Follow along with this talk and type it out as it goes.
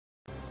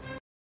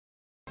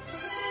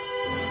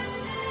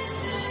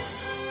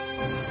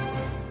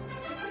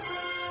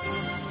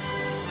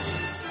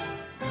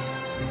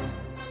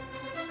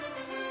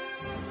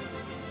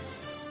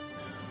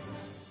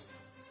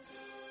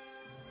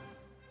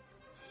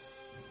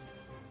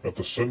At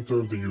the center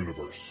of the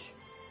universe,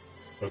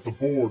 at the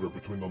border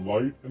between the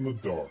light and the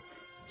dark,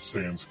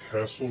 stands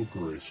Castle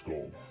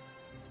Grayskull.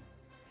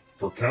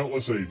 For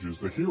countless ages,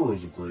 the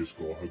heroes of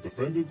Grayskull have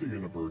defended the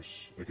universe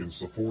against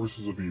the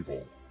forces of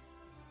evil.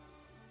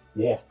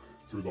 Walk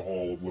through the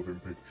Hall of Living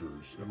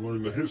Pictures and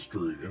learn the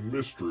history and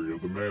mystery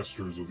of the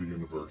Masters of the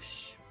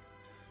Universe.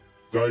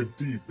 Dive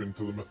deep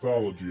into the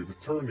mythology of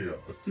Eternia,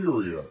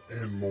 Etheria,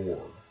 and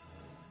more.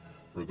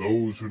 For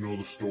those who know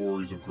the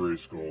stories of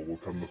Grayskull will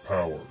come the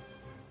power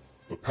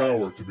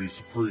to be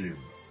supreme,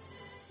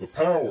 the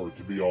power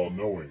to be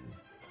all-knowing,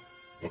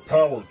 the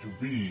power to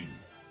be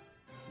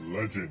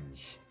Legends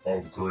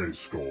of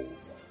Grayskull.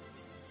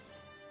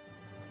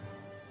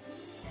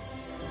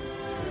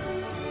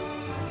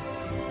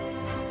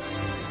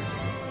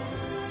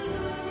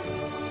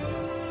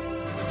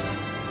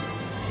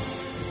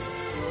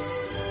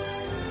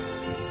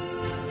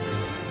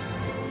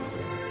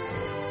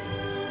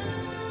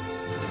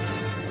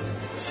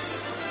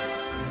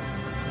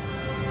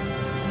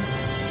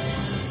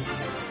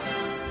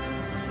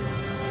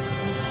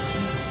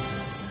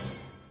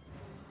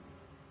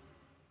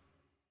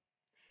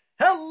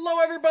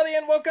 Hello everybody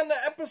and welcome to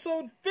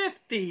episode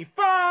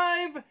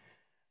 55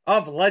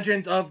 of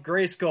Legends of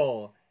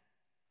Grayskull,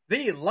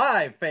 the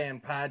live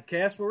fan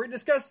podcast where we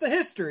discuss the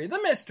history,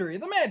 the mystery,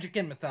 the magic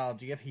and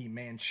mythology of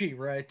He-Man,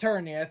 She-Ra,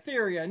 Eternia,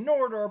 Etheria,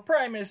 Nordor,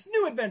 Primus,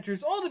 New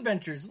Adventures, Old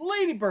Adventures,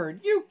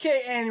 Ladybird, UK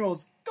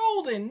Annuals,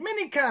 Golden,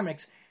 Mini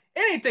Comics,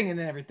 anything and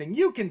everything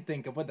you can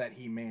think of with that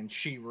He-Man,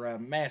 She-Ra,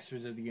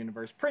 Masters of the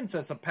Universe,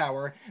 Princess of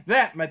Power,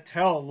 that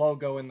Mattel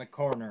logo in the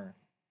corner.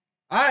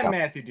 I'm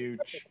Matthew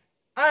Dooch.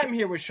 I'm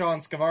here with Sean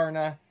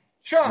Scavarna.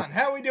 Sean,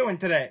 how are we doing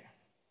today?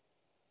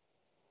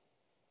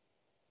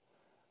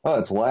 Oh,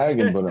 it's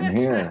lagging, but I'm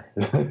here.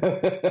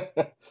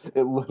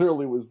 It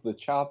literally was the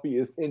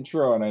choppiest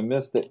intro, and I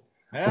missed it.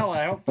 Well,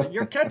 I hope that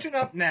you're catching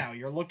up now.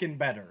 You're looking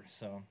better,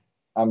 so.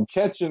 I'm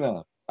catching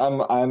up.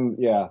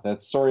 Yeah,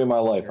 that's the story of my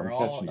life. I'm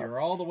catching up.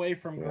 You're all the way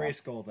from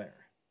Grayskull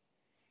there.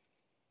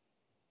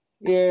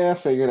 Yeah, I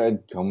figured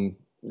I'd come,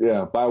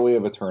 by way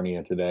of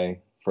Eternia today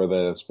for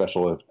the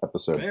special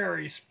episode.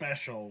 Very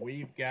special.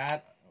 We've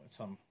got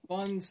some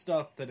fun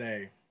stuff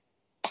today.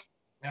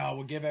 Now,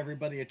 we'll give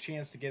everybody a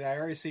chance to get... I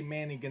already see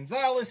Manny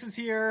Gonzalez is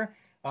here.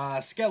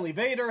 Skelly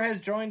Vader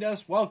has joined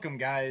us. Welcome,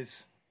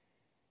 guys.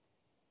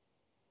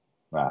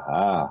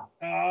 Aha.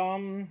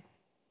 So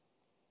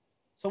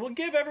we'll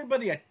give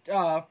everybody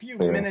a few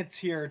minutes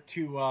here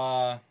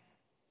to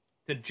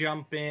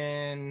jump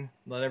in,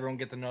 let everyone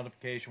get the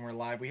notification we're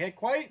live. We had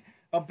quite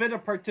a bit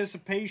of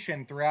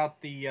participation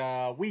throughout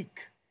the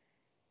week,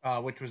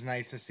 which was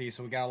nice to see.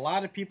 So we got a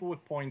lot of people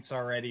with points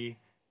already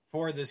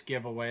for this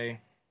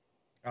giveaway.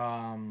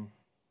 Sean,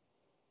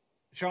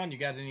 you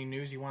got any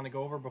news you want to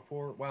go over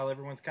while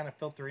everyone's kind of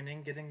filtering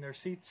in, getting their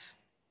seats?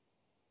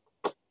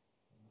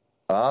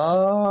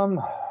 What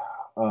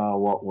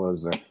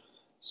was it?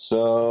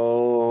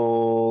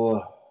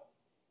 So,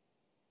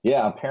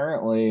 yeah,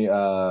 apparently,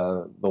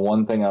 the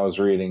one thing I was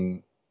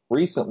reading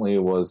recently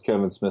was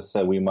Kevin Smith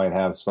said we might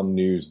have some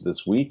news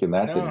this week, and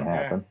that didn't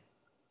happen. Yeah.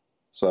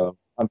 So,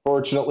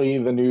 unfortunately,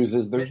 the news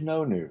is there's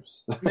no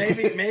news.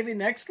 Maybe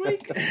next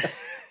week?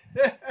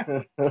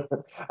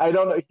 I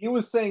don't know. He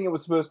was saying it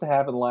was supposed to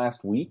happen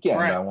last weekend,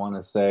 right. I want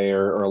to say,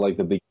 or like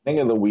the beginning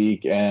of the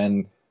week,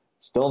 and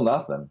still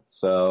nothing.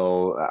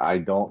 So, I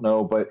don't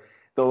know, but...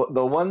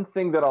 The one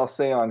thing that I'll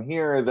say on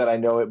here that I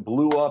know it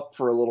blew up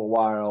for a little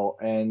while,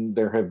 and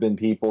there have been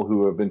people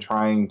who have been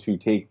trying to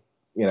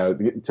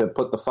to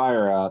put the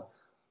fire out,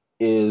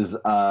 is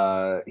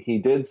he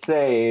did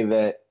say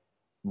that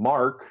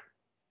Mark,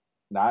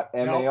 not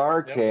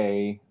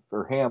M-A-R-K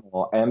for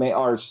Hamill,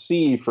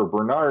 M-A-R-C for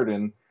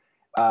Bernardin,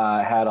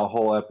 had a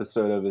whole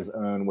episode of his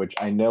own, which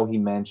I know he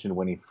mentioned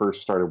when he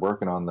first started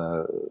working on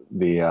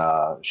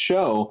the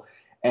show,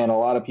 and a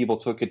lot of people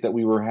took it that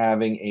we were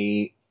having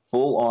a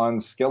full-on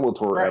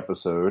Skeletor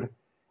episode,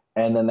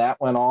 and then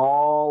that went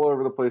all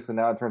over the place, and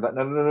now it turns out,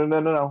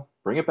 no,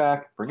 bring it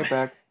back,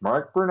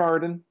 Mark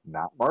Bernardin,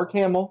 not Mark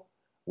Hamill.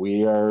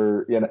 We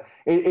are,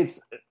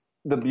 it's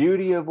the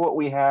beauty of what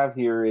we have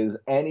here is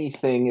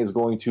anything is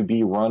going to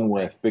be run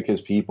with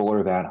because people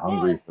are that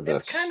hungry for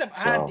this. It's kind of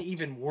odd to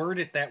even word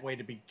it that way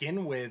to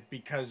begin with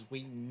because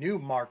we knew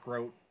Mark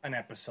wrote an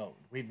episode.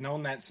 We've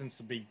known that since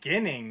the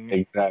beginning.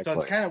 Exactly. So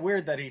it's kind of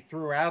weird that he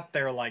threw out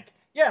there like,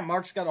 yeah,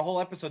 Mark's got a whole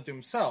episode to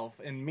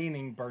himself, and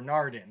meaning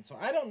Bernardin. So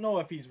I don't know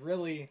if he's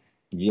really...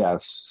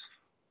 Yes.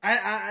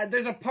 I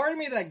there's a part of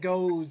me that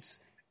goes,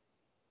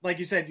 like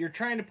you said, you're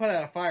trying to put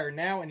out a fire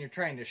now, and you're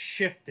trying to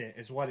shift it,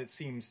 is what it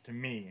seems to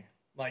me.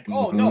 Like,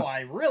 oh, no,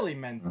 I really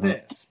meant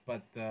this.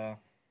 But,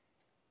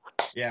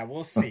 yeah,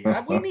 we'll see.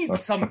 We need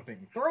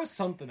something. Throw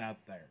something out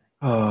there.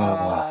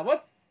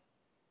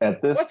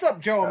 What's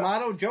up, Joe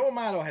Amato? Joe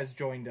Amato has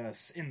joined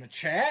us in the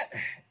chat,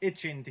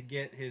 itching to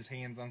get his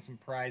hands on some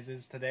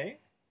prizes today.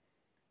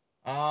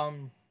 Yeah,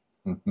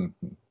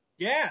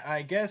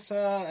 I guess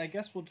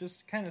we'll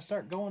just kind of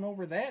start going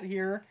over that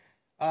here.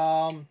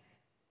 So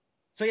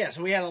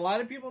we had a lot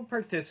of people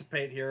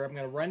participate here. I'm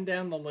going to run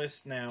down the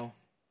list now.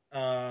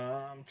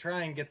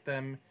 Try and get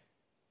them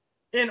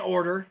in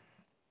order.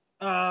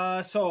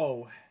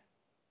 So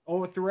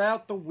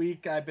throughout the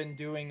week, I've been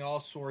doing all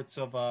sorts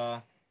of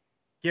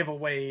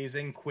giveaways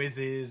and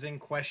quizzes and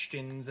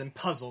questions and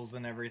puzzles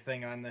and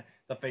everything on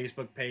the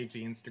Facebook page,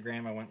 the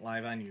Instagram. I went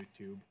live on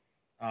YouTube.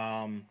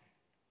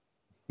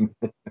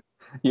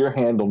 Your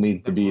handle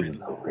needs to be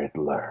Riddler. the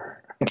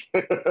Riddler.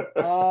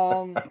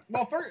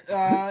 Well, first,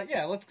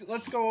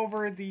 let's go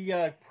over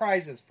the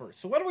prizes first.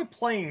 So, what are we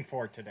playing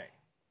for today?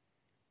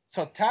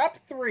 So, top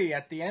 3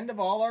 at the end of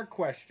all our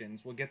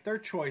questions will get their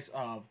choice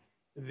of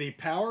the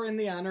Power in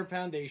the Honor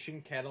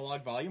Foundation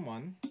Catalog Volume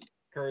 1,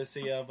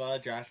 courtesy of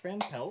Josh Van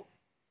Pelt.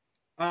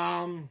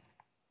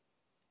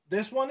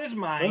 This one is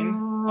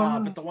mine,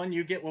 but the one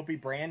you get will be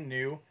brand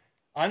new,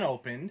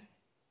 unopened.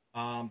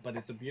 But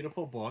it's a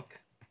beautiful book.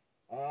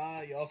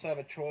 You also have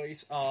a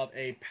choice of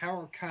a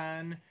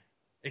PowerCon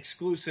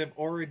exclusive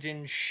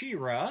Origin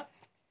She-Ra,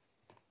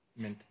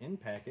 mint in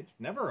package,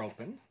 never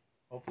opened.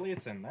 Hopefully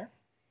it's in there.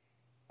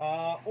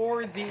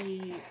 Or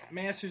the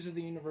Masters of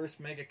the Universe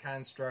Mega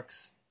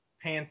Constructs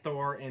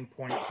Panther and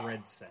Point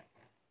Dread set.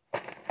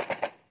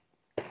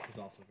 Which is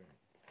also very...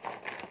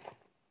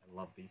 I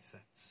love these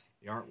sets.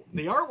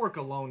 The artwork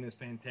alone is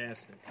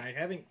fantastic. I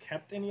haven't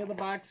kept any of the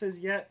boxes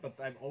yet, but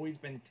I've always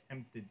been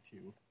tempted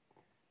to.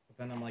 But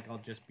then I'm like, I'll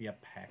just be a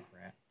pack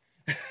rat.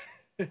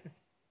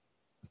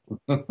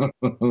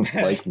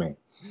 Like me.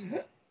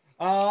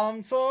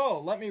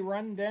 So let me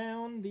run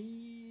down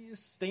the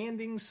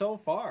standings so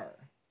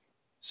far.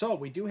 So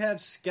we do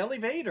have Skelly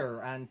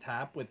Vader on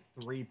top with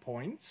 3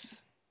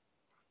 points.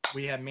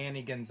 We have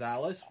Manny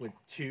Gonzalez with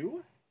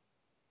 2.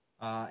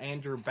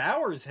 Andrew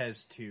Bowers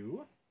has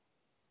 2.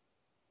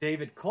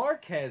 David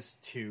Clark has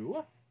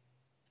 2.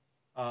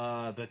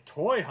 The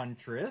Toy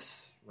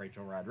Huntress,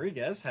 Rachel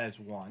Rodriguez, has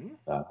 1.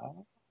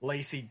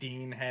 Lacey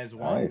Dean has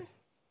 1. Nice.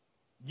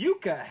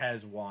 Yuka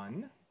has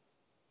 1.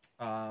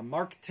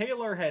 Mark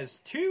Taylor has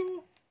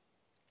 2.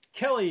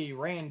 Kelly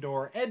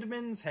Randor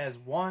Edmonds has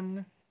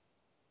 1.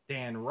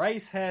 Dan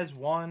Rice has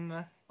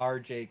 1.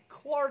 RJ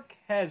Clark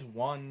has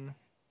 1.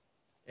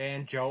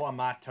 And Joe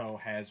Amato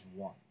has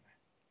 1.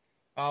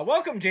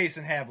 Welcome,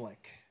 Jason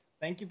Havlick.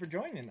 Thank you for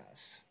joining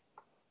us.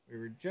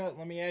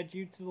 Let me add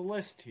you to the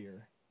list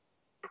here.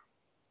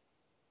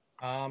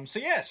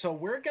 So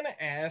we're going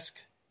to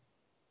ask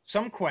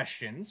some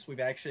questions. We've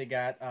actually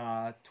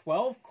got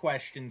 12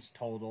 questions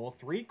total,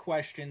 3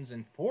 questions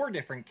in 4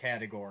 different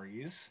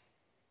categories.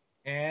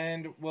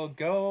 And we'll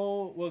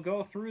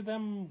go through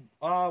them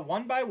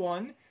one by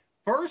one.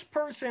 First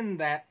person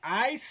that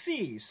I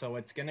see, so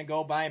it's going to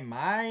go by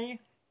my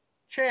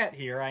chat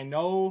here. I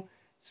know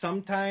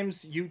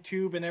sometimes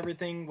YouTube and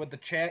everything with the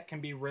chat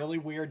can be really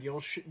weird.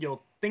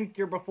 You'll think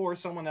you're before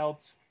someone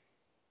else,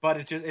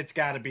 but it's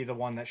got to be the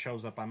one that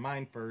shows up on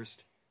mine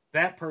first.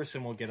 That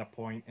person will get a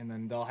point, and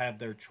then they'll have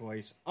their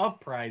choice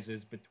of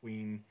prizes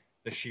between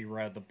the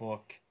She-Ra, the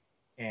book,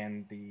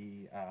 and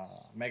the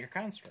Mega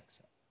Construct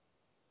set.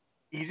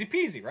 Easy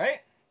peasy,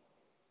 right?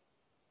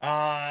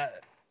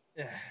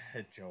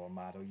 Joe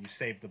Amato, you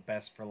saved the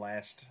best for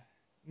last.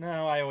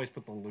 No, I always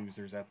put the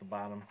losers at the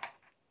bottom.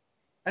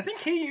 I think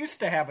he used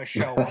to have a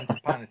show once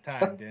upon a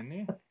time, didn't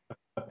he?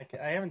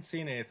 I haven't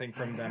seen anything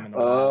from them in a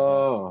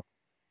while.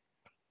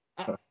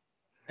 Oh.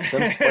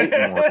 Them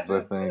fighting words, I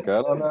think.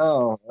 I don't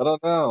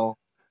know.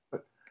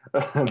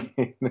 I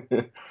mean,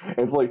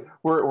 it's like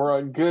we're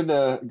on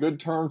good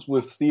terms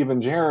with Steve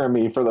and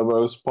Jeremy for the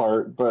most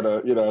part, but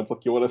it's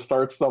like you want to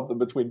start something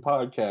between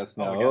podcasts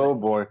now. Oh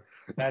boy,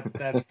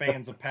 that's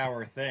fans of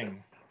power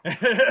thing.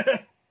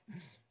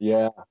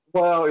 Yeah,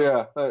 well,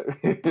 yeah,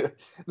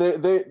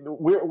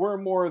 we're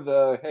more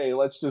the hey,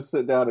 let's just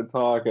sit down and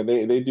talk, and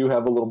they do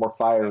have a little more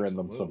fire in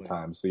them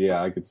sometimes. So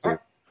yeah, I could see. All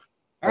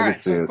right,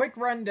 so quick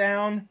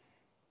rundown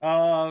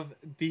of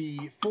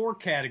the 4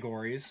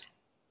 categories.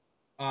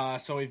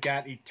 So we've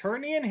got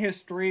Eternian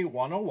History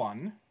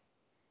 101.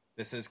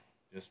 This is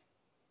just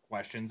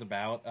questions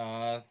about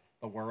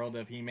the world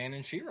of He-Man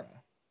and She-Ra.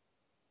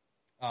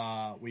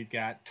 We've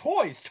got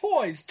Toys,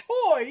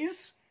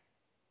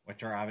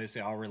 which are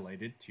obviously all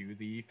related to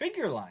the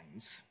figure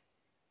lines.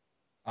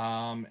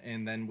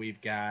 And then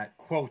we've got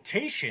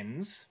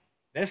Quotations.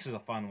 This is a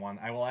fun one.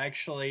 I will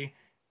actually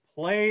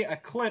play a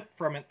clip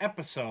from an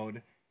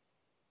episode,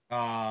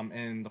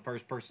 and the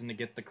first person to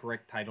get the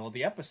correct title of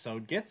the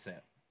episode gets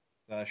it.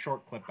 A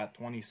short clip, about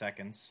 20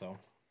 seconds. So,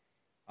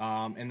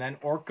 and then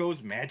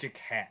Orko's Magic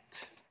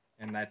Hat,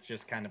 and that's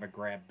just kind of a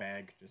grab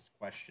bag, just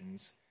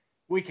questions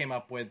we came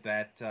up with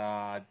that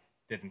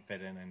didn't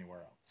fit in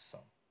anywhere else.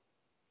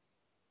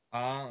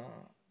 So,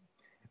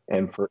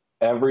 and for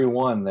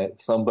everyone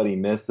that somebody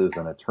misses,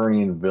 an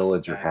Eternian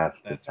villager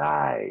has to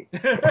die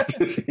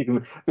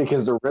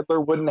because the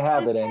Riddler wouldn't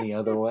have it any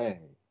other way.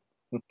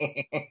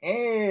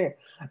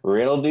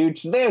 Riddle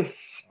Dooch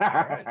this.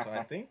 Alright, so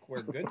I think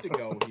we're good to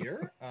go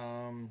here.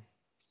 Trying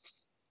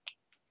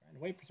to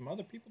wait for some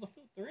other people to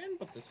filter in,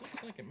 but this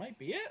looks like it might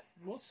be it.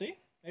 We'll see.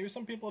 Maybe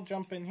some people will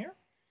jump in here.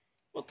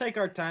 We'll take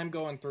our time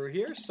going through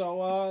here.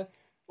 So,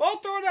 Well, I'll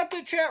throw it out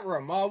the chat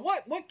room.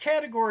 What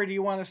category do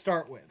you want to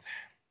start with?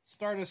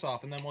 Start us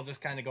off, and then we'll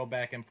just kind of go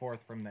back and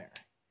forth from there.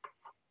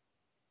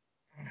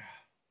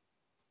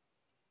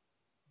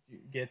 You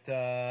get,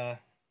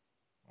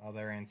 while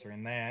they're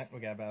answering that, we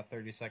got about a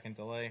 30-second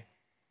delay.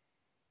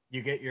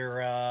 You get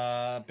your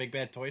Big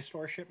Bad Toy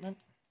Store shipment?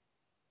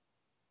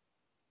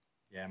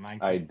 Yeah, mine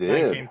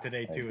came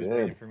today, too. It was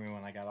waiting for me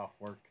when I got off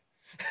work.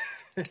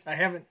 I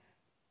haven't...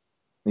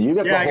 You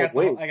got the whole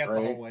wave, I got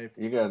right? the whole wave.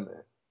 You got...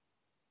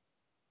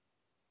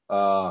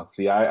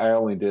 see, I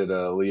only did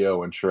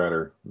Leo and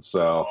Shredder,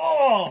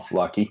 so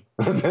lucky.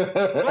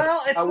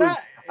 Well,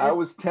 I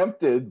was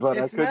tempted, but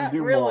I couldn't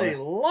do more. It's not really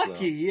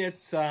lucky.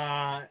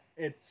 So.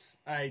 It's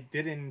I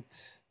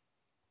didn't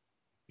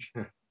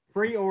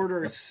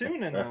pre-order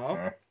soon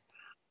enough,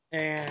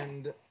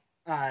 and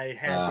I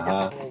had to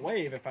get the whole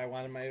wave if I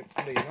wanted my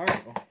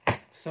Leonardo.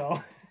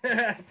 So,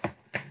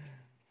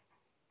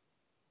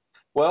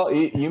 well,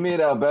 you made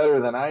out better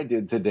than I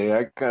did today.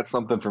 I got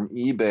something from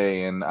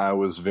eBay, and I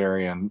was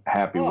very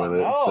unhappy with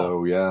it. No.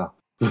 So yeah,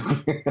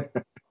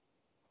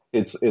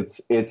 it's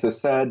a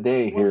sad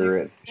day here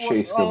at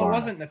Chez Guevara. Oh, it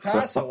wasn't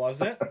Natasha,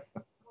 was it?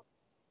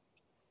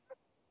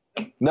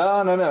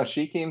 No.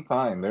 She came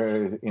fine.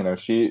 There,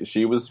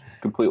 she was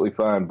completely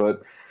fine.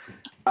 But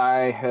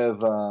I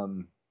have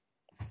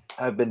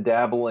I've been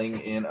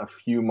dabbling in a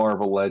few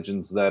Marvel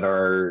Legends that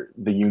are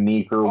the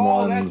uniquer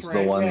ones, right,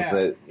 the ones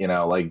that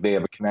like they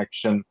have a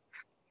connection.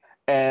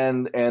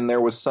 And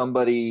there was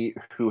somebody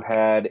who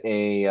had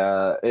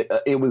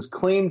it was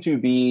claimed to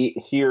be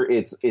here.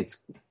 It's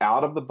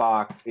out of the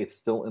box. It's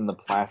still in the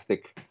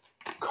plastic,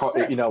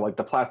 like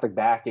the plastic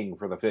backing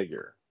for the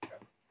figure.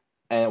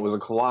 And it was a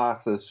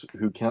Colossus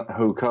who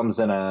comes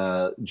in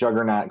a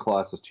Juggernaut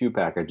Colossus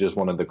 2-pack. I just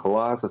wanted the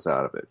Colossus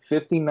out of it.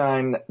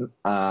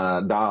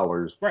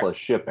 $59 plus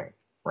shipping,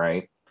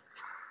 right?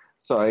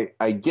 So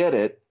I get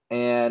it,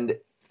 and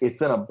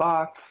it's in a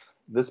box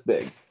this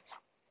big.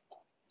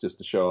 Just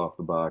to show off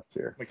the box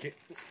here. Okay.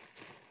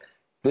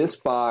 This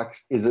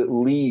box is at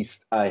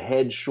least a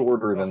head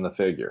shorter than the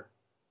figure.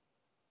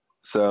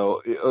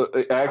 So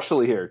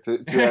actually here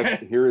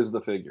is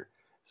the figure.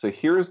 So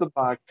here's the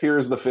box,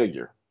 here's the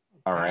figure.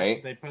 All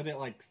right. They put it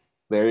like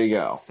there you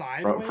go.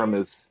 Sideways? From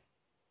his.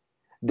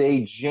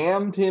 They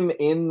jammed him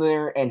in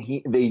there, and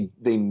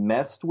they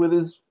messed with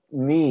his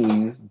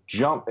knees.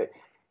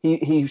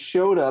 He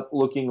showed up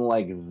looking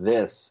like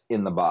this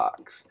in the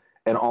box,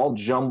 and all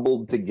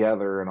jumbled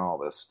together and all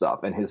this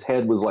stuff. And his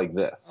head was like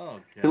this. Oh,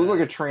 God. He looked like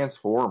a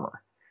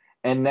transformer.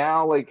 And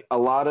now, like a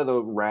lot of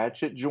the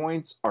ratchet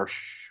joints are,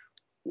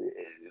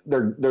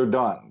 they're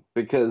done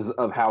because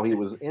of how he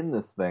was in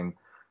this thing.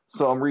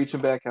 So I'm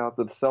reaching back out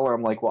to the seller.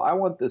 I'm like, well, I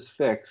want this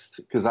fixed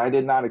because I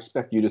did not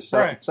expect you to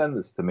send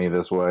this to me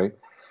this way.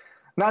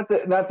 Not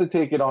to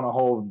take it on a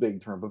whole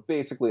big term, but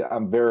basically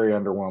I'm very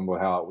underwhelmed with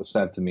how it was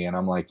sent to me. And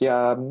I'm like,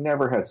 yeah, I've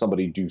never had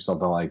somebody do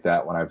something like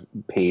that when I've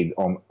paid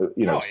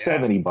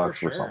 $70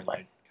 for something.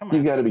 Like,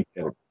 you got to be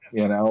kidding.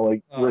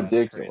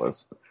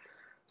 Ridiculous.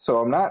 So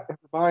I'm not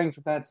buying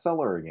from that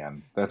seller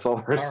again. That's all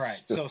there is. All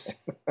right. So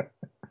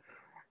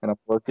and I'm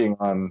working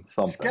on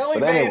something. Skelly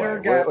but anyway,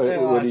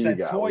 Vader said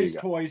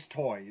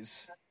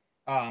toys.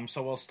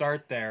 So we'll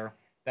start there.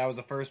 That was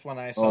the first one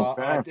I saw.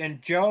 Okay.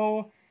 And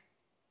Joe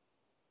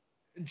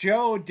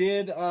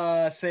did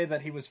say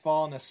that he was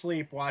falling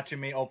asleep watching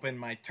me open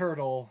my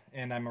turtle,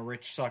 and I'm a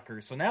rich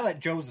sucker. So now that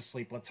Joe's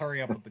asleep, let's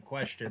hurry up with the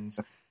questions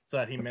so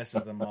that he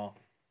misses them all.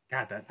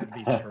 God,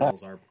 these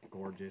turtles are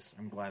gorgeous.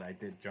 I'm glad I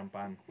did jump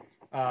on.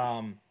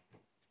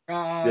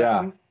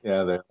 Yeah,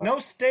 no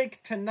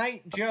steak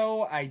tonight,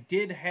 Joe. I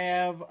did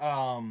have went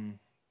out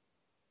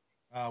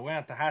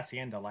to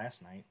Hacienda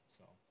last night,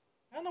 so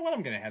I don't know what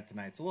I'm gonna have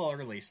tonight. It's a little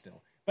early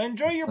still, but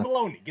enjoy your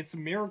bologna. Get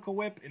some Miracle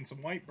Whip and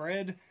some white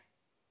bread.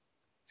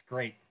 It's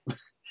great.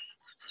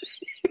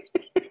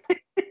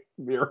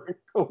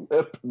 Miracle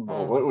Whip and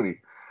bologna.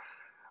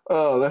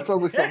 Oh, that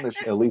sounds like something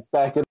at least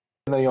back in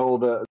the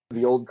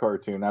old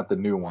cartoon, not the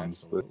new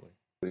ones. Absolutely.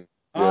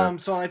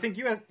 But, So I think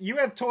you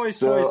have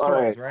toys,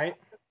 right?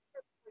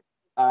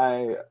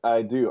 I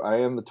do. I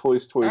am the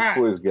toys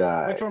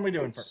guy. Which one are we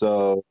doing first?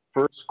 So,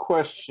 first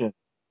question.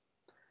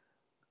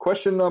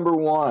 Question number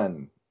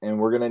 1, and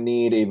we're going to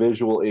need a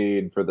visual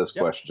aid for this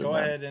question. Go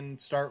ahead and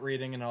start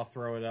reading, and I'll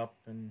throw it up.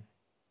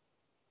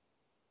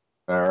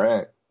 All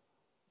right.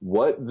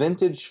 What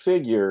vintage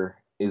figure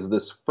is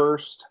this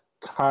first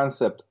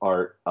concept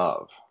art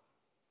of?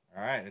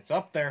 All right, it's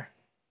up there.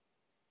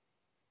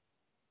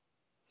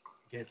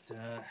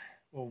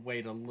 We'll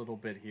wait a little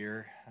bit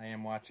here. I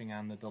am watching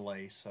on the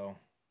delay, so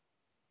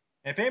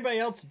if anybody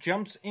else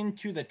jumps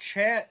into the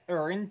chat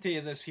or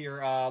into this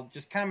here,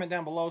 just comment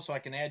down below so I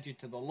can add you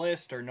to the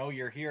list or know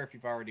you're here if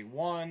you've already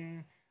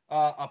won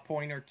a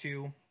point or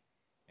two.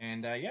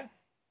 And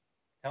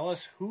tell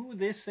us who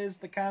this is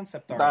the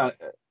concept art.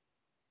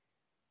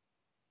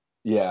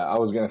 Yeah, I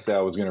was going to say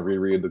I was going to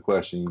reread the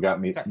question. You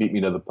beat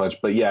me to the punch.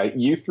 But yeah,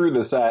 you threw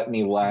this at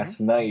me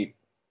last night.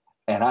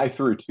 and I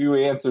threw two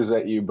answers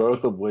at you,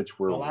 both of which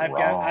were Well,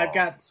 wrong. I've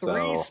got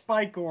three So,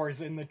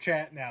 Spikors in the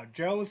chat now.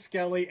 Joe,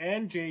 Skelly,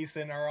 and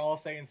Jason are all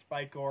saying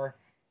Spikor.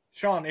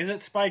 Sean, is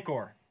it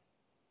Spikor?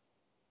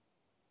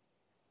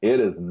 it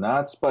is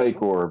not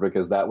Spikor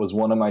because that was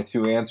one of my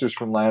two answers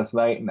from last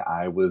night, and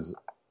I was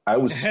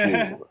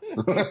schooled.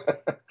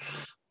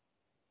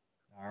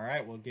 All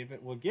right, we'll give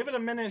it a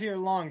minute here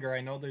longer.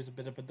 I know there's a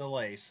bit of a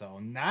delay, so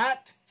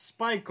not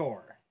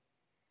Spikor.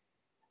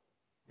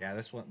 Yeah,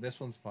 this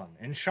one's fun.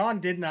 And Sean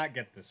did not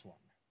get this one.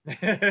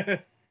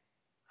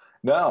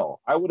 No,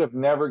 I would have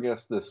never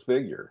guessed this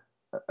figure.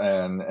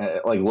 And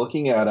like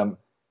looking at him,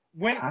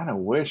 I kind of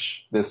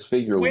wish this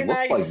figure looked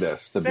like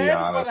this, to be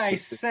honest. When I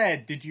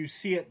said, did you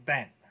see it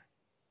then?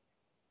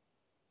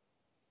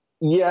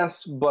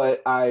 Yes,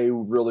 but I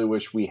really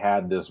wish we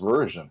had this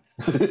version.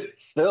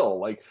 Still,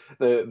 like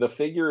the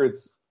figure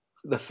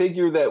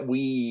that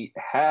we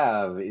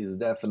have is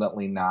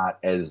definitely not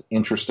as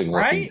interesting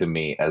looking to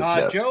me as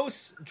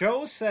this.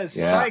 Joe says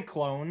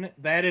Cyclone.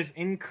 That is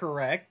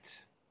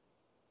incorrect.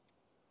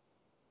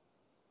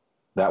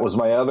 That was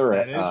my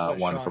other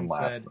one from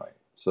last night.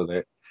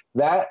 So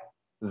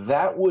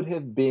that would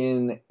have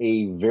been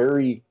a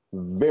very,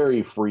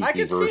 very freaky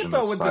version of Cyclone. I could see it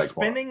though with the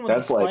spinning with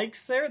the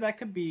spikes there. That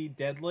could be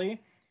deadly.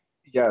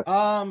 Yes.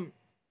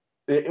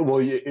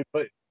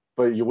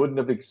 But you wouldn't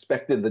have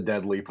expected the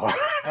deadly part.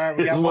 All right,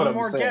 we got one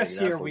more guess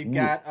here. We've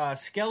got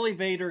Skelly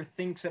Vader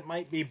thinks it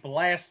might be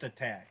Blast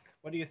Attack.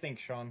 What do you think,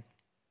 Sean?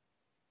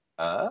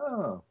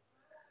 Oh.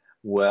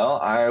 Well,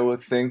 I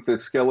would think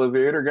that Skelly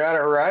Vader got it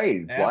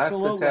right.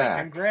 Absolutely. Blast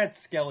Attack. Congrats,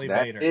 Skelly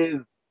Vader. That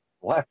is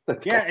Blast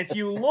Attack. Yeah, if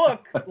you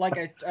look, like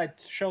I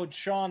showed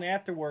Sean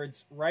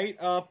afterwards, right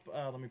up,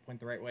 let me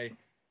point the right way.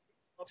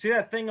 See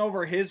that thing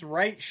over his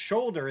right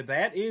shoulder?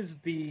 That is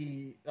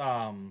the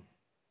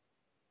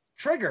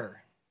trigger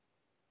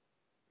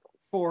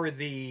for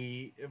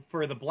the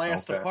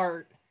blast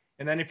apart.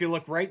 And then if you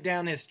look right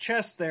down his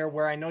chest there,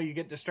 where I know you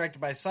get distracted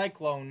by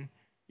Cyclone,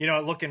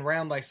 looking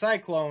around like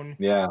Cyclone,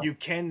 you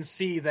can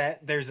see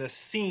that there's a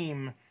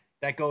seam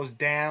that goes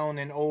down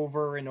and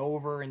over and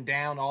over and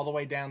down, all the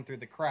way down through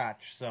the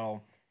crotch.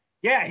 So,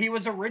 yeah, he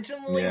was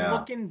originally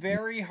looking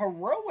very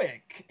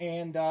heroic.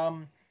 And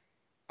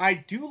I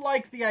do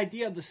like the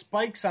idea of the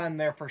spikes on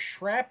there for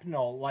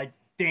shrapnel, like,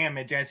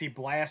 damage as he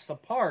blasts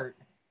apart.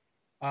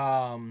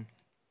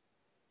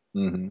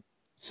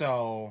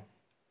 So,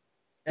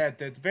 yeah,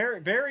 it's very,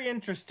 very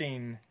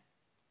interesting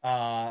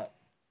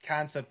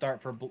concept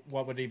art for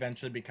what would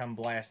eventually become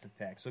Blast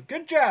Attack. So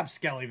good job,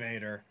 Skelly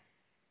Vader.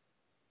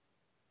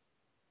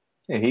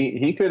 Yeah,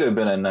 he could have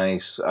been a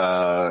nice...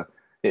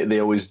 they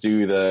always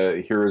do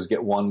the heroes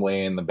get one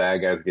way and the bad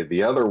guys get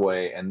the other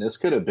way, and this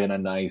could have been a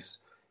nice,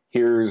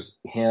 here's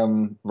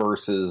him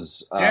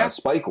versus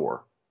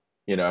Spikor,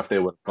 if they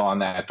would have gone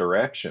that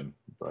direction.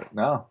 But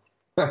no.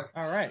 All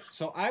right,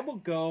 so I will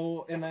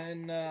go, and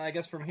then I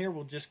guess from here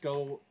we'll just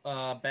go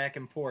back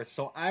and forth.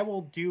 So I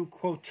will do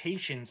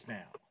quotations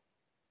now.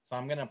 So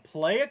I'm going to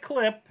play a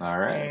clip, all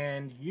right,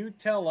 and you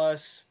tell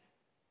us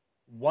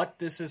what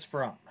this is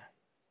from.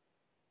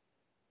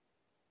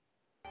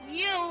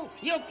 You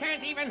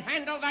can't even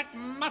handle that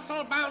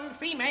muscle-bound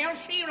female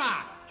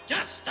She-Ra.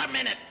 Just a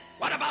minute.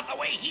 What about the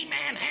way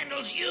He-Man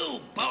handles you,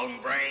 Bone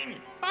Brain?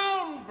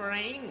 Bone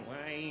Brain?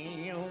 Why,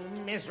 you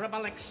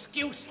miserable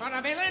excuse for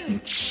a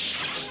villain.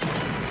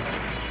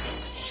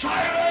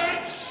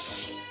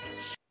 Silence!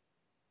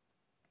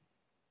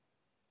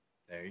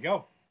 There you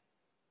go.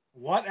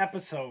 What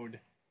episode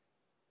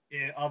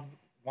of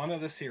one of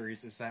the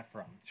series is that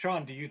from?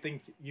 Sean, do you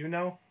think you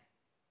know?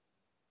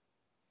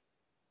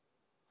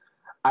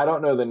 I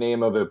don't know the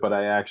name of it, but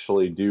I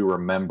actually do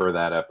remember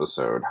that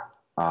episode.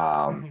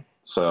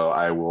 So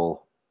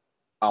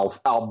I'll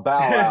bow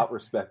out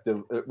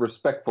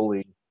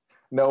respectfully,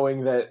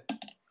 knowing that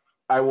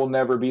I will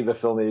never be the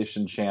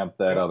Filmation champ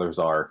that others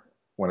are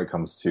when it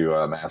comes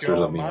to Masters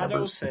Joe of the Amato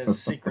Universe.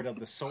 says Secret of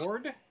the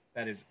Sword.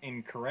 That is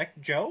incorrect,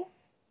 Joe.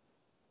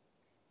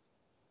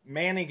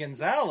 Manny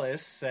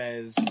Gonzalez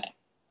says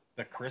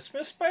the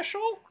Christmas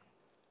special?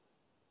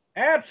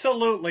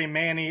 Absolutely,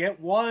 Manny. It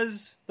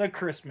was the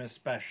Christmas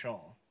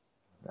special.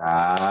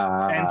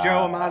 And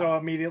Joe Amato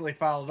immediately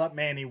followed up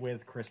Manny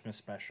with Christmas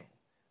special.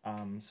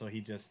 So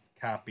he just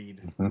copied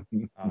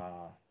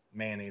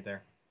Manny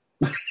there.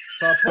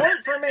 So a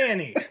point for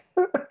Manny.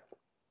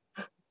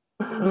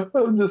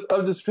 I'm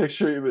just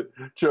picturing it,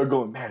 Joe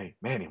going,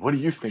 Manny, what do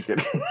you think it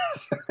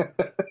is?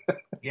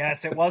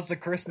 Yes, it was the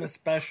Christmas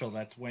special.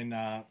 That's when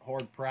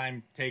Horde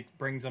Prime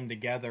brings them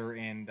together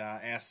and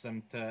asks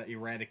them to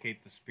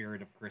eradicate the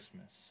spirit of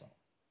Christmas. So,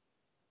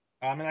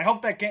 and I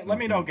hope that came. Let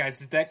me know, guys.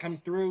 Did that come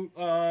through?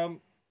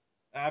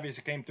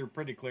 Obviously, it came through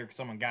pretty clear because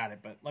someone got it.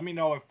 But let me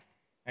know if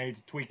I need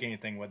to tweak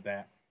anything with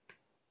that.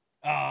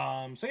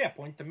 So yeah,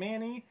 point to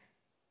Manny.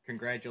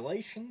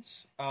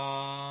 Congratulations.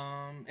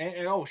 Sean,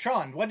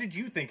 what did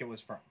you think it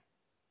was from?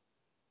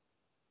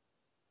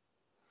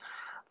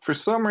 For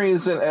some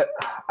reason,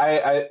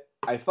 I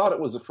thought it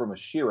was from a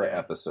She-Ra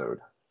episode.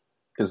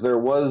 Because there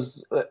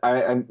was,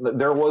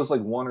 there was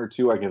like one or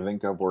two I can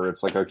think of where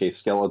it's like, okay,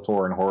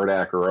 Skeletor and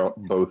Hordak are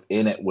both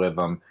in it with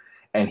him,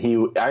 and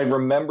I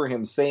remember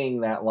him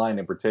saying that line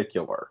in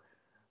particular.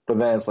 But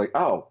then it's like,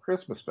 oh,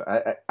 Christmas.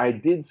 I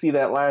did see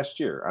that last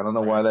year. I don't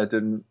know why that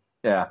didn't.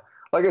 Yeah,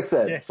 like I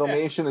said,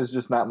 Filmation is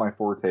just not my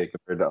forte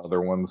compared to other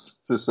ones.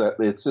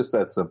 It's just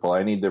that simple.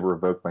 I need to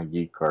revoke my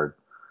geek card.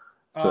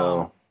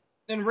 So,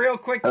 and real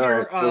quick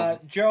here,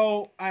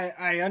 Joe,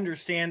 I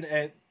understand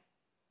it.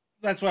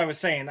 That's what I was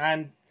saying.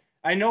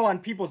 I know on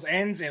people's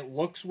ends it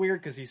looks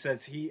weird because he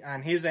says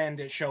on his end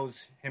it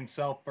shows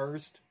himself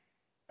first.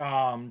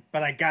 But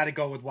I got to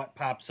go with what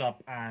pops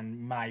up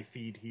on my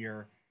feed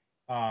here.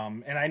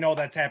 And I know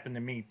that's happened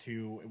to me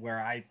too, where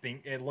I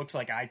think it looks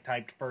like I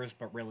typed first,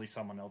 but really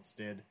someone else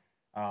did.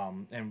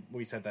 And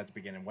we said that at the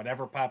beginning.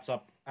 Whatever pops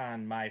up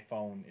on my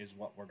phone is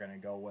what we're going to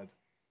go with.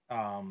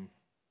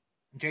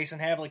 Jason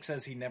Havlick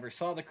says he never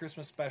saw the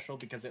Christmas special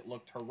because it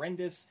looked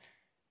horrendous.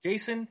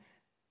 Jason,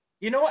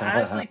 you know what?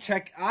 Honestly,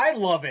 I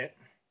love it.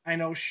 I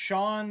know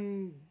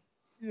Sean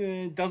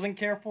doesn't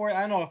care for it.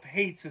 I don't know if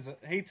hates is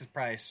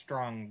probably a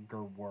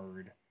stronger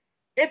word.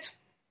 It's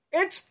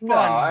fun. No,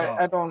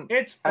 I don't.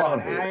 It's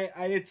fun.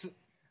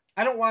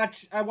 I don't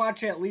I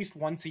watch it at least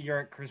once a year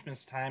at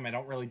Christmas time. I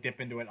don't really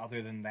dip into it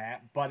other than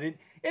that. But it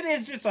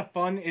is just a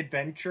fun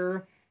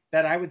adventure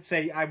that I would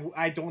say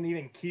I don't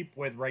even keep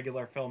with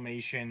regular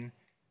Filmation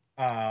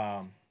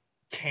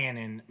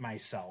canon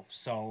myself.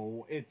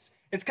 So it's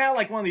kind of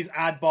like one of these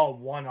oddball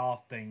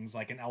one-off things,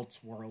 like an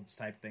Elseworlds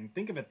type thing.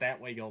 Think of it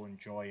that way, you'll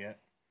enjoy it.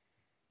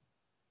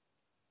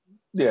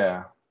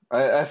 Yeah.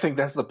 I think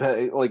that's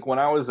like when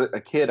I was a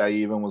kid, I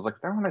even was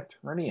like, they're on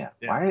Eternia.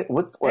 Yeah. Why?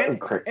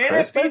 And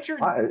it featured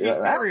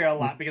Etheria a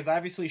lot because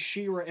obviously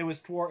She-Ra. It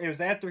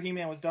was after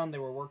He-Man was done. They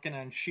were working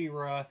on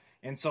She-Ra,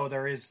 and so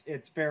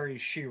it's very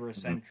She-Ra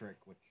centric,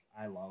 which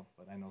I love,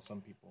 but I know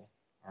some people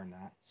are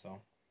not.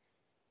 So,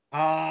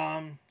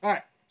 all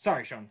right.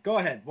 Sorry, Sean. Go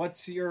ahead.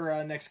 What's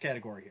your next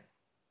category here?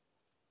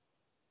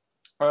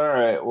 All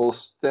right, we'll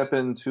step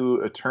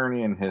into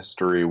Eternian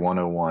History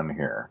 101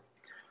 here.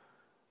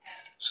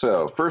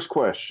 So, first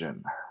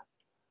question.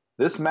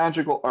 This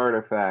magical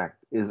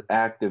artifact is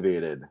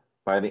activated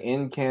by the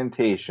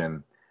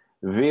incantation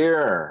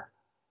Vir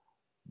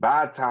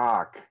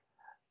Batak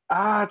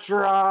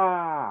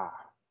Atra.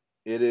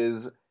 It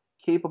is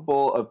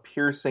capable of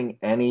piercing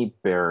any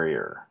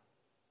barrier.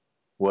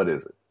 What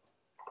is it?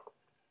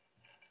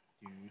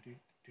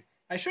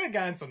 I should have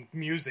gotten some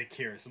music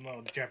here, some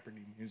little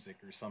Jeopardy music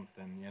or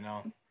something, you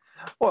know?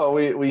 Well,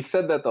 we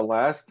said that the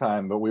last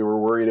time, but we were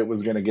worried it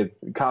was going to get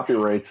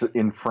copyrights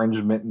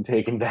infringement and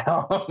taken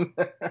down.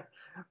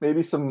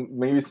 maybe some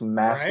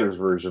master's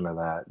version of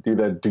that. Do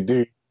that.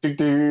 Do.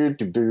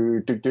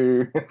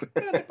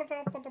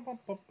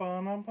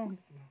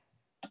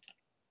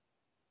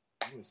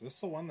 Is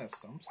this the one that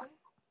stumps him?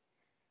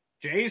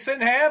 Jason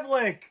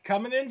Havlick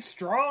coming in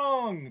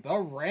strong. The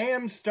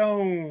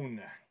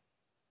Ramstone.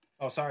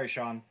 Oh, sorry,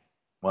 Sean.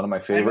 One of my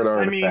favorite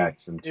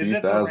artifacts in 2000. Is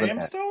it the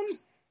Ramstone?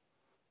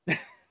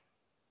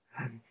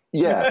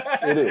 Yes,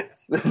 it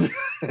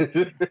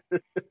is.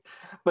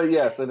 But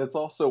yes, and it's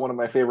also one of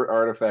my favorite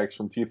artifacts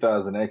from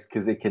 2000X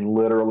because it can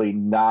literally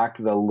knock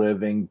the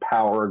living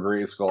Power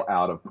Grayskull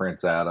out of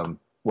Prince Adam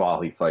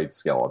while he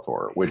fights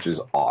Skeletor, which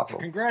is awesome.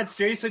 Congrats,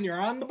 Jason. You're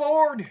on the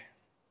board.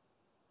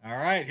 All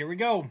right, here we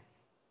go.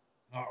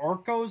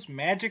 Orko's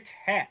Magic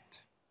Hat.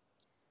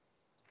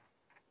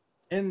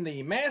 In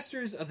the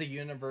Masters of the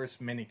Universe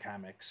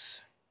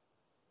minicomics,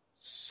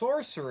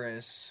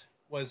 Sorceress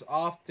was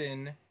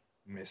often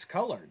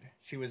miscolored.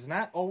 She was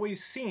not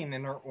always seen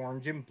in her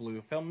orange and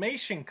blue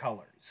Filmation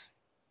colors.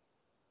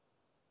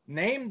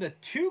 Name the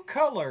two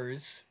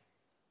colors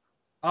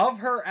of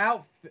her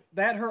outfit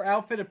that her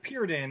outfit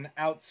appeared in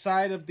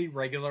outside of the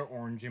regular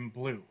orange and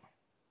blue.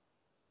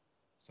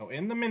 So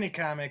in the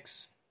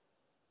minicomics,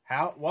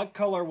 what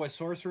color was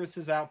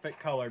Sorceress's outfit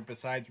colored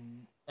besides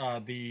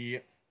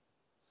the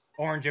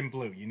orange and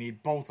blue? You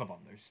need both of them.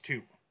 There's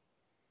two.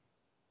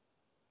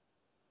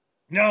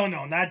 No,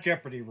 not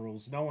Jeopardy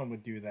rules. No one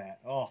would do that.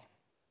 Oh,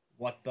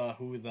 what the,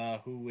 who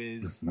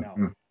is. No.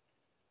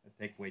 That'd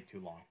take way too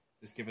long.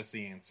 Just give us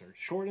the answer.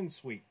 Short and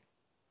sweet.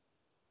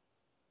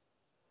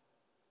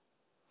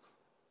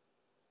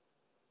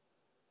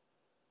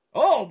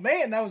 Oh,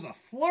 man, that was a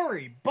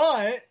flurry.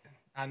 But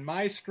on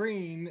my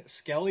screen,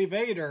 Skelly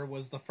Vader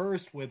was the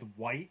first with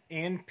white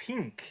and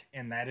pink.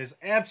 And that is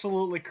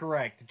absolutely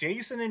correct.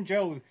 Jason and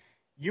Joe,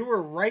 you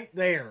were right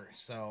there,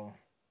 so.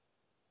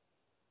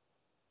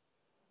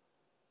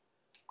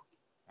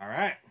 All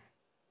right.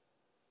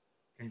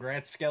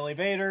 Congrats, Skelly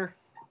Vader.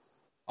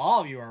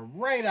 All of you are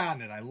right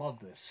on it. I love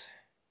this.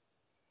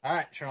 All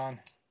right, Sean.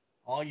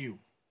 All you.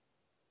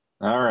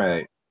 All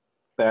right.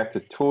 Back to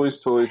toys.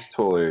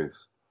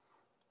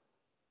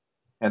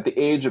 At the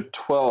age of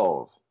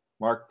 12,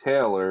 Mark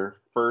Taylor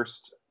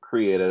first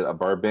created a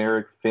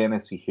barbaric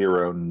fantasy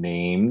hero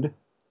named... ?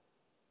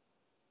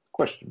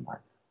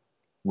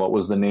 What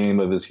was the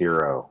name of his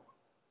hero?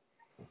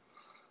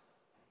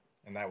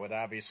 And that would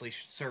obviously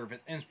serve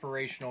as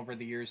inspiration over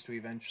the years to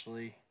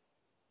eventually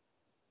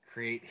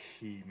create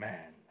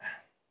He-Man.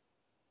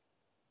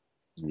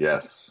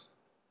 Yes.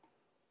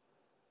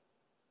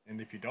 And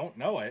if you don't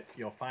know it,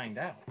 you'll find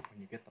out when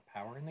you get the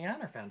Power and the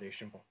Honor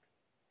Foundation book.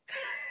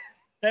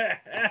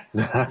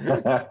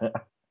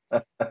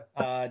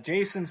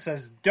 Jason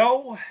says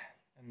Doe,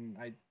 and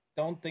I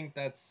don't think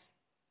that's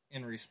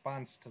in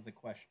response to the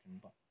question,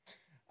 but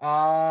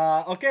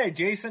okay.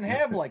 Jason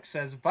Havlick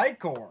says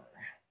Vicor.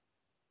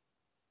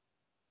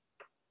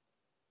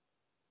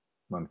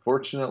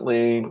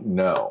 Unfortunately,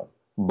 no.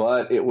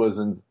 But it was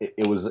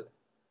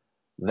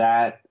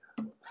that.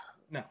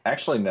 No,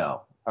 actually,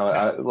 no.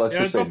 No. Let's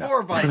just say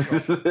before no.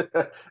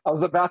 Vicor. I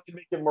was about to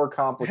make it more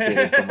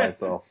complicated for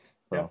myself.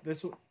 So. Yep,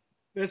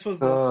 this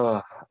was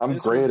I'm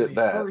this great was at the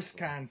that. first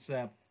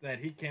concept that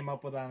he came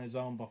up with on his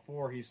own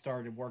before he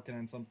started working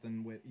on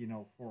something with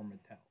for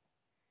Mattel.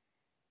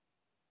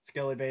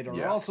 Skelly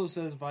Vader also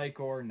says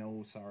Vicor.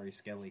 No, sorry,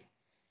 Skelly.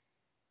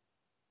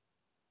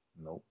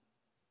 Nope.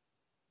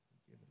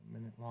 Give it a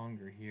minute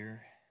longer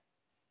here.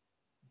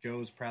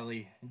 Joe's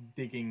probably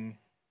digging.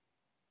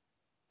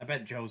 I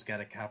bet Joe's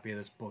got a copy of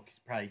this book. He's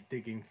probably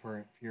digging for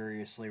it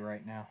furiously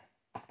right now.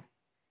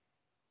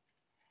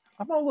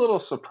 I'm a little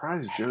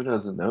surprised Joe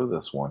doesn't know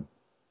this one.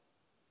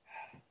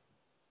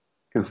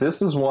 Because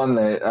this is one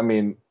that, I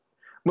mean,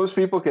 most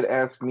people could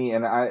ask me,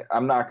 and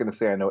I'm not going to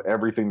say I know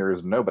everything there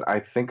is to know, but I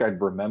think I'd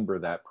remember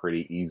that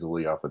pretty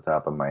easily off the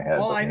top of my head.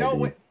 Well, I know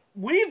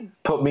we've...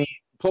 Put me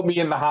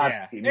in the hot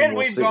seat. And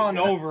we've gone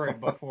over it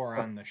before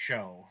on the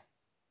show.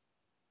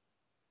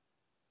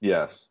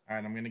 Yes. All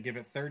right, I'm going to give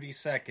it 30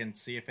 seconds,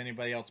 see if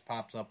anybody else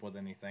pops up with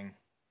anything.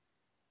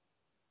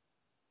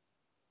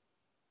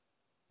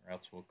 Or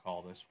else we'll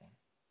call this one.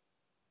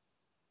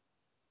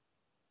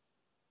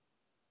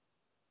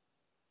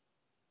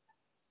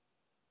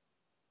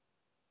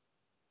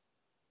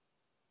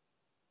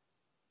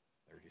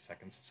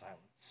 Seconds of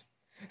silence.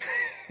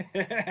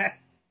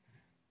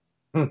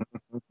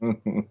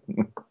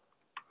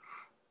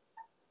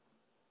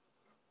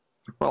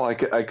 Well,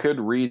 I could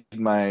read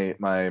my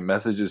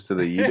messages to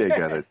the eBay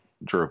guy that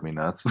drove me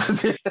nuts.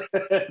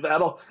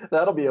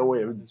 that'll be a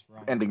way of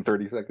ending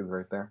 30 seconds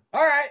right there.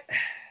 All right.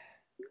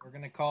 We're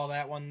going to call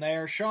that one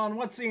there. Sean,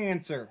 what's the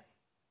answer?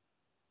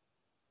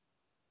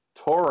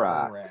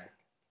 Torak.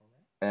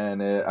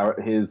 And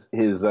his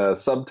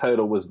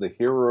subtitle was The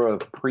Hero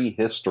of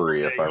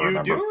Prehistory, if I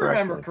remember correctly. You do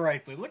remember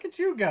correctly. Look at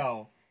you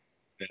go.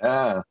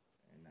 Yeah.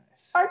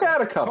 Nice. I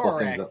got a couple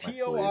things up my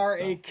sleeve.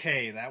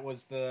 Torak. That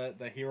was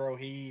the hero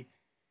he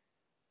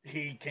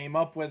came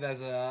up with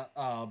as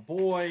a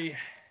boy.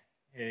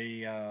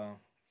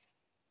 Throughout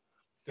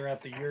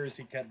the years,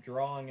 he kept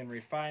drawing and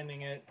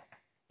refining it.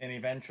 And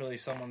eventually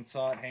someone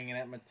saw it hanging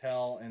at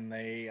Mattel, and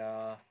they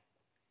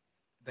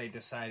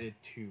decided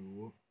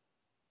to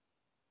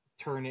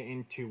turn it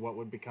into what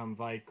would become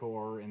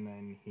Vicor and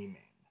then He-Man.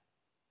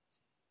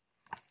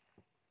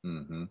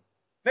 Mm-hmm.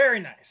 Very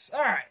nice.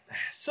 All right.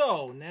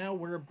 So now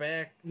we're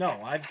back.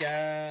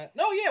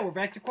 We're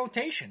back to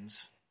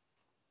quotations.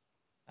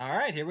 All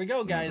right, here we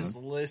go, guys.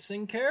 Mm-hmm.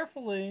 Listen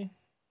carefully.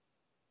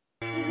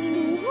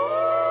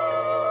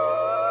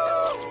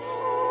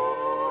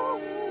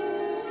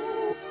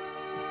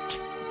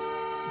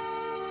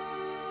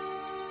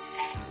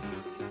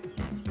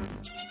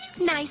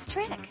 Nice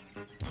trick.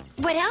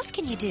 What else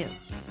can you do?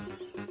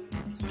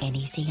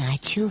 Anything I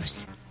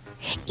choose.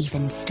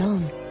 Even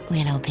stone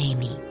will obey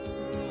me.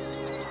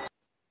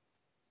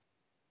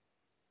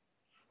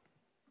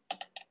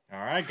 All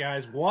right,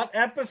 guys. What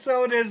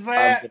episode is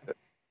that?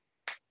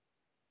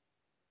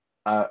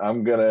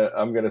 I'm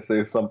gonna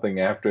say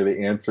something after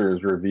the answer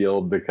is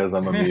revealed because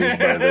I'm amused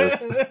by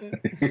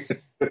this.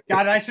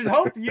 God, I should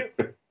hope you.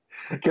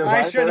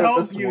 I should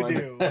hope you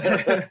do.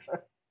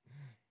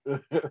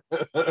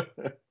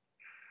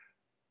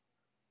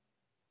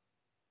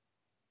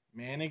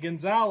 Manny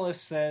Gonzalez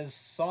says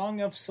Song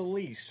of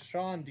Solace.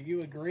 Sean, do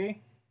you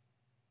agree?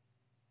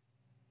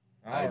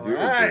 I do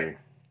agree.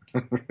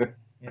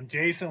 And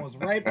Jason was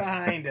right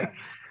behind him.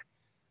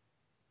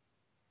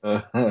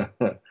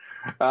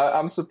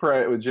 I'm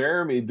surprised.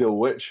 Jeremy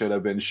DeWitt should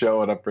have been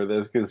showing up for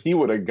this because he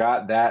would have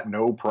got that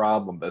no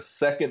problem. The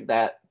second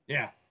that,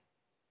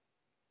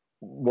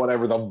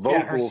 whatever the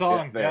vocals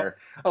hit there,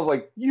 I was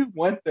like, "You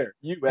went there.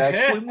 You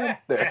actually went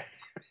there."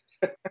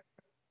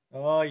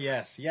 Oh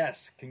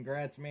yes.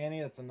 Congrats, Manny.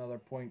 That's another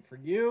point for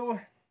you.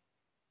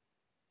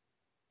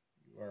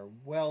 You are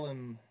well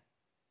in.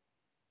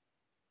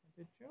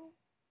 Did Joe?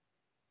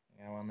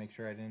 Yeah, I want to make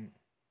sure I didn't.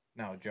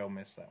 No, Joe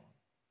missed that one.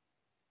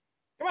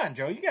 Come on,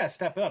 Joe, you gotta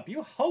step it up.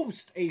 You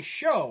host a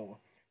show,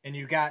 and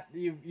you've got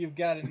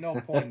no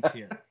points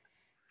here.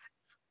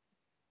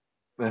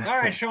 All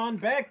right, Sean,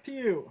 back to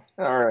you.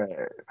 All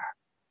right.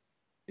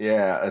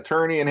 Yeah,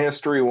 Attorney in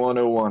History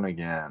 101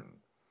 again.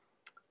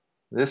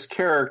 This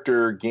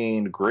character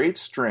gained great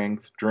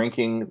strength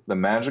drinking the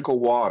magical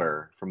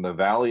water from the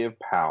Valley of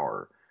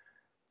Power.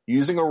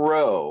 Using a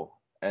roe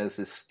as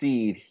his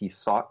steed, he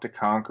sought to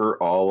conquer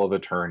all of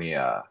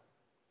Eternia.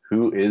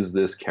 Who is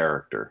this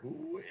character?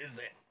 Who is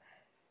it?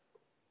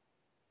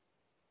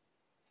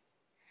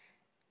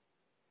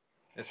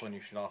 This one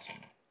you should also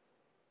know.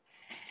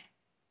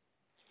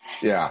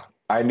 Yeah,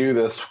 I knew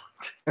this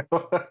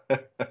one.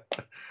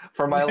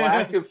 For my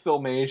lack of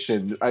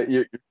filmation,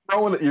 you're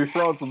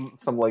throwing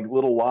some like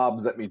little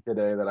lobs at me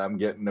today that I'm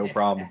getting no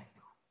problem.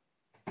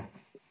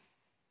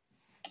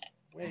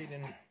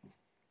 Waiting.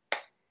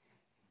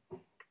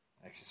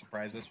 Actually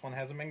surprised this one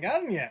hasn't been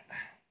gotten yet.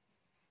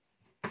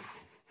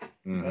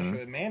 Especially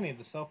with Manny,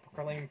 the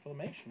self-proclaimed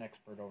filmation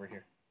expert over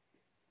here.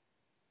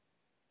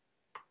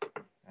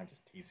 I'm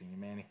just teasing you,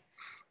 Manny.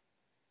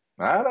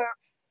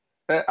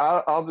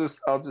 I'll just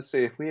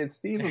say if we had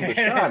Steven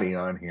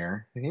Bisciotti on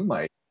here, he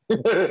might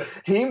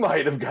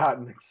have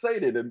gotten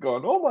excited and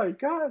gone, "Oh my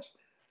gosh!"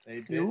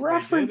 They did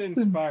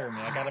inspire me.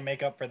 I got to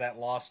make up for that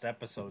lost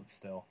episode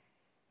still.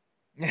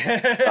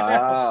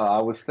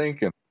 I was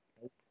thinking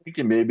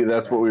maybe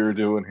that's what we were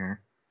doing here.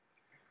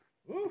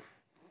 Oof.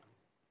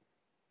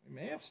 We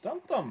may have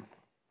stumped them.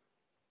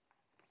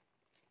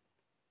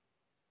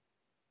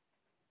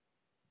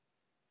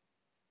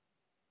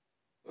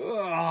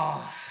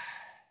 Ugh.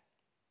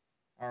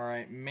 All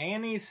right,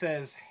 Manny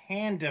says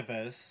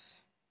Handivus.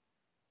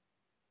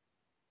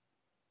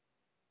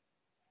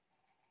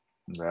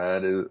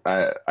 That is,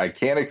 I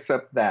can't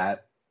accept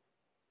that,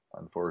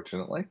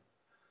 unfortunately.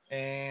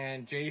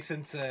 And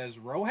Jason says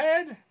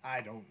Rowhead?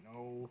 I don't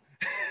know.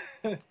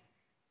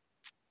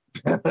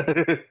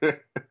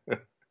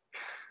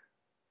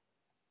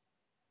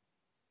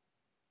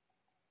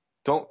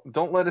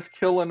 Don't let us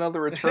kill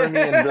another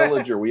Eternian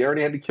villager. We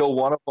already had to kill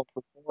one of them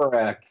for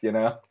Thorak, you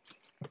know?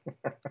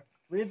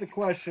 Read the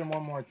question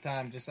one more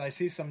time. Just I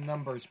see some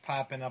numbers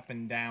popping up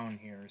and down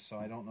here, so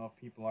I don't know if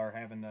people are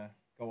having to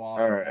go off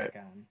and back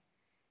on.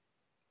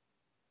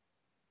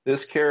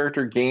 This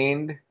character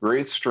gained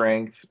great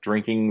strength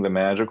drinking the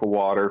magical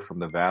water from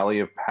the Valley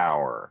of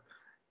Power.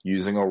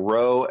 Using a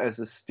roe as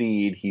a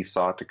steed, he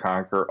sought to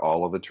conquer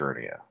all of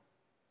Eternia.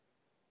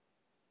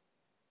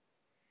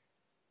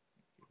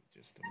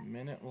 Just a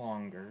minute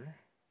longer.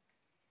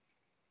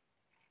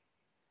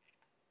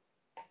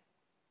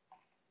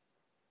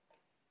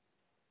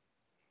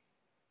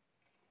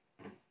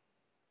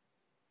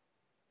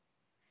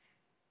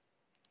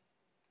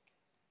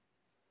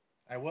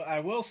 I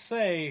will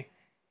say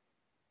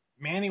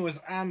Manny was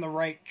on the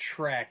right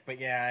track, but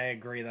yeah, I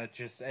agree that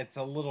it's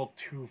a little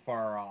too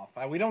far off.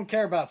 We don't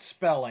care about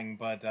spelling,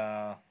 but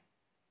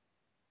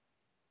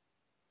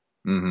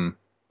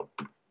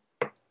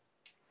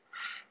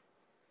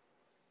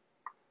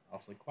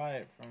awfully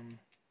quiet from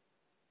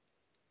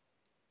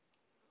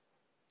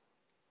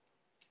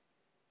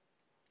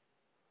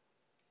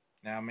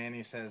now.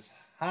 Manny says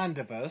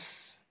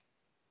Handivus.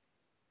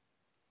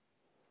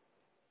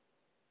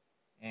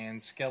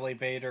 And Skelly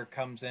Vader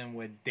comes in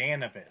with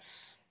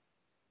Danavis.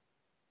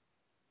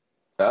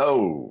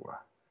 Oh.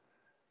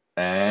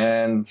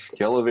 And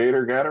Skelly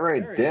Vader got it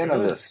right. Very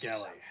Danavis. good,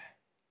 Skelly.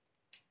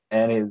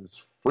 And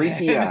his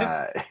freaky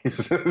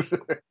eyes.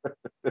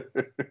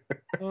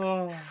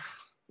 Oh.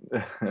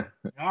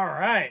 All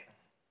right.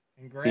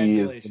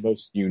 Congratulations. He is the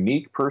most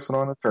unique person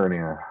on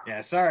Eternia.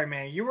 Yeah, sorry,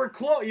 man. You were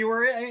close.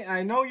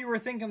 I know you were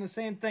thinking the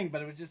same thing,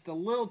 but it was just a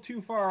little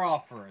too far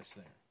off for us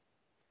there.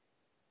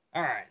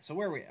 All right, so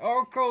where are we?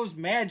 Orko's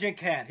Magic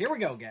Hat. Here we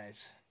go,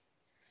 guys.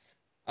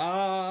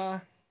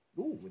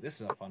 Ooh, this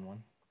is a fun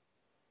one.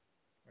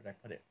 Where'd I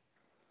put it?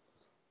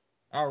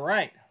 All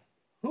right.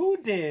 Who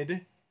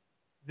did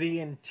the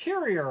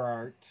interior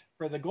art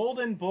for the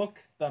Golden Book,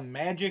 The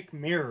Magic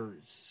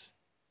Mirrors?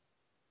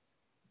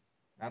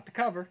 Not the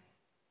cover.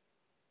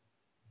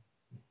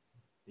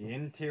 The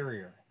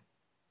interior.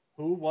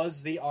 Who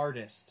was the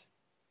artist?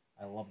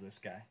 I love this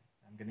guy.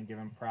 I'm going to give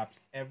him props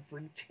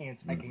every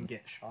chance I can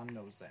get. Sean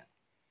knows that.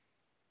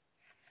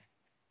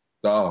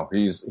 Oh,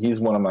 he's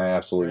one of my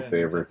absolute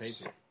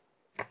favorites.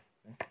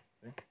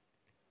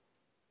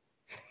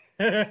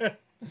 Now,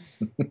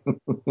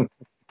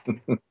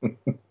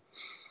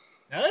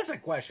 this is a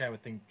question I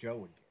would think Joe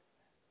would get.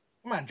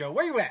 Come on, Joe,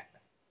 where you at?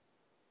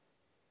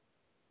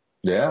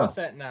 Yeah. Show us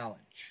that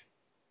knowledge.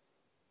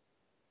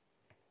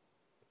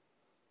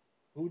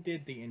 Who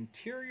did the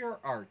interior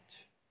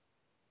art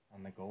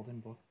on the Golden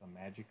Book, The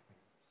Magic Mirrors?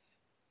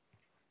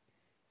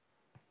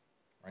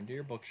 Run to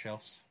your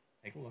bookshelves.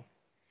 Take a look.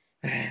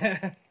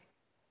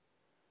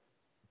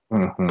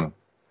 Mm-hmm.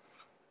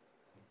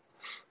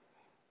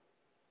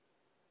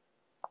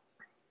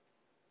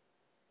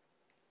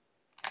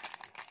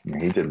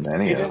 He did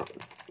many of them.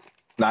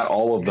 Not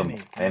all of them.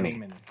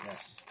 Many.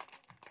 Yes.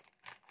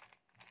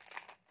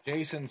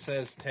 Jason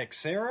says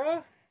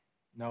Texera.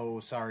 No,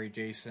 sorry,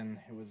 Jason.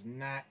 It was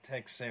not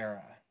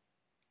Texera.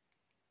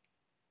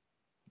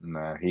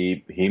 No,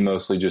 he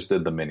mostly just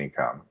did the mini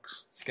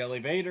comics. Skelly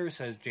Vader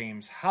says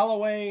James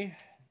Holloway.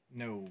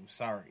 No,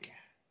 sorry.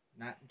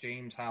 Not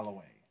James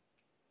Holloway.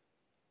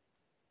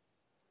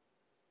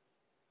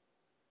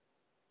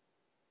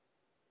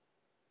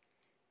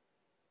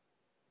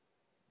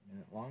 A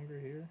minute longer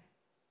here.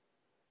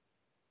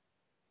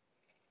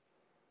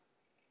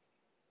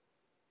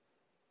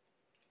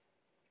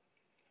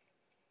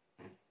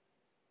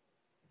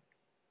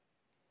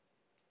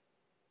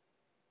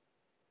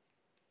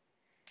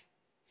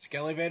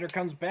 Skelly Vader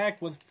comes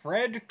back with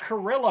Fred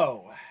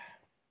Carrillo.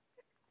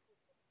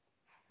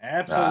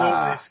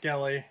 Absolutely,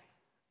 Skelly.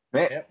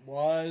 Man, It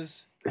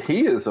was.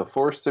 he is a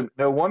force to...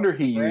 No wonder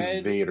he Fred-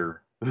 used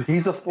Vader.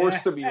 He's a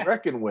force to be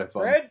reckoned with.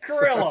 Fred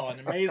Carrillo, an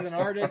amazing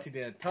artist. He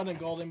did a ton of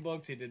Golden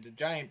books. He did the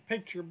giant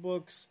picture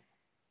books.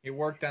 He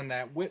worked on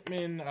that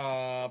Whitman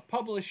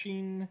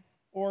publishing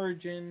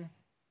origin.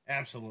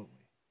 Absolutely.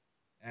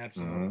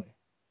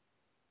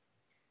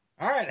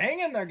 All right, hang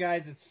in there,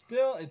 guys. It's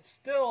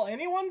still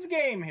anyone's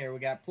game here. We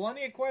got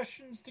plenty of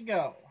questions to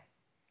go.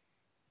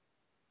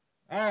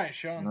 All right,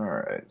 Sean. All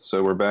right,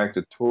 so we're back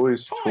to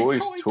toys. Toys.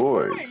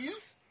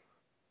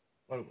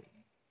 What are we?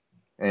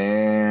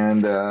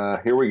 And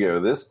here we go.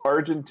 This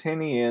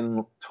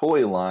Argentinian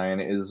toy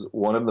line is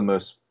one of the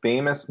most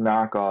famous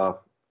knockoff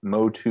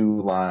Motu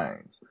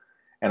lines.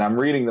 And I'm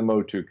reading the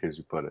Motu because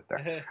you put it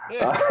there.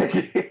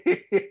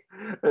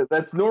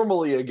 That's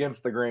normally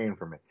against the grain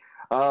for me.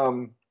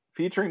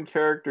 Featuring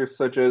characters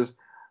such as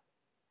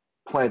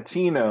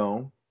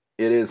Platino,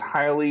 it is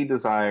highly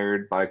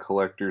desired by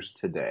collectors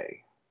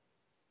today.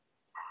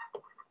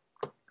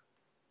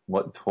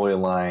 What toy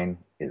line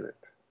is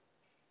it?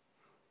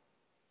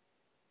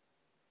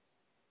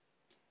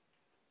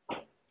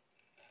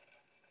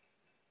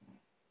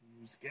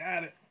 Who's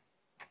got it?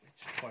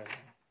 Which toy line?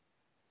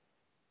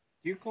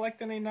 Do you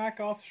collect any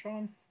knockoffs,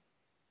 Sean?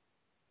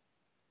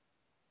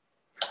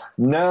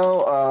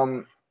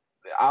 No,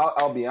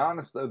 I'll be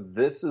honest though,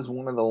 this is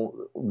one of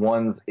the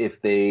ones,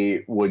 if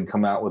they would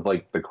come out with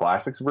like the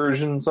classics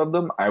versions of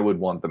them, I would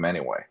want them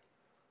anyway.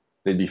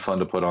 They'd be fun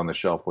to put on the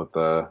shelf with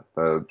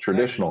the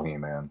traditional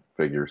He-Man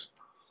figures.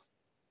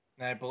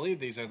 And I believe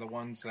these are the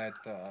ones that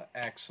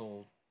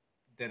Axel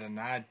did a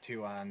nod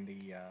to on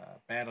the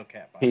Battle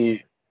Cat box.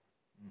 He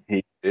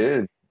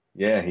did.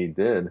 Yeah, he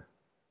did.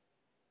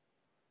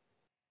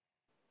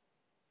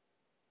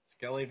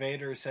 Skelly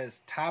Vader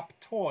says Top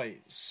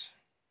Toys.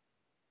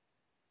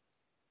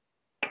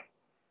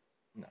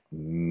 No.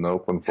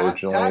 Nope,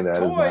 unfortunately, Top that is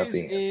not Toys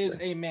the answer. is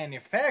a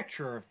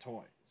manufacturer of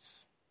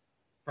toys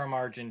from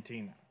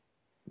Argentina.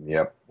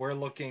 Yep. We're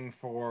looking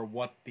for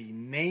what the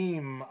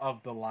name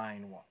of the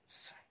line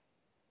was.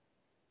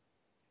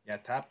 Yeah,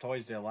 Top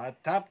Toys did a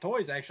lot. Top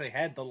Toys actually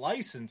had the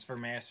license for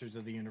Masters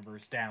of the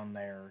Universe down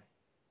there.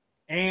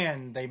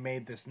 And they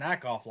made this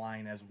knockoff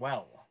line as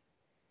well.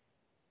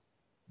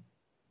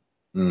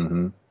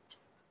 Mm-hmm.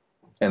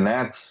 And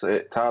that's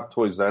Top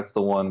Toys. That's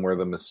the one where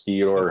the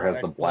Mosquito has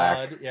the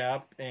black blood,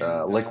 yep,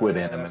 and, liquid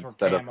in him that's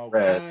instead where of Camo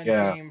red. Con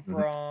Yeah. came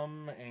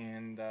from,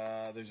 and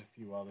there's a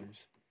few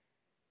others.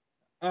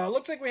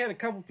 Looks like we had a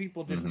couple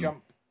people just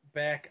jump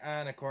back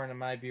on according to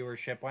my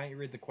viewership. Why don't you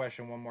read the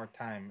question one more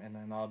time, and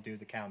then I'll do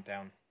the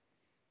countdown.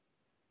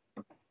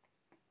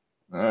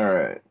 All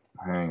right.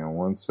 Hang on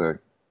one sec.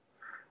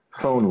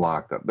 Phone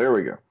locked up. There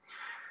we go.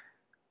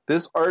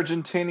 This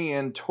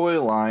Argentinian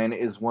toy line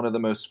is one of the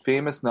most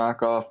famous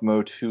knockoff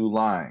Motu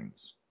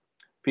lines.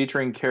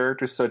 Featuring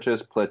characters such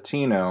as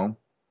Platino,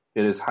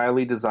 it is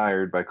highly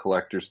desired by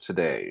collectors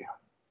today.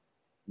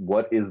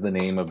 What is the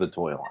name of the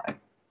toy line?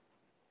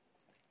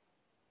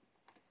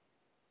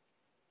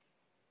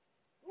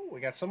 Ooh, we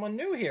got someone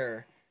new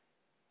here.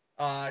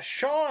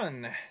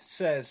 Sean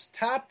says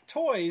Top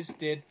Toys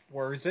did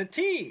Forza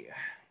T.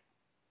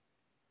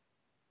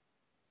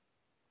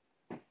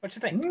 What you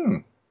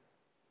think?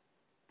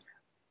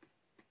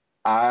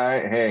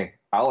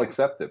 I'll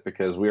accept it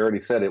because we already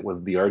said it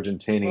was the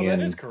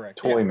Argentinian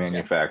toy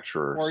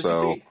manufacturer. Forza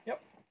So, T.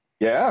 Yep.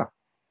 yeah.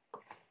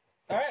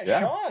 All right, Yeah.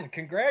 Sean,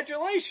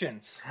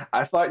 congratulations.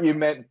 I thought you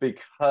meant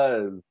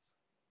because.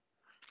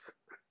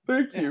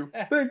 Thank you.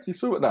 Thank you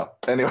so much. No,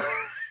 anyway.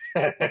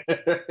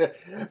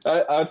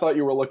 I thought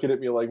you were looking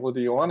at me like, well,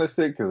 do you want to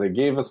say? Because they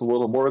gave us a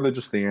little more than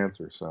just the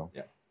answer. So,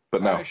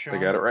 But no, they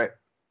got it right.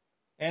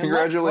 And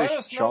Congratulations, let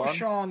us know, Sean.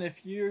 Sean,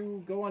 if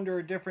you go under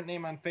a different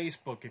name on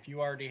Facebook, if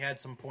you already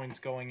had some points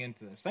going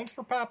into this. Thanks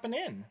for popping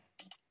in.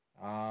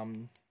 I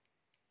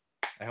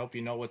hope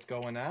you know what's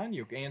going on.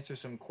 You answer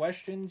some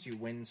questions, you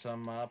win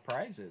some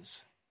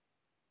prizes.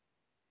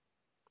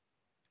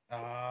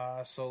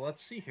 So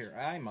let's see here.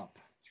 I'm up.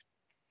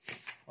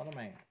 What am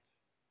I at?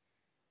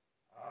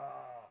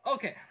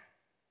 Okay.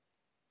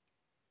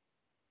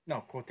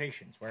 No,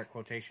 quotations. We're at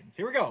quotations.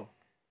 Here we go.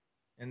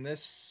 And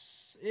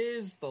this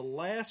is the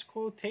last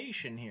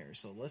quotation here,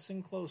 so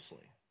listen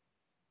closely.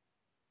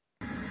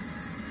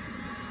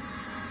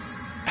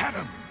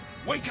 Adam,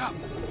 wake up!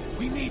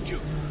 We need you!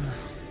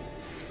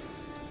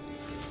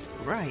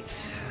 Right.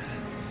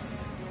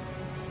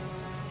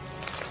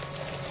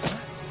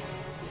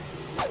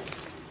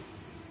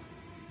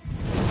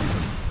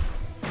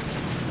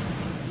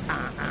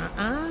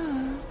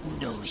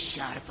 No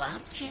sharp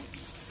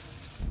objects.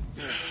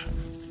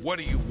 What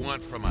do you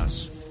want from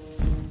us?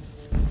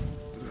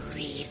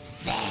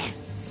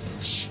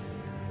 Revenge.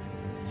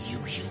 You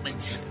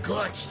humans have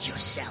gorged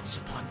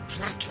yourselves upon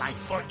plant life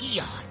for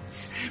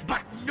eons,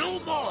 but no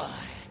more.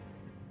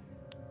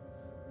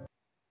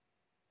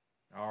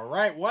 All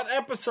right, what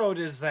episode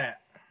is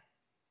that?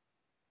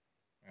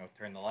 I'll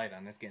turn the light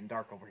on. It's getting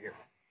dark over here.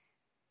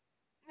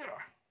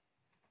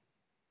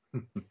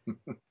 All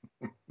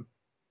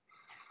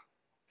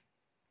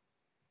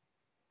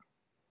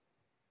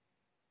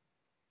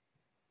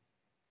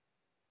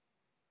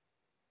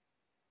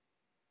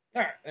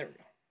right, there we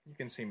go. You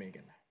can see me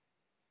again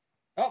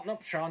now. Oh,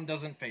 nope, Sean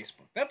doesn't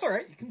Facebook. That's all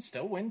right. You can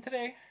still win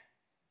today.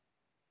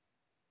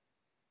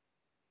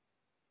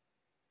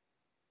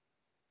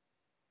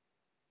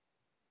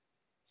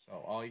 So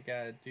all you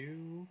gotta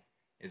do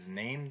is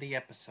name the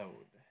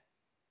episode.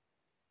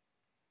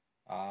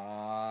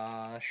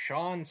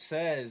 Sean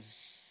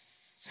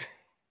says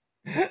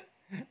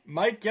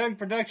Mike Young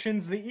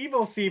Productions, the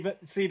Evil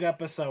Seed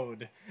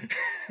episode.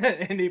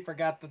 And he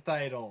forgot the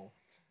title.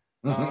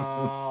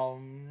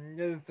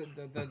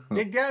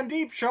 Dig down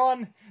deep,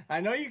 Sean. I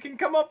know you can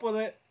come up with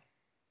it.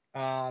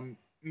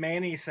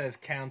 Manny says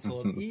Council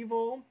of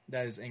Evil.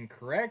 That is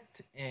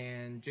incorrect.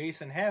 And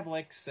Jason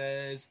Havlick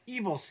says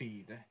Evil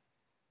Seed.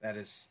 That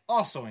is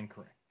also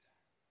incorrect.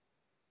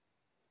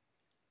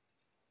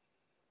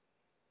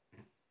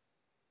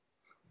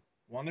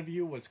 One of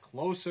you was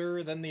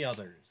closer than the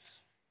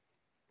others.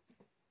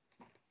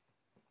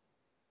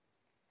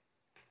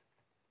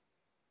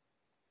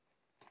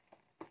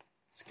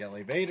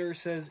 Skelly Vader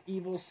says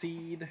Evil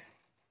Seed.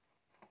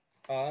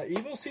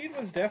 Evil Seed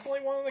was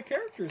definitely one of the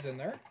characters in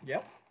there.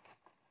 Yep.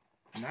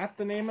 Not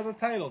the name of the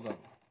title, though.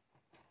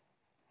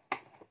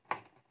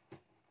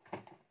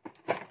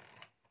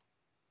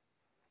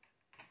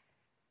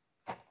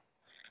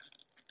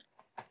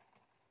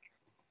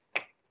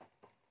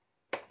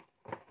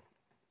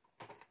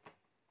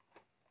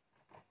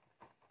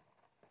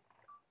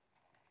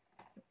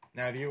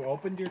 Now, have you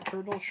opened your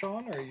turtle,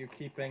 Sean, or are you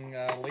keeping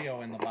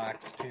Leo in the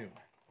box, too?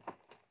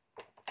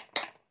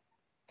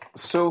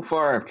 So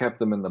far, I've kept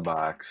them in the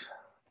box.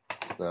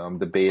 So I'm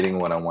debating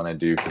what I want to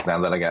do, because now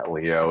that I got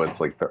Leo, it's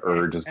like the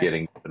urge is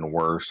getting even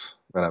worse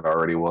than it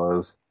already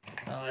was.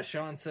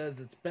 Sean says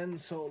it's been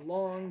so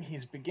long,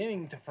 he's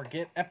beginning to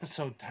forget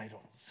episode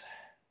titles.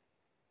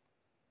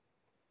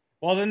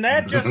 Well, then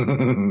that just...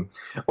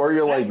 Or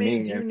you're that like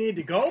means me. you need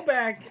to go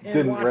back and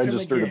Didn't watch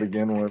register them to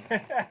again. begin with.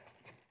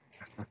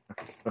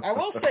 I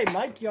will say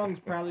Mike Young's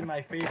probably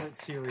my favorite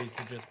series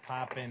to just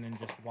pop in and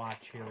just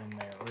watch here and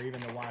there, or even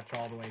to watch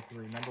all the way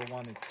through. Number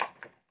one, it's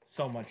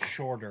so much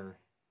shorter.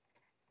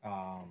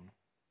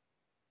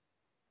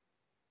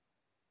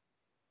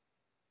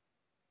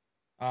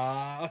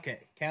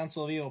 Okay.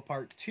 Council of Evil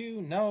Part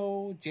 2,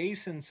 no.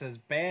 Jason says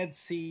Bad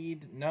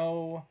Seed,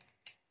 no.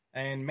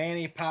 And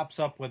Manny pops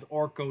up with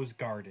Orko's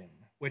Garden,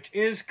 which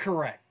is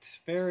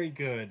correct. Very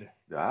good,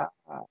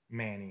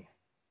 Manny.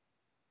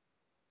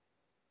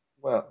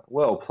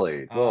 Well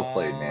played. Well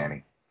played,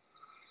 Manny.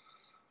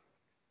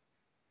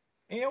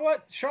 You know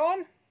what,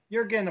 Sean?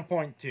 You're getting a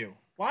point, too.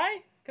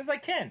 Why? Because I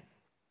can.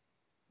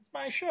 It's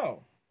my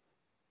show.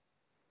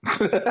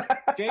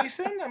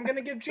 Jason? I'm going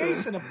to give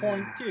Jason a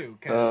point, too.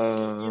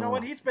 Because, you know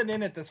what? He's been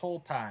in it this whole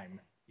time.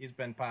 He's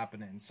been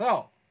popping in.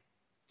 So,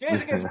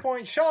 Jason gets a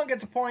point. Sean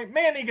gets a point.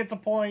 Manny gets a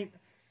point.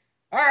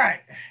 All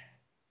right.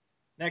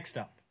 Next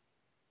up.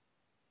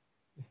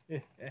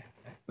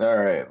 All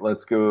right,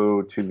 let's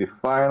go to the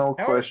final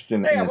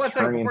question in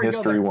Attorney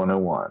History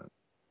 101.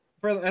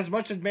 For as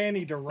much as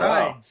Manny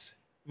derides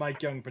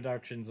Mike Young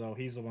Productions, though,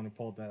 he's the one who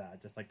pulled that out.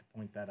 I'd just like to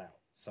point that out.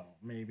 So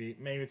maybe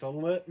it's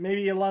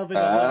maybe you love it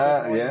a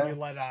little bit more than you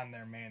let on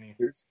there, Manny.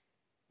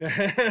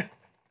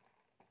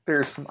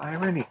 There's some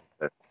irony.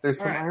 There's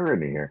some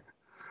irony here.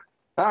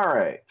 All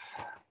right,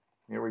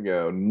 here we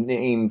go.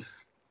 Name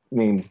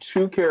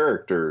 2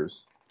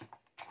 characters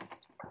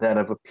that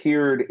have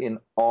appeared in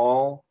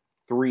all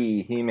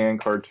 3 He-Man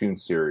cartoon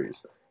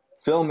series: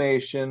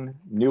 Filmation,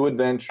 New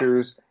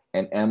Adventures,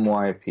 and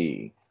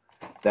MYP.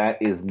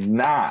 That is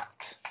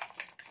not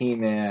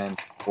He-Man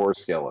or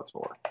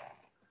Skeletor.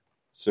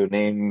 So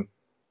name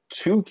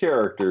 2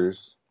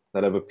 characters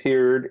that have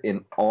appeared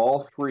in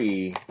all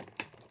 3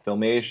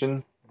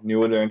 Filmation,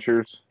 New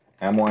Adventures,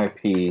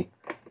 MYP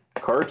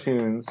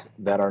cartoons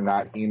that are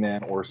not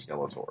He-Man or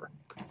Skeletor.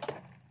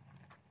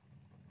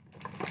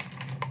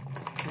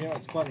 You know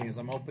what's funny is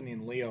I'm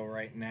opening Leo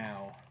right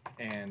now,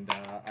 and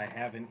I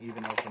haven't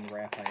even opened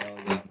Raphael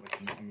yet, which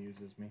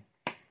amuses me.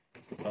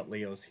 But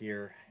Leo's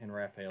here, and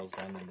Raphael's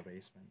down in the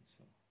basement.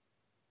 So.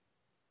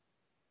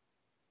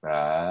 Oh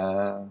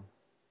yeah,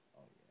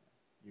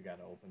 you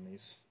gotta open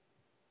these.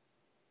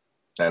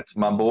 That's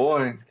my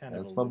boy.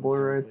 That's my boy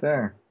right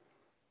there.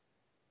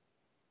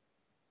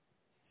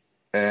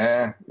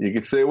 You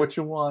can say what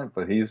you want,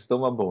 but he's still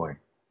my boy.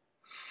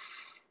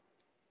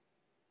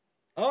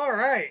 All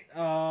right.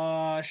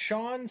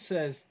 Sean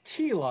says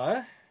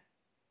Teela.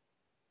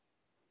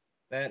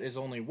 That is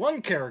only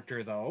one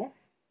character, though.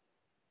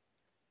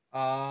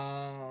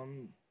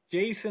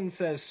 Jason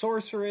says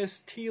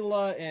Sorceress,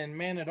 Teela, and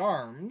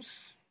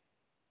Man-at-Arms.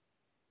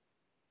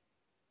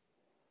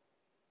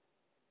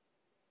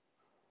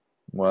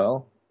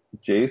 Well,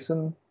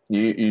 Jason,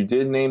 you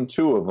did name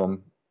 2 of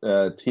them.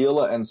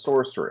 Teela and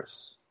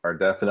Sorceress are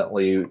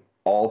definitely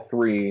all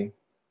 3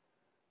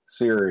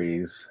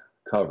 series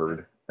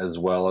covered as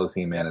well as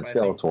He-Man and I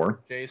think Skeletor.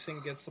 Jason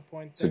gets the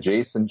point So there.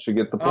 Jason should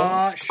get the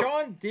point.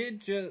 Sean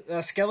did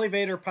just... Skelly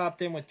Vader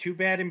popped in with Too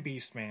Bad and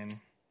Beastman.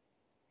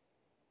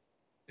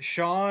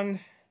 Sean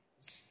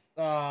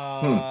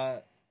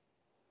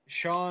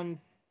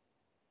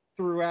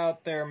threw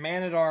out their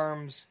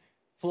Man-at-Arms,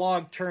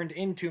 Flog turned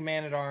into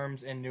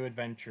Man-at-Arms, and New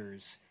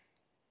Adventures.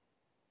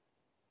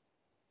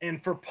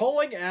 And for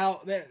pulling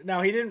out...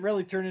 Now, he didn't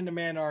really turn into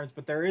Man-at-Arms,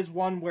 but there is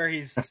one where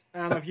he's... I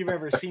don't know if you've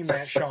ever seen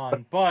that,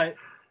 Sean, but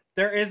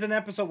there is an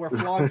episode where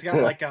Flog's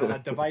got like a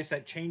device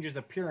that changes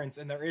appearance,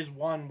 and there is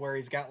one where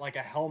he's got like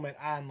a helmet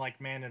on like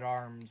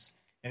Man-at-Arms,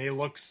 and he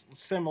looks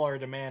similar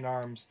to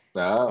Man-at-Arms.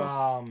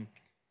 Oh.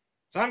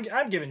 So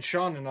I'm giving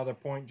Sean another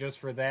point just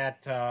for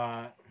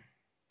that,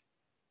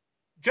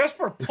 just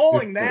for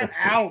pulling that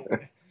out.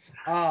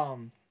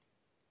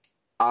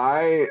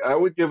 I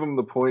would give him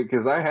the point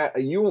because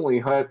you only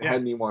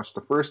had me watch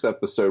the first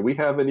episode. We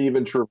haven't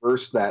even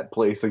traversed that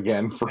place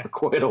again for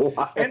quite a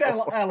while. And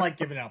I like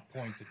giving out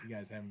points if you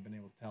guys haven't been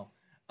able to tell.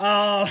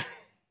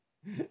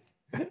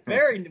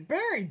 Very,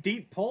 very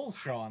deep pull,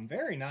 Sean.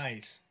 Very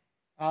nice.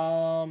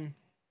 Yeah.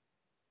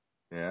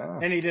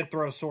 And he did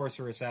throw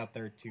Sorceress out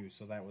there too,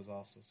 so that was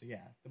also... So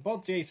yeah,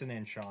 both Jason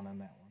and Sean on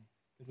that one.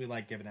 Because we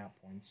like giving out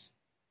points.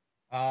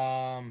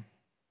 There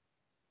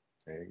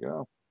you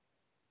go.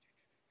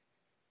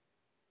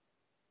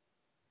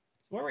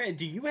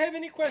 Do you have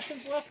any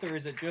questions left, or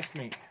is it just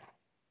me?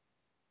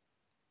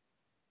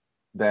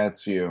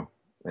 That's you.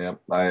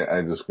 Yep,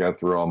 I just got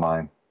through all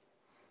mine.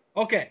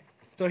 Okay,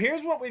 so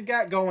here's what we've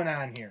got going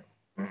on here.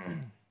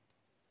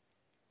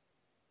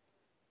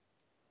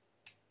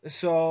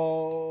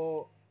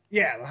 So,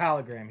 yeah, the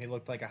hologram. He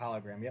looked like a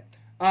hologram, yep.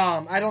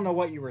 I don't know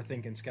what you were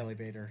thinking, Skelly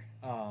Vader.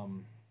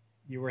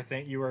 You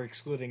were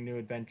excluding New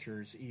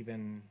Adventures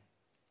even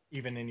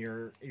in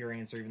your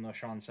answer, even though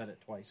Sean said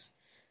it twice.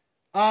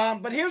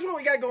 But here's what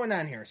we got going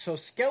on here. So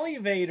Skelly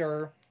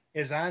Vader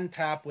is on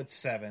top with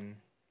 7.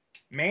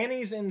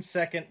 Manny's in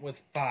second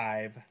with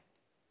 5.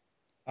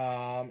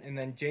 And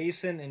then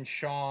Jason and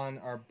Sean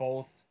are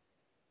both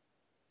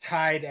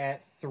tied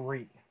at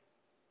 3.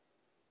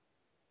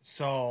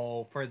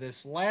 So for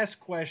this last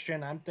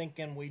question, I'm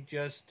thinking we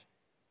just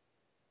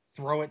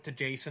throw it to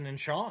Jason and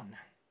Sean.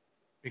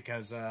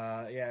 Because,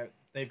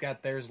 they've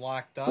got theirs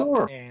locked up.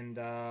 Sure. And,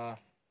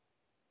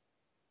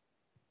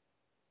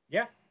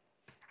 yeah.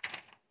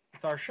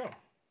 It's our show.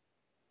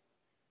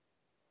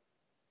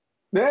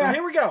 Yeah. So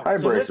here we go.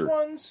 Tiebreaker. So this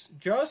one's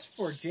just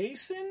for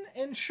Jason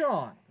and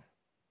Sean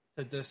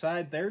to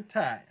decide their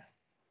tie.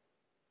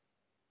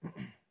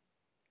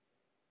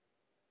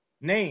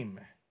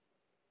 Name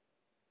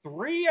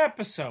 3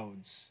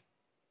 episodes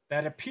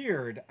that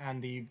appeared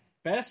on the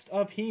Best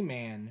of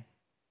He-Man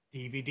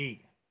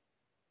DVD.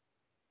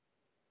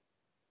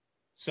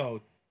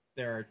 So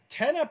there are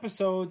 10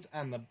 episodes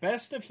on the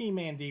Best of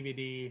He-Man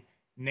DVD.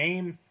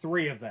 Name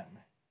 3 of them.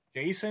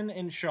 Jason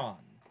and Sean.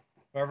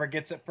 Whoever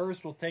gets it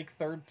first will take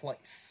third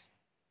place.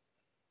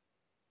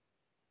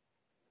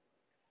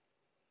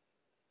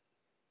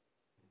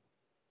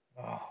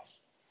 Oh.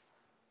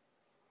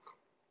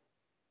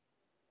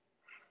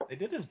 They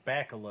did his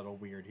back a little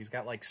weird. He's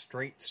got like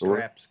straight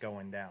straps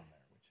going down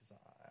there, which is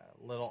a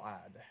little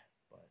odd.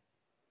 But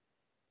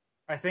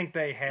I think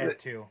they had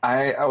to.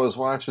 I was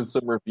watching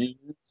some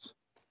reviews.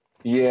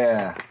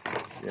 Yeah.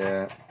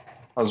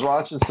 I was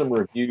watching some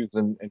reviews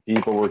and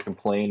people were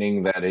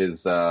complaining that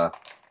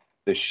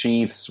the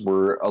sheaths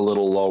were a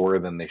little lower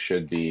than they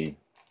should be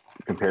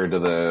compared to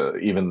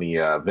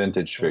the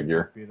vintage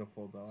figure.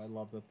 Beautiful though. I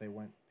love that they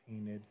went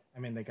painted. I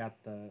mean, they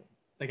got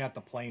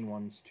the plain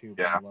ones too.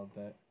 But Yeah. I love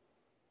that.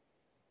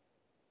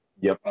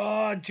 Yep.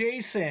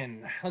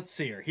 Jason. Let's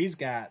see here. He's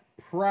got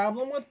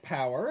Problem with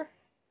Power.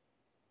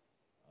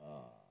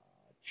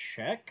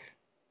 Check.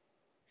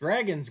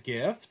 Dragon's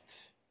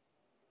Gift.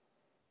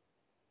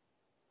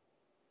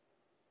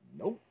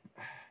 Nope.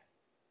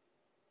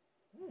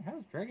 How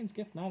is Dragon's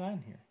Gift not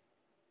on here?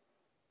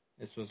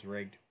 This was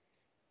rigged.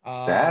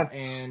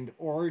 And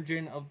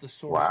Origin of the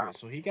Sorceress. Wow.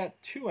 So he got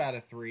 2 out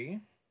of 3.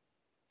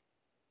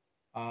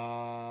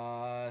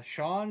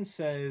 Sean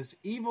says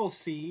Evil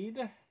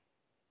Seed.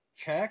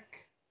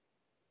 Check.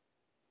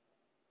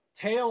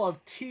 Tale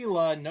of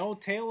Teela. No,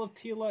 Tale of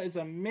Teela is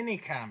a mini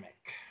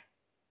comic.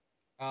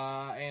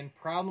 And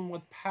Problem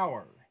with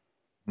Power.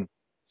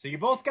 So you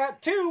both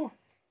got 2.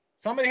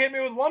 Somebody hit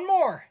me with one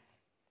more.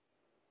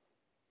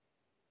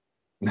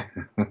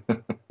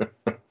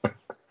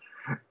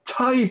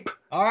 Type.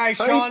 All right,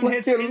 Type Sean like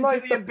hits your Into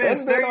life the Abyss.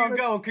 depended There on you it.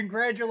 go.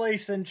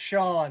 Congratulations,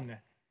 Sean.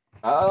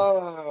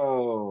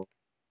 Oh.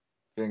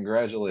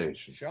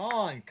 Congratulations.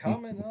 Sean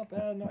coming up.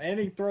 And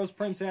he throws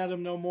Prince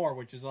Adam No More,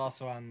 which is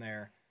also on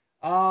there.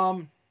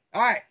 All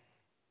right.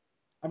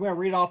 I'm going to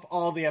read off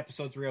all the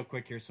episodes real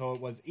quick here. So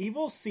it was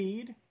Evil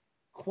Seed,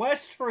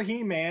 Quest for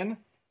He-Man.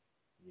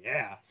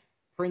 Yeah.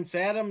 Prince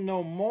Adam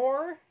No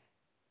More.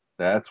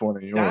 That's one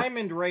of yours.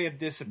 Diamond Ray of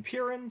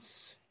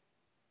Disappearance.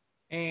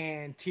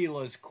 And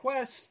Teela's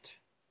Quest.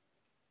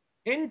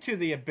 Into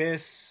the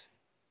Abyss.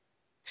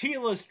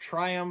 Teela's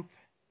Triumph.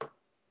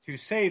 to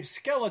save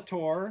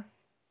Skeletor,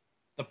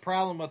 The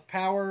Problem with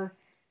Power,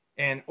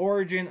 and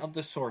Origin of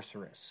the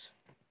Sorceress.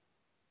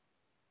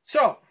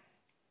 So,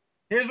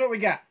 here's what we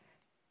got.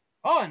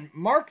 Oh, and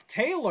Mark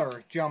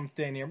Taylor jumped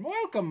in here.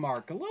 Welcome,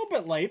 Mark. A little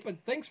bit late, but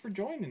thanks for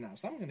joining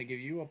us. I'm going to give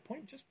you a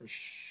point just for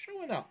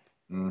showing up.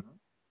 Mm-hmm.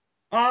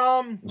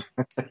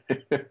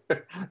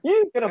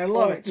 You get a point.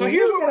 Love it. So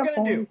here's what we're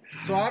going to do.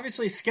 So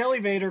obviously, Skelly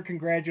Vader,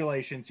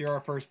 congratulations. You're our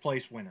first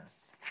place winner.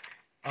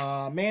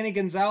 Manny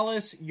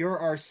Gonzalez, you're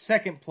our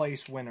second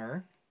place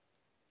winner.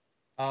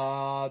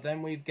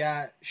 Then we've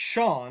got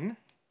Sean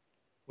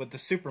with the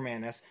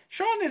Superman S.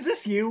 Sean, is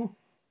this you?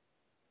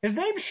 His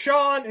name's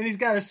Sean, and he's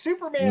got a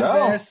Superman's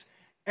S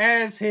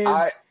as his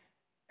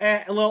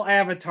little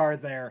avatar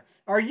there.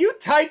 Are you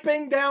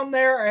typing down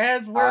there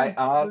as we're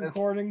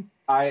recording?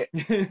 I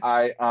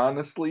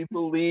honestly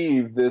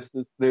believe this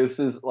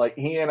is like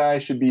he and I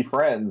should be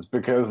friends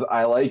because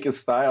I like his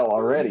style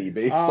already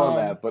based on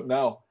that. But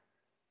no,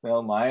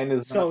 mine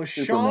is so not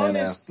Sean Superman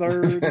is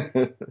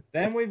third.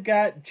 Then we've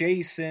got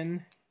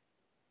Jason,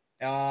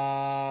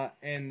 and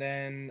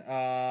then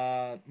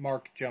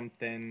Mark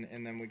jumped in,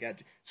 and then we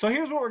got. So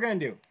here's what we're gonna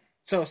do.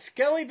 So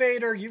Skelly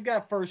Vader, you've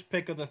got first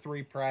pick of the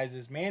 3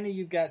 prizes. Manny,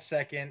 you've got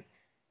second,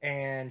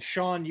 and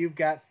Sean, you've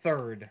got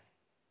third.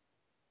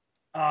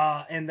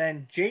 And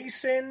then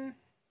Jason,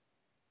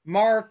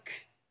 Mark,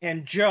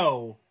 and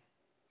Joe,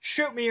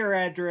 shoot me your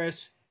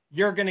address.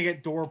 You're going to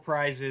get door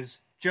prizes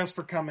just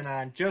for coming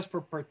on, just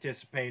for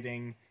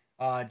participating.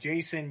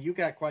 Jason, you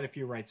got quite a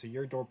few right, so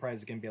your door prize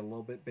is going to be a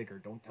little bit bigger.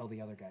 Don't tell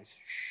the other guys.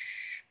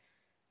 Shh.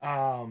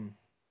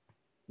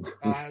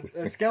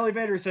 Skelly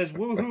Vader says,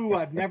 woohoo,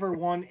 I've never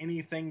won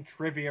anything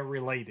trivia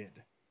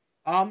related.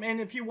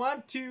 And if you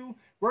want to,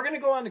 we're going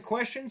to go on to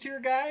questions here,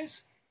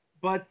 guys.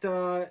 But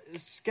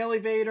Skelly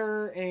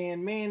Vader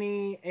and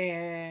Manny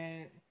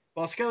and...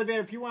 Well, Skelly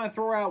Vader, if you want to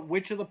throw out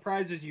which of the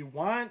prizes you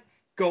want,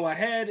 go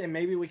ahead, and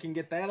maybe we can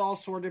get that all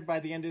sorted by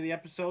the end of the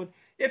episode.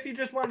 If you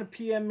just want to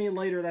PM me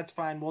later, that's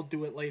fine. We'll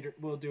do it later.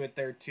 We'll do it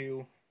there,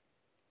 too.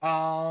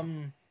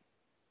 And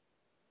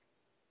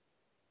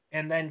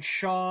then,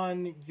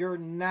 Sean, you're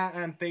not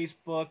on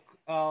Facebook.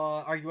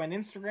 Are you on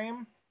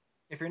Instagram?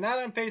 If you're not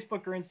on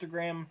Facebook or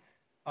Instagram,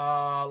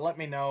 let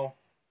me know.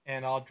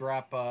 And I'll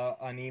drop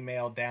an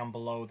email down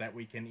below that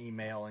we can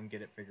email and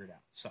get it figured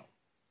out. So,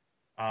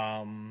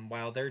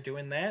 while they're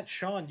doing that,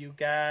 Sean, you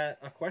got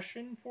a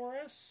question for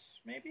us,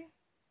 maybe?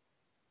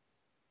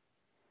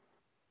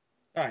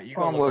 All right, you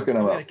go. I'm looking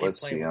them up.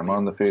 Let's see. I'm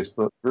on the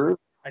Facebook group.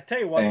 I tell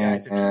you what,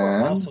 guys, if you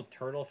are also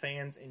Turtle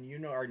fans and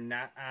you are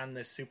not on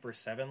the Super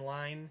 7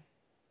 line,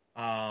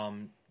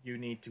 you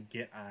need to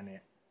get on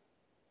it.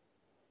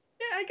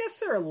 Yeah, I guess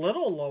they're a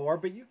little lower,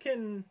 but you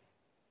can...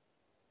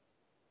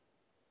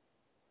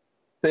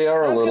 They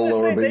are a little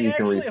lower, but you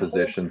can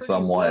reposition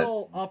somewhat.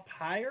 Up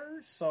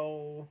higher,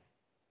 so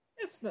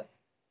it's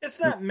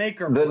not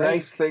make or break. The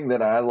nice thing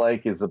that I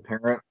like is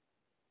apparent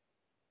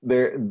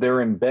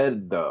they're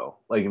embedded though,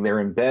 like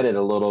they're embedded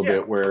a little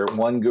bit where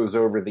one goes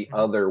over the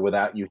other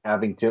without you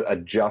having to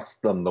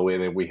adjust them the way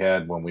that we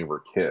had when we were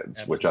kids,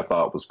 Absolutely. Which I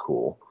thought was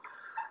cool.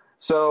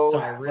 So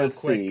sorry, real let's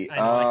quick. see.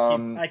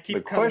 I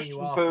keep cutting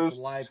you off with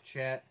the live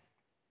chat.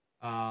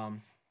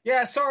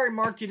 Yeah, sorry,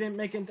 Mark, you didn't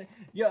make it.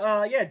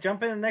 Yeah,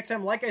 jump in the next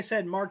time. Like I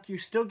said, Mark, you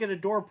still get a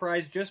door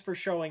prize just for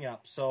showing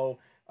up. So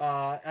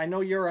I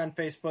know you're on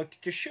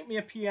Facebook. Just shoot me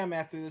a PM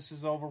after this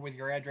is over with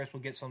your address.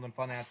 We'll get something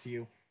fun out to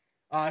you.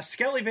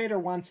 Skelly Vader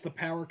wants the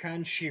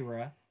PowerCon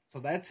She-Ra, so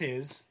that's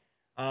his.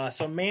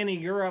 So Manny,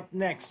 you're up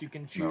next. You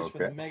can choose for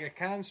the Mega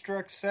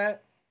Construct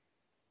set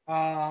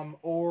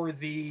or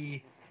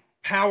the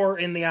Power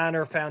in the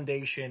Honor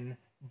Foundation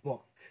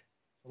book.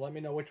 So let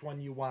me know which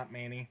one you want,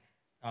 Manny.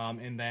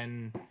 And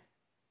then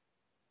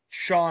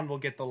Sean will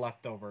get the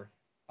leftover.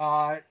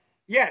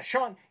 Yeah,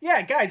 Sean.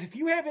 Yeah, guys, if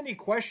you have any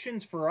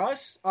questions for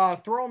us,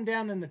 throw them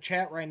down in the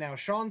chat right now.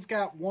 Sean's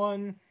got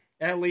one,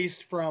 at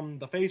least from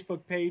the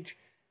Facebook page.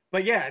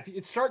 But yeah, if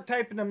you start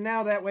typing them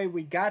now, that way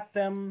we got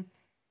them,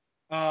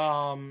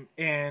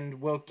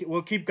 and we'll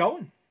keep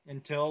going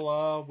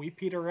until we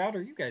peter out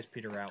or you guys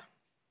peter out.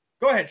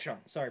 Go ahead, Sean.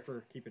 Sorry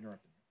for keep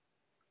interrupting.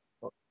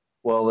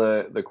 Well,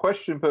 the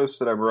question post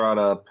that I brought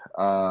up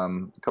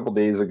a couple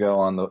days ago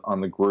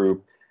on the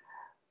group,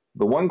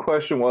 the one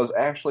question was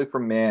actually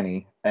from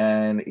Manny,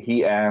 and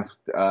he asked,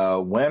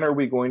 "When are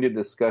we going to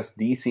discuss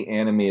DC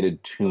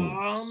animated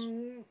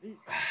toons?"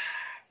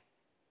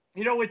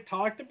 We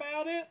talked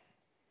about it.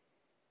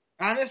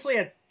 Honestly,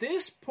 at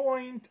this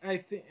point, I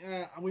think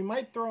we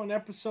might throw an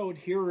episode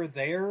here or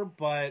there,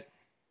 but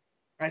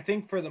I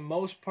think for the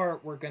most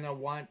part, we're gonna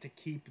want to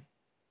keep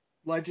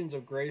Legends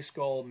of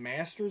Grayskull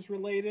Masters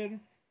related.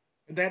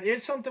 That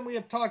is something we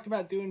have talked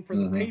about doing for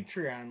the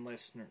Patreon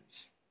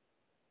listeners,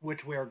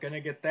 which we are going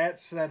to get that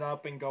set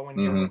up and going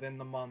here within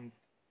the month.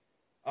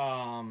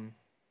 And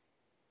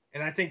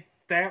I think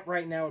that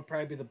right now would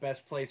probably be the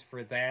best place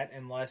for that,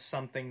 unless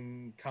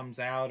something comes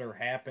out or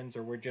happens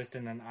or we're just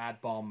in an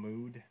oddball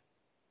mood.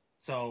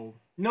 So,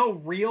 no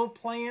real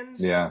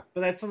plans, but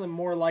that's something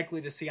more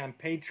likely to see on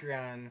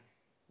Patreon,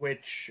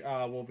 which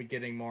we'll be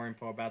getting more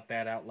info about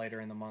that out later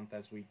in the month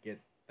as we get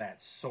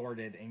that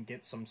sorted and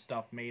get some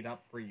stuff made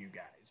up for you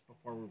guys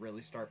before we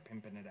really start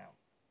pimping it out.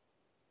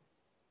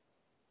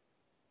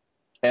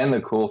 And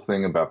the cool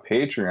thing about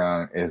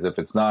Patreon is if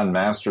it's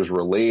non-Masters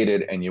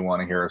related and you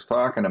want to hear us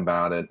talking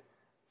about it,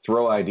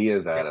 throw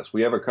ideas at us.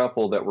 We have a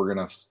couple that we're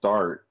going to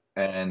start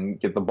and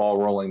get the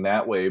ball rolling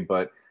that way,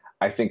 but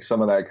I think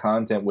some of that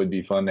content would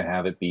be fun to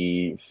have it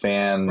be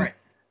fan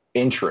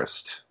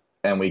interest,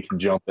 and we can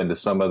jump into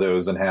some of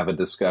those and have a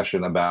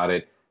discussion about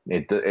it.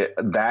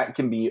 That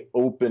can be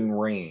open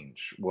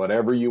range.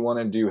 Whatever you want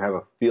to do, have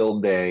a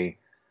field day,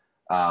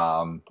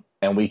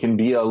 and we can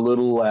be a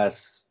little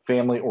less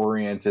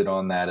family-oriented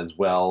on that as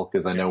well,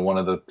 because I know one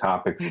of the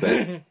topics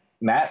that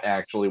Matt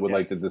actually would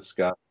like to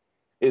discuss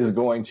is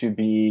going to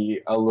be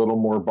a little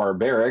more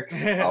barbaric.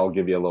 I'll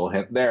give you a little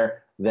hint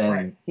there,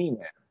 than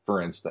He-Man,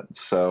 for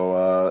instance.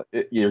 So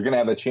you're going to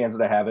have a chance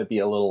to have it be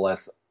a little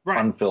less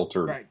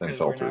unfiltered than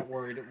filtered. We're not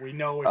worried. We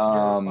know if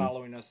you're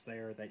following us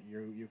there that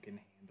you can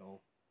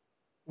handle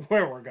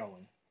where we're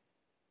going.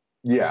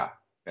 Yeah.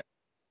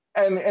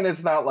 And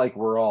it's not like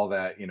we're all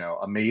that,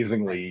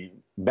 amazingly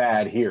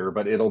bad here,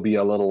 but it'll be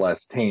a little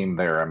less tame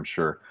there, I'm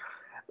sure.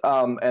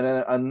 And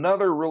then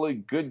another really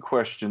good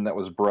question that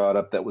was brought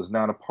up that was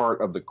not a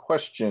part of the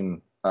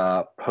question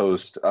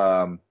post.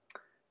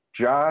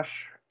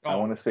 Josh, I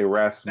want to say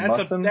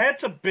Rasmussen.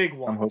 That's a big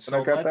one. I'm hoping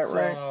I got that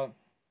right.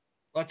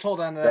 Let's hold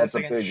on to that a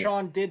second.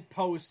 Sean did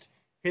post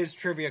his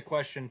trivia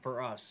question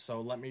for us,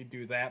 so let me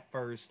do that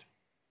first.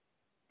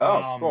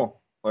 Oh, cool.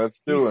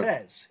 Let's do it. He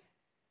says,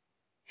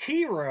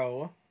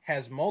 Hero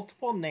has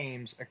multiple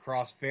names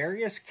across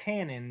various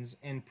canons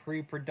in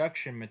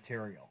pre-production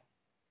material.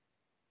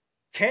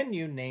 Can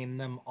you name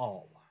them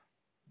all?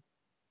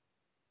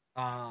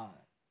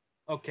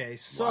 Okay,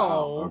 so...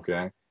 Wow,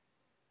 okay.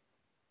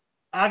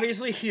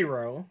 Obviously,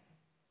 Hero.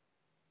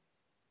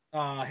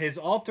 His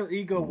alter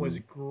ego was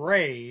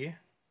Gray.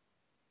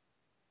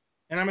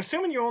 And I'm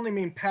assuming you only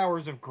mean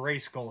Powers of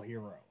Grayskull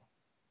Hero.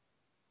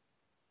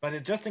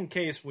 But just in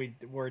case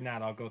we're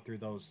not, I'll go through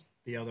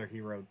the other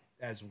Hero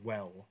as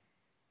well.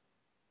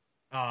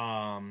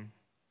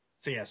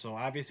 So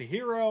obviously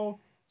Hero,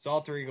 his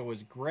alter ego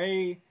was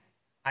Gray.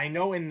 I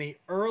know in the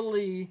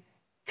early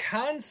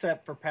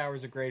concept for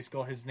Powers of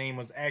Grayskull, his name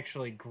was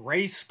actually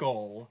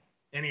Grayskull,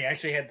 and he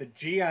actually had the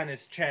G on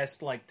his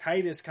chest like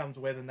Titus comes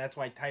with, and that's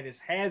why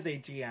Titus has a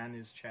G on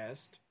his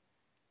chest.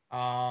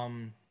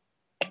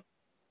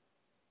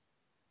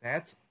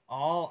 That's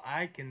all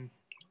I can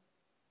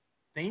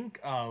think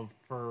of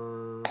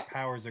for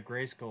Powers of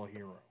Grayskull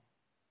Hero.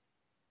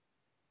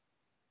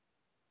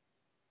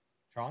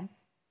 Sean?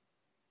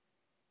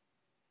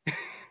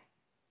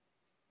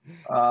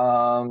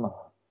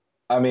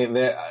 I mean,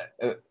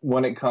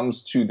 when it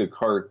comes to the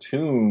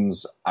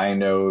cartoons, I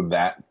know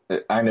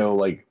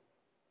like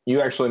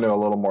you actually know a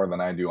little more than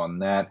I do on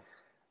that.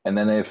 And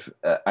then if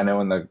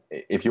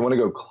you want to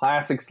go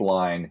classics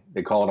line,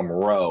 they called him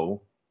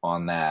Ro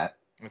on that.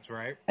 That's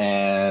right.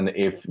 And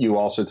if you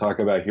also talk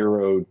about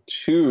Hero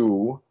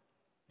 2,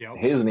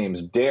 his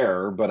name's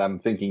Dare, but I'm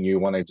thinking you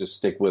want to just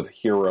stick with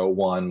Hero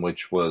 1,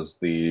 which was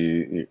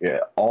the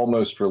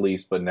almost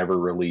released but never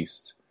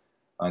released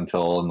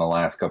until in the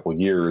last couple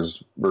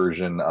years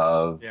version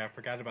of I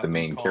forgot about the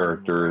main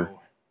character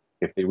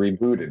if they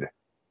rebooted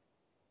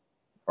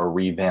or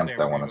revamped,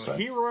 I want to say.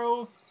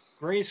 Hero,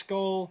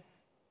 Grayskull,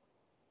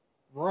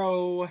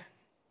 Ro,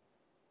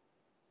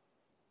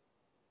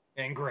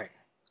 and Gray.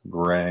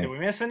 Did we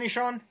miss any,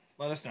 Sean?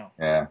 Let us know.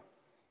 Yeah.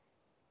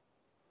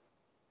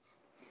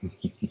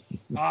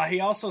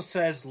 He also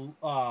says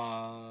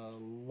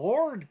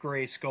Lord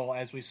Grayskull,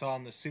 as we saw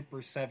in the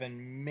Super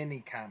 7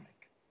 mini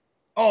comic.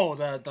 Oh,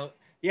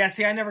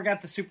 see, I never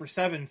got the Super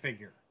 7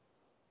 figure,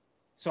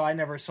 so I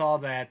never saw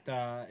that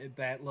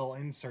little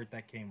insert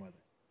that came with it.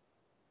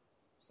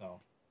 So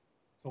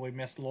we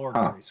missed Lord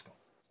Grayskull.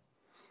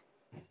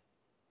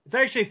 It's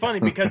actually funny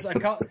because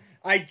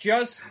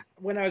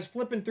when I was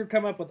flipping through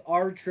coming up with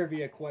our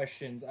trivia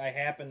questions, I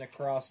happened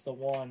across the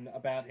one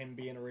about him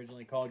being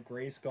originally called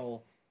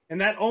Grayskull, and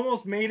that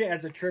almost made it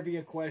as a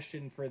trivia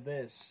question for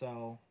this.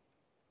 So,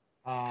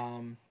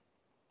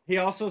 he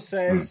also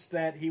says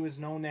that he was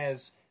known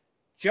as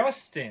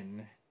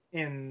Justin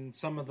in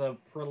some of the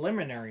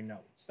preliminary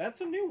notes. That's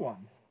a new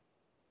one.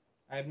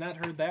 I have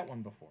not heard that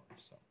one before.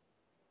 So,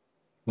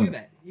 look at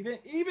that.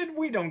 Even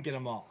we don't get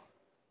them all.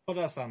 Put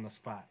us on the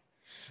spot.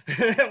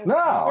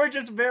 No, we're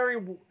just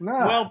very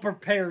well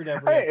prepared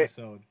every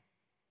episode.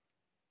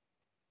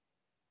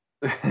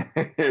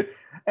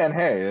 And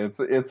hey,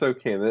 it's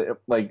okay.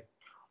 Like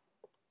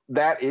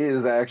that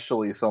is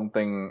actually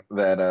something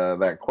that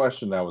that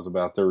question I was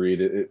about to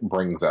read it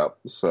brings up.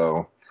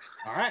 So,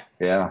 all right,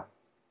 yeah.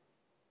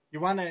 You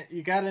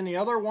got any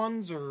other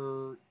ones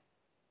or?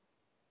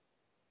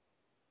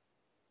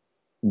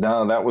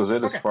 No, that was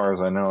it as far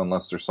as I know.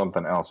 Unless there's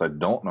something else I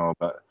don't know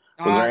about.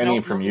 Was there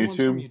any from YouTube?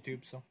 From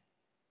YouTube, so.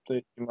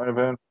 That you might have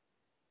had.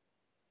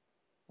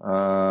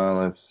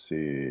 Let's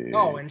see.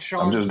 Oh, and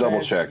Sean I'm just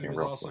double checking. He was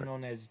also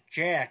known as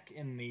Jack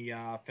in the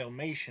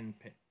Filmation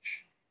pit.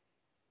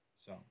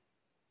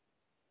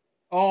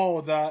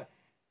 Oh, there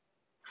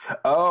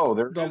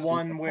the is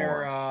one more.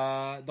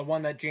 where the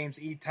one that James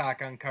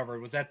Eatock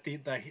uncovered, was that the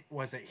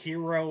was it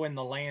Hero in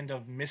the Land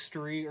of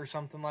Mystery or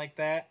something like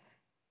that?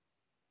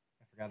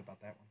 I forgot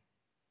about that one.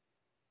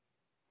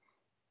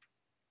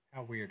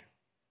 How weird.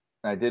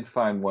 I did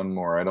find one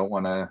more. I don't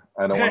want to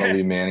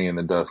leave Manny in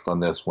the dust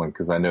on this one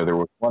because I know there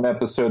was one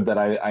episode that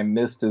I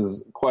missed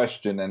his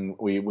question and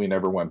we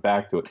never went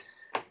back to it.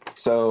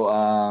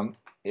 So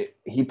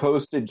he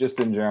posted just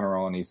in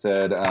general and he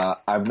said,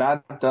 "I've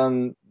not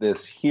done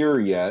this here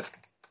yet,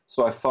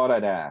 so I thought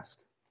I'd ask,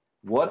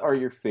 what are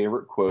your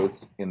favorite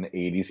quotes in the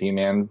 '80s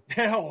He-Man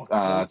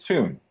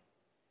tune?"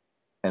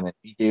 And then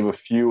he gave a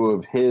few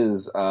of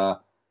his.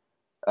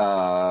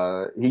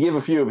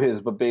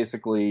 But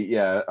basically,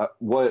 yeah.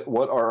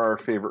 What are our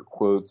favorite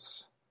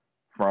quotes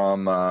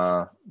from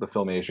the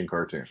Filmation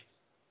cartoon?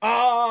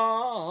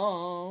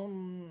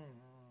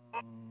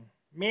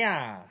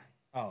 Meow.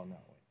 Oh no.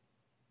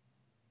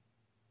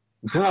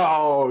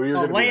 Oh, you're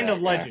gonna Land be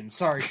of Legend.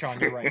 Sorry, Sean,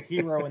 you're right.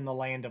 Hero in the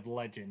Land of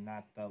Legend,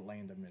 not the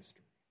Land of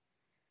Mystery.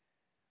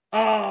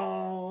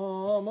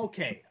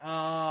 Okay.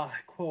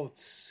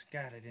 Quotes.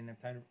 God, I didn't have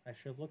time. I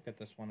should have looked at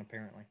this one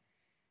apparently.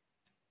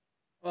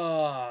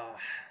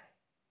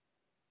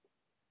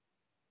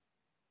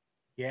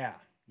 Yeah.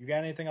 You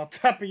got anything off the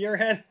top of your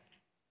head?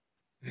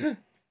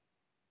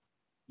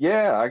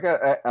 Yeah, I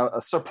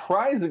got.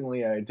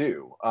 Surprisingly, I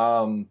do.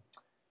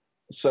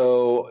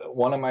 So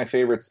one of my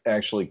favorites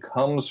actually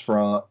comes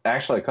from.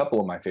 Actually, a couple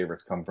of my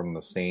favorites come from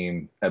the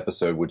same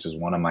episode, which is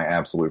one of my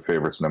absolute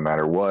favorites, no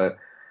matter what.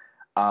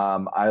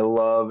 I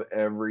love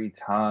every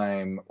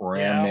time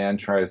Ram Man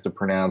tries to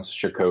pronounce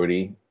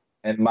Shakoti.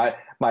 And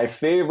my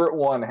favorite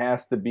one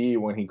has to be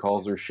when he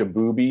calls her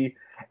Shabooby,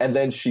 and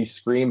then she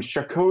screams,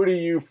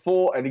 "Shakoti, you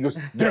fool!" And he goes,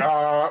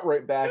 "Dah!"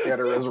 right back at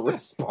her as a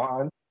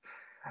response.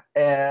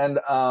 And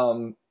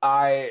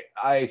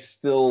I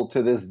still,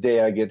 to this day,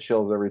 I get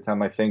chills every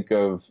time I think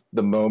of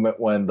the moment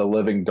when the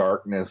living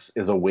darkness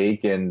is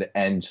awakened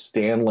and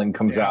Stanlin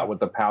comes out with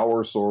the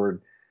power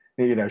sword.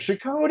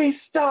 Shakoti,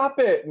 stop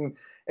it!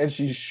 And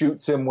she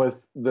shoots him with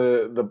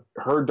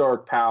her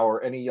dark power,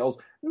 and he yells,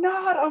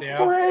 "Not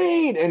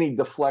afraid!" And he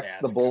deflects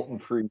the bolt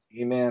and frees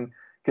He-Man.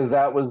 Because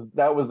that was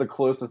the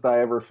closest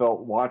I ever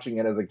felt watching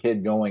it as a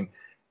kid, going,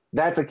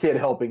 that's a kid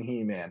helping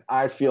He-Man.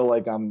 I feel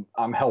like I'm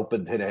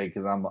helping today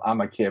because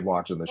I'm a kid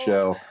watching the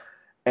show.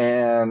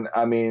 And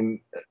I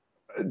mean,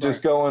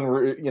 just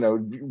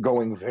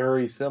going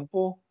very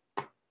simple.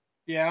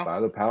 Yeah. By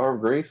the power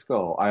of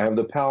Grayskull, I have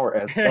the power,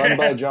 as done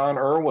by John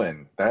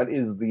Irwin. That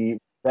is the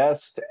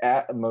best,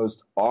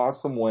 most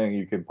awesome way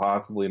you could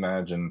possibly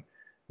imagine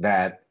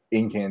that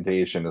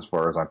incantation, as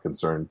far as I'm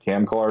concerned.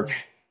 Cam Clark,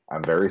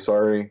 I'm very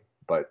sorry,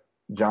 but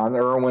John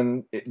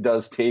Irwin, it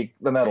does take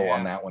the medal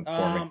on that one for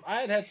me.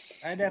 I'd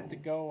have to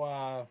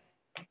go.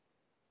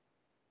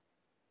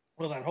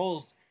 Well,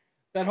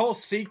 that whole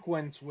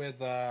sequence with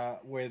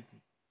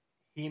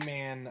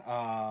He-Man,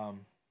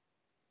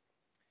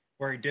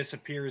 where he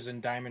disappears in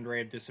Diamond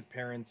Ray of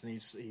Disappearance, and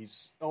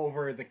he's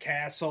over the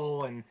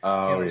castle, and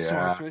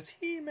Sorceress,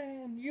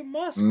 He-Man, you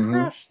must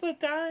crush the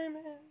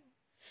diamond.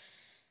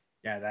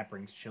 Yeah, that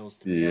brings chills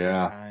to me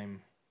every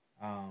time.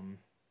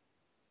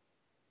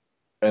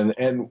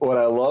 And what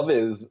I love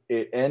is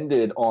it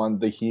ended on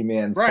the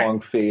He-Man song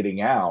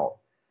fading out,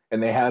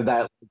 and they have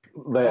that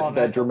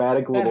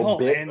dramatic little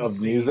bit of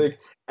music,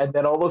 and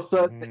then all of a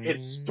sudden it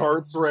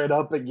starts right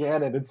up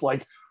again, and it's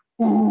like,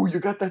 ooh, you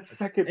got that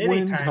second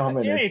wind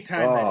coming.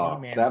 Anytime that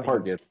He-Man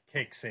theme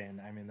kicks in,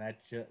 I mean,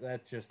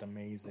 that's just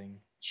amazing.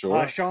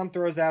 Sure. Sean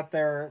throws out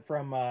there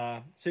from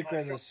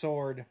Secret of the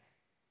Sword,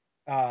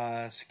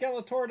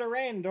 Skeletor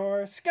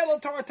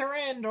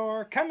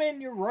Tyrandor, come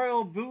in, you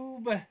royal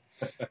boob.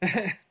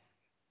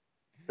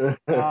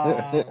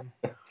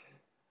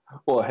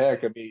 Well,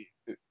 heck, I mean,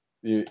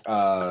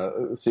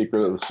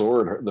 Secret of the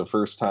Sword, the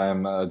first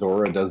time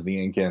Adora does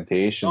the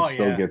incantation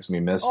still gets me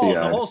misty-eyed.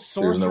 The whole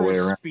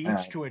sorcerer's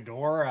speech to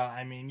Adora.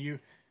 I mean, you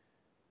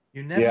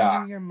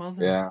never knew your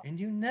mother, and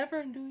you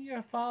never knew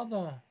your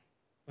father,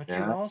 but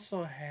you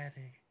also had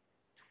a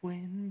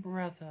twin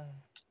brother.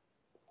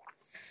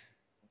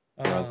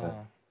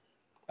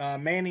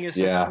 Manny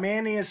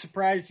is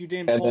surprised you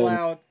didn't pull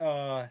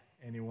out.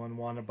 Anyone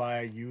want to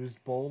buy a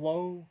used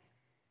Bolo?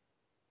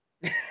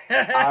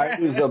 I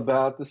was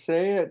about to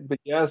say it, but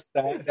yes,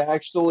 that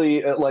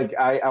actually,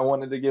 I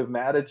wanted to give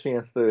Matt a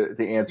chance to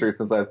answer it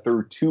since I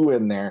threw two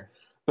in there.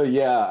 But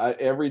yeah,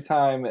 every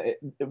time,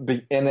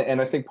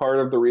 and I think part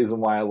of the reason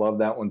why I love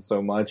that one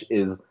so much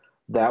is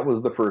that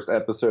was the first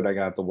episode I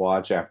got to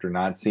watch after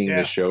not seeing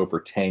the show for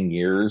 10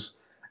 years.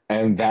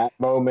 And that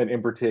moment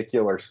in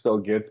particular still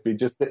gets me.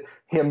 Just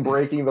him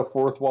breaking the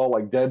fourth wall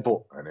like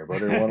Deadpool.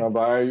 Anybody want to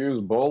buy a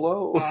used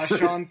Bolo?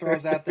 Sean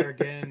throws out there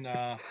again.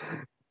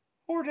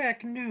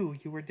 Hordak knew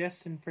you were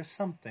destined for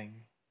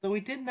something, though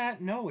he did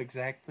not know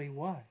exactly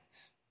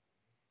what.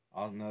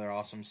 Another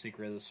awesome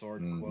Secret of the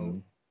Sword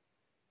quote.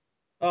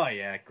 Oh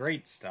yeah,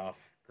 great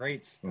stuff.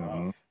 Great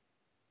stuff.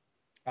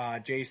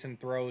 Jason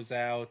throws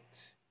out,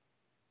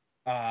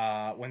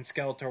 when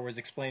Skeletor was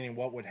explaining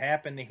what would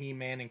happen to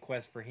He-Man in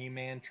Quest for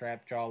He-Man,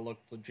 Trapjaw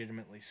looked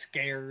legitimately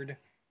scared.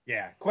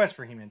 Yeah, Quest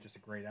for He-Man, just a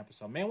great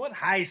episode. Man, what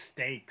high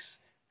stakes.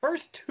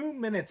 First 2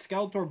 minutes,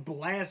 Skeletor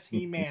blasts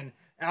He-Man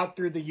out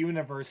through the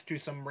universe to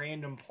some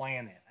random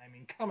planet. I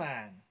mean, come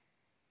on.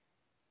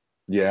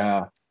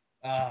 Yeah.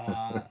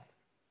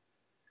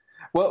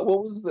 What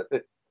was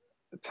the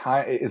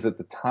time? Is it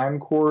the time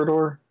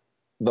corridor?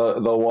 The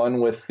one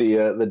with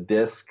the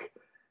disc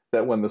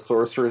that when the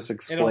sorceress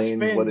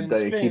explains what it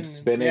does, it keeps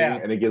spinning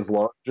and it gets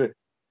larger.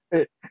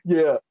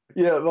 Yeah.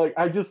 Like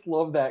I just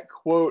love that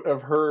quote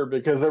of her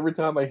because every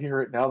time I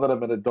hear it now that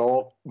I'm an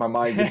adult, my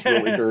mind gets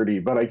really dirty,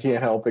 but I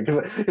can't help it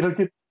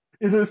because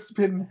it'll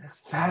spin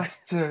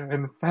faster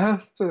and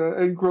faster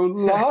and grow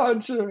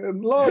larger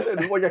and larger.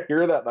 And it's like I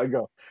hear that and I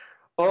go,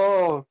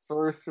 "Oh,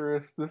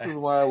 sorceress, this is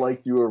why I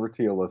like you over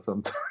Teela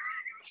sometimes."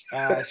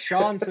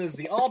 Sean says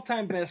the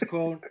all-time best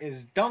quote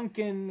is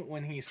Duncan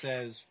when he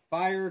says,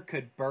 "Fire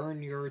could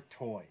burn your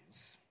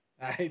toys."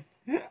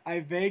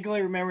 I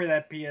vaguely remember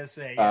that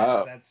PSA.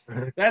 Yes,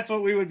 that's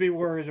what we would be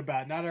worried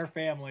about. Not our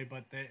family,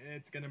 but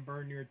it's going to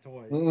burn your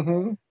toys.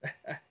 Mm-hmm.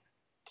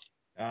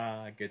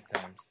 Good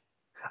times.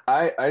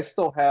 I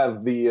still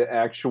have the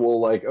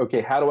actual, like,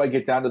 okay, how do I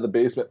get down to the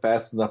basement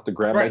fast enough to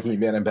grab my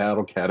He-Man and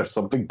Battle Cat if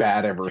something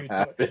bad ever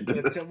happened?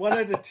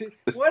 What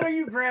do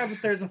you grab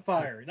if there's a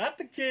fire? Not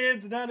the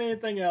kids, not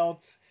anything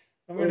else.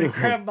 I'm going to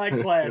grab my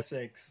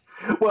classics.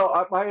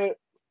 Well,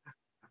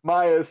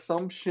 my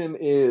assumption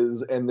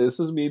is, and this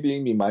is me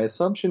being me, my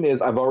assumption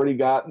is I've already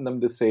gotten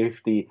them to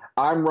safety.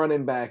 I'm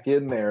running back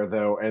in there,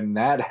 though, and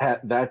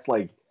that's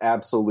like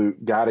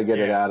absolute, got to get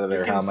it out of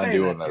there. How am I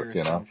doing this,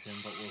 you know?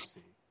 But we'll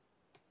see.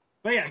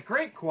 But yeah,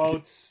 great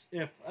quotes.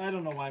 I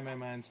don't know why my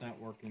mind's not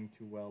working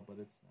too well, but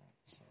it's not.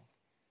 So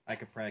I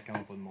could probably come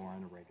up with more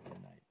on a regular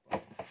night.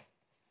 But,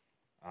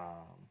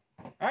 all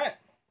right.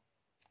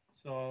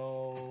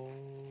 So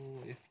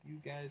if you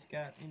guys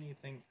got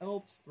anything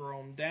else, throw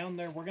them down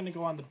there. We're gonna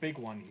go on the big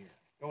one here.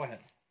 Go ahead.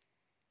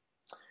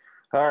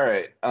 All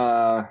right.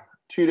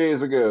 2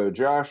 days ago,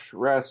 Josh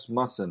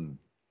Rasmussen.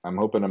 I'm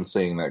hoping I'm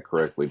saying that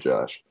correctly,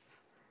 Josh.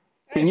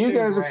 Can you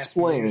guys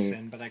explain?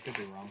 Rasmussen, but I could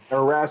be wrong.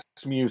 Or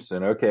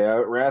Rasmussen. Okay,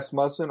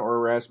 Rasmussen or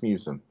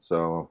Rasmussen.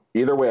 So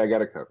either way, I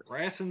got it covered.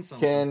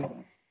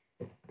 Rasmussen.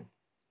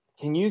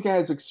 Can you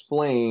guys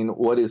explain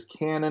what is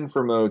canon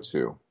for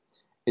Motu?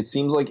 It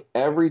seems like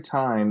every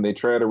time they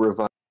try to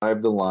revive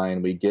the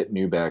line, we get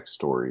new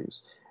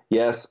backstories.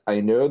 Yes,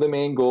 I know the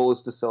main goal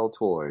is to sell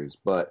toys,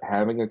 but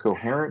having a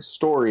coherent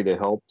story to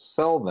help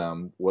sell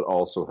them would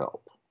also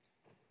help.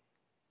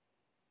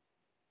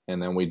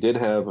 And then we did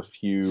have a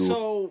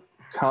few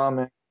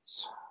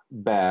comments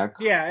back.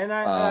 Yeah, and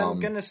I'm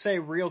going to say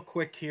real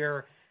quick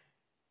here.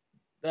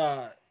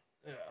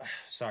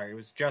 Sorry, it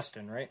was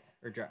Justin, right?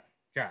 Or Josh?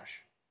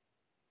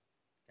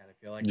 God, I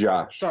feel like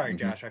Josh. Sorry,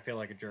 Josh. I feel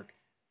like a jerk.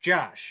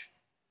 Josh.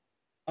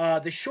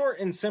 The short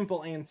and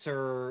simple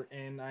answer,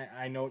 and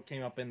I know it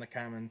came up in the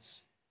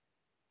comments,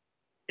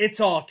 it's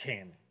all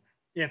canon.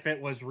 If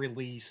it was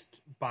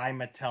released by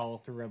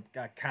Mattel through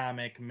a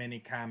comic,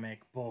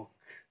 mini-comic, book,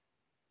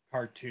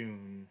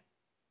 cartoon,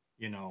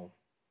 you know,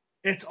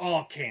 it's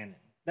all canon.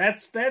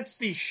 That's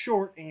the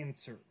short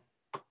answer.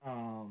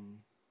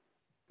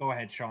 Go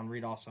ahead, Sean.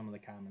 Read off some of the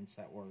comments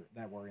that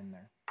were in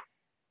there.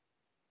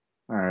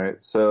 All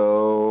right.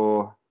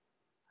 So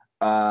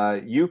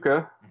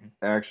Yuka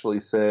actually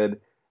said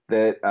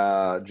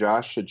that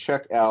Josh should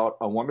check out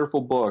a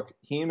wonderful book,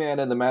 He-Man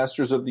and the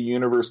Masters of the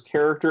Universe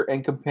Character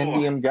and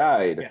Compendium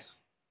Guide. Yes.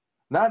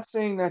 Not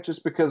saying that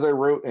just because I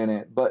wrote in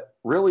it, but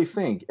really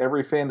think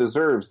every fan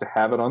deserves to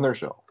have it on their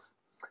shelf.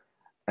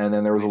 And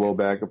then there was a little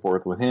back and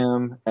forth with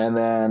him. And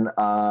then,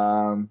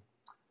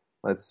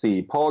 let's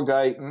see, Paul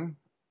Guyton,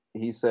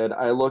 he said,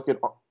 I look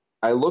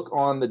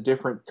on the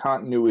different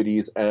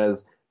continuities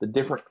as the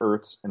different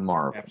Earths in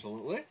Marvel.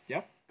 Absolutely.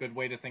 Yep. Good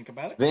way to think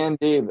about it. Van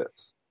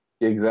Davis.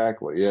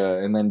 Exactly, yeah.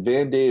 And then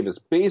Van Davis,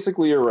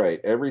 basically you're right.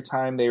 Every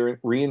time they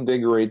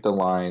reinvigorate the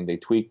line, they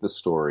tweak the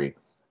story.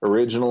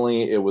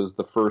 Originally, it was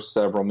the first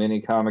several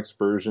mini-comics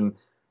version.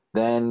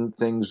 Then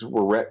things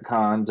were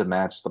retconned to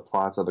match the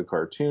plots of the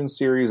cartoon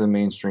series and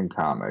mainstream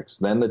comics.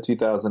 Then the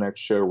 2000X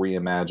show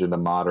reimagined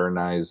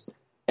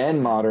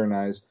and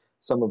modernized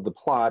some of the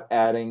plot,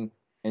 adding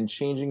and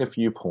changing a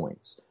few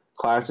points.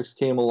 Classics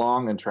came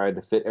along and tried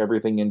to fit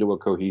everything into a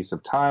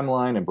cohesive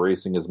timeline,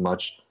 embracing as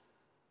much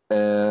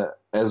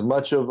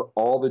of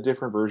all the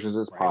different versions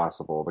as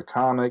possible. The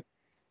comic,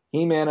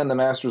 He-Man and the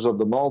Masters of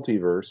the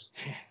Multiverse,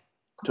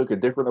 took a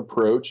different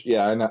approach.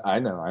 Yeah, I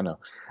know.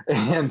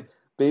 And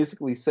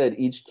basically said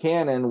each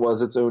canon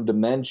was its own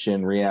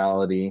dimension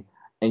reality,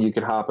 and you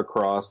could hop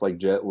across like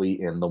Jet Li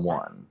in the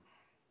one.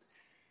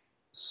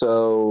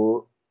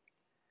 So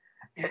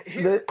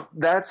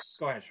that's...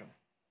 Go ahead, Sean.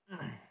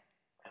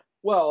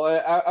 Well,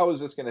 I was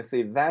just going to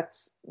say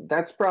that's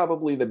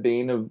probably the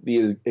bane of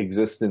the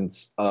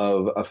existence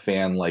of a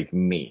fan like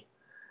me.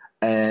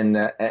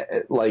 And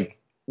like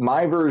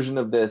my version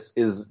of this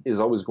is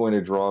always going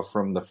to draw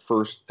from the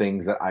first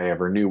things that I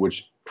ever knew,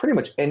 which pretty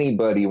much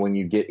anybody when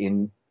you get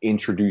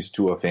introduced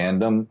to a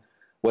fandom,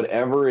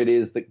 whatever it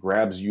is that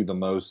grabs you the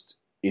most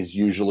is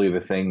usually the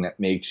thing that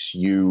makes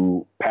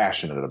you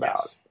passionate about.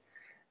 Yes.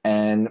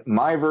 And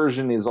my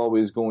version is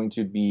always going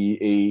to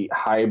be a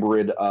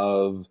hybrid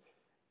of,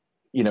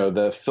 you know,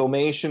 the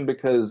Filmation,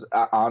 because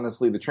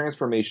honestly, the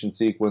transformation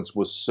sequence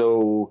was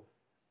so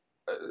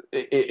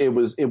it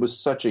was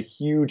such a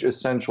huge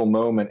essential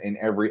moment in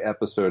every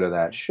episode of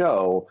that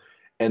show,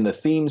 and the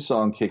theme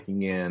song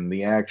kicking in,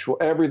 the actual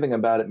everything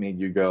about it made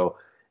you go,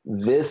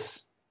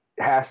 this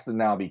has to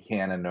now be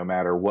canon no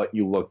matter what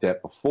you looked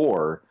at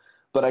before.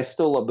 But I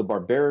still love the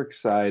barbaric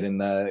side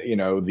and the, you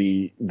know,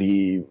 the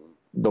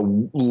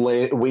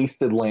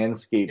wasted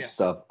landscape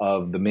stuff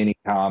of the mini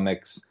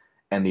comics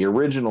and the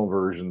original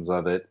versions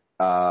of it,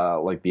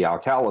 like the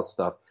Alcala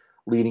stuff,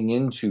 leading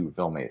into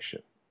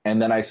Filmation.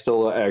 And then I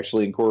still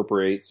actually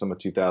incorporate some of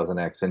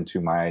 2000X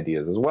into my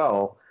ideas as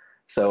well.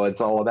 So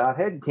it's all about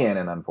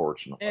headcanon,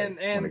 unfortunately, and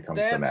when it comes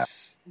to that.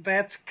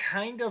 That's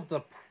kind of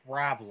the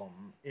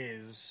problem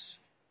is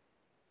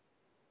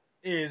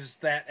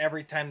that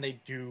every time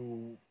they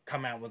do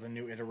come out with a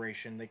new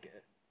iteration, they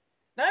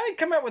not even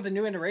come out with a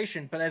new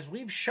iteration, but as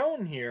we've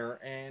shown here,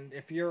 and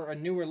if you're a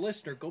newer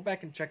listener, go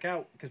back and check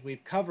out, because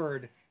we've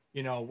covered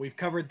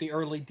the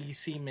early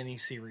DC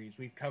miniseries.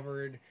 We've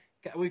covered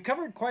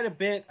quite a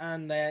bit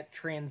on that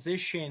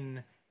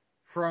transition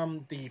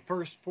from the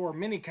first 4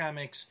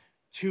 mini-comics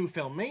to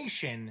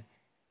Filmation.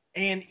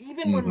 And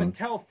even when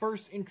Mattel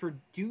first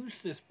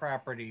introduced this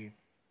property,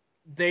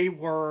 they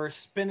were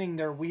spinning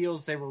their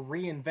wheels. They were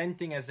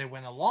reinventing as they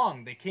went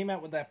along. They came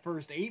out with that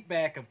first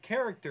 8-back of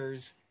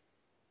characters,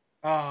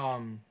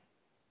 but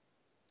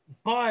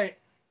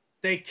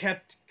they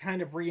kept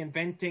kind of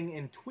reinventing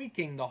and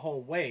tweaking the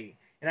whole way.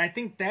 And I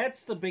think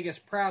that's the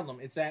biggest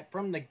problem, is that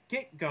from the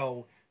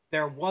get-go,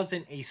 there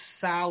wasn't a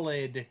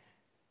solid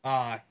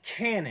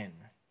canon.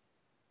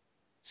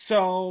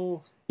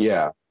 So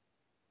yes,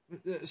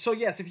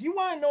 if you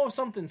want to know if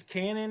something's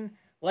canon,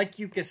 like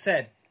Yuka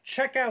said,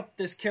 check out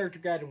this Character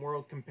Guide and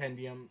World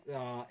Compendium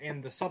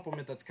and the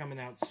supplement that's coming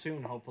out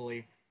soon,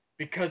 hopefully.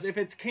 Because if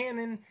it's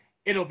canon,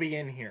 it'll be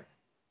in here.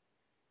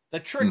 The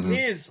trick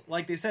is,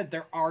 like they said,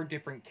 there are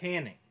different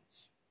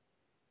canons.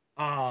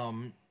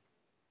 And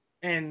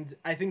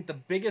I think the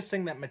biggest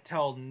thing that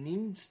Mattel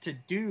needs to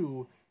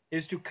do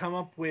is to come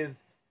up with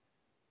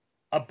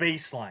a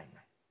baseline.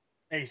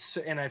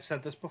 And I've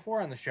said this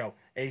before on the show,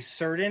 a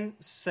certain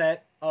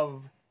set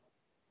of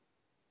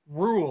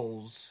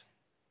rules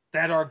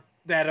that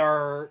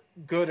are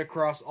good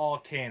across all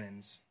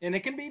canons. And it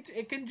can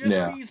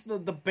just be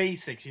the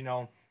basics, you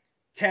know.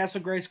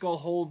 Castle Grayskull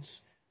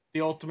holds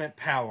the ultimate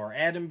power.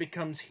 Adam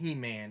becomes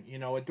He-Man, you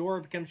know,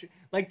 Adora becomes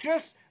like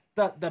just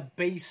the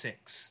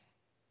basics.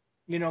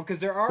 You know, because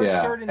there are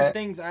certain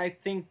things I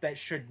think that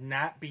should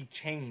not be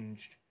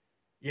changed.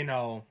 You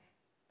know,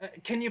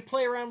 can you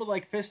play around with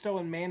like Fisto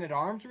and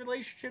Man-at-Arms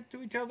relationship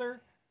to each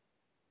other?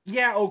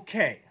 Yeah,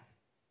 okay.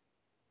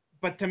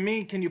 But to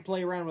me, can you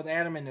play around with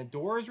Adam and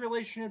Adora's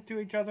relationship to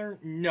each other?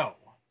 No.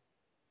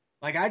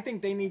 Like, I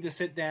think they need to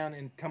sit down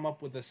and come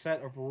up with a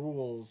set of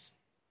rules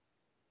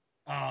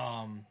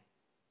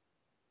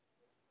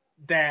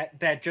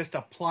that just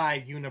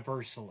apply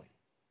universally.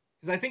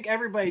 Because I think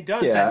everybody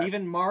does that.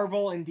 Even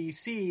Marvel and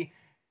DC,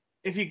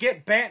 if you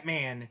get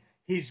Batman,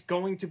 he's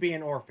going to be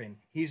an orphan.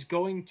 He's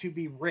going to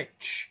be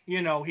rich.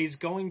 You know, he's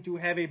going to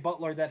have a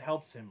butler that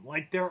helps him.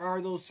 Like, there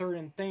are those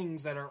certain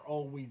things that are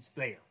always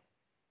there.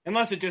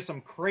 Unless it's just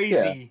some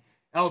crazy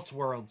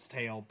Elseworlds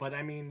tale. But,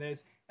 I mean,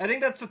 I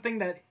think that's the thing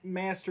that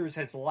Masters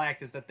has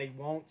lacked, is that they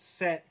won't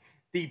set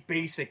the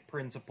basic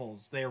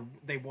principles.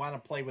 They want to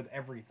play with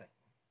everything.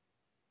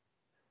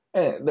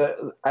 And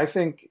I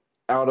think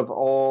out of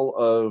all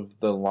of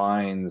the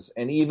lines,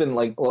 and even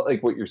like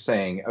what you're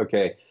saying,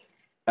 okay,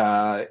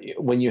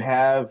 when you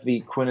have the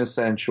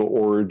quintessential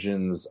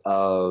origins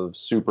of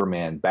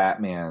Superman,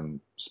 Batman,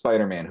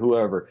 Spider-Man,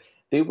 whoever,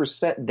 they were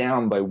set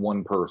down by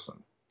one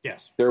person.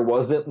 Yes. There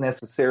wasn't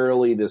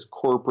necessarily this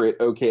corporate,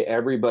 okay,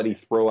 everybody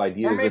throw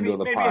ideas into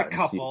the pot. Maybe a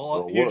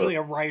couple, usually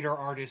a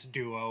writer-artist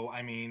duo.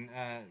 I mean,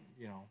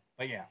 you know,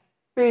 but yeah.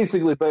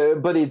 Basically,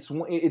 but it's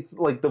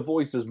like the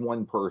voice is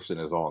one person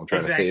is all I'm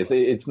trying to say.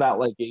 It's not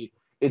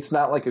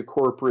like a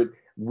corporate,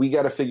 we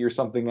got to figure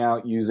something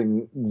out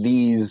using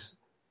these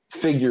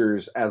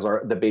figures as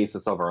the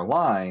basis of our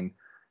line.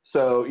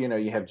 So, you know,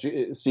 you have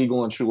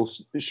Siegel and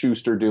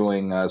Schuster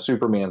doing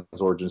Superman's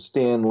origin,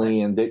 Stan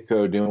Lee and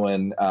Ditko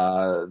doing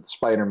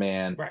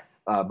Spider-Man,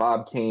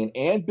 Bob Kane,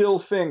 and Bill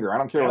Finger. I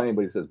don't care what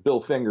anybody says.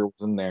 Bill Finger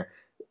was in there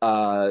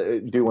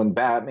doing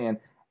Batman.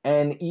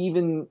 And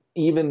even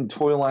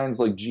toy lines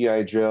like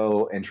G.I.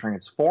 Joe and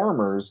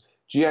Transformers,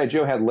 G.I.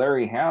 Joe had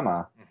Larry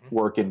Hama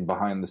working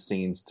behind the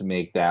scenes to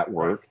make that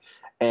work.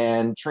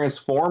 And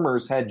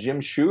Transformers had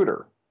Jim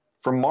Shooter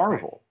from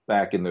Marvel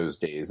back in those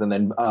days. And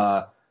then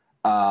Bob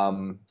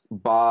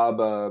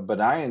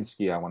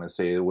Badiansky, I want to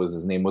say was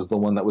his name, was the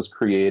one that was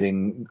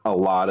creating a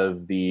lot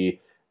of the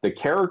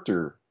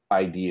character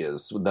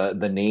ideas,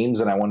 the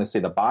names, and I want to say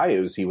the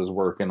bios he was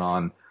working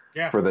on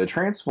for the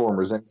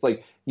Transformers. And it's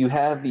like you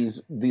have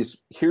these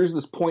here's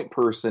this point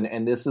person,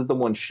 and this is the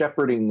one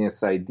shepherding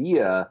this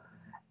idea.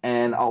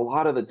 And a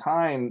lot of the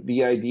time,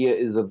 the idea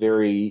is a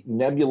very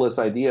nebulous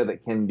idea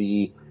that can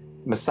be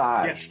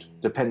massaged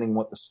depending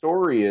what the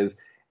story is.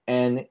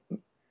 And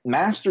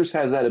Masters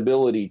has that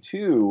ability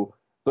too,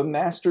 but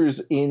Masters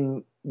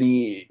in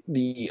the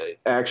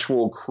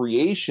actual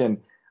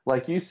creation,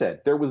 like you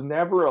said, there was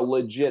never a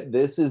legit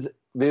this is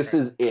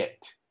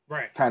it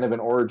kind of an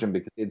origin,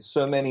 because they had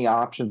so many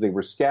options. They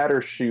were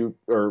scatter shoot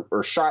or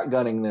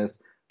shotgunning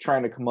this,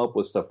 trying to come up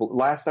with stuff.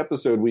 Last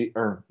episode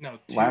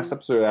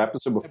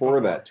episode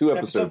before that, 2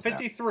 episodes. Episode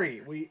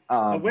 53,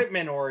 the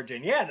Whitman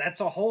origin. Yeah,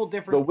 that's a whole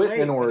different the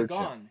Whitman origin.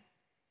 Gone.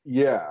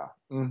 Yeah.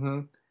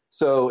 Mm-hmm.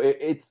 So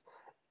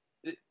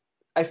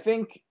I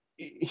think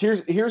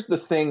here's the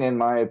thing, in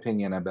my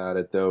opinion, about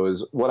it though,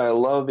 is what I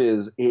love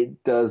is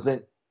it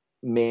doesn't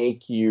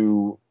make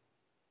you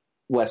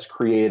less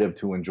creative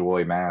to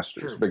enjoy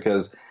Masters. True.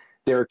 Because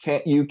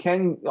you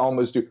can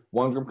almost do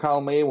one from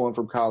column A, one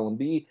from column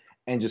B,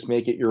 and just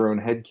make it your own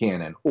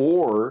headcanon.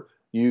 Or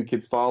you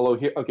could follow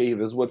here, okay,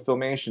 this is what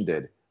Filmation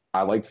did.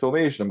 I like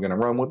Filmation. I'm going to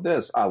run with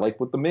this. I like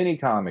what the mini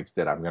comics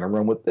did. I'm going to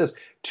run with this.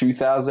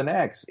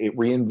 2000X, it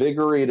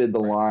reinvigorated the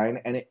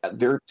line. And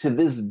to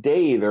this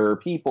day, there are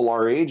people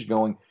our age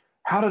going,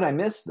 how did I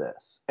miss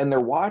this? And they're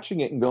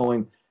watching it and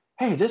going,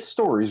 hey, this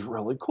story is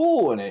really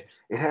cool. And it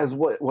has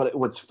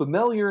what's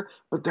familiar,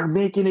 but they're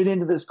making it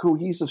into this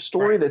cohesive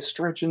story that's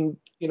stretching,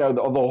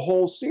 the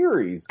whole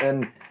series.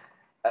 And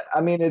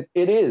I mean,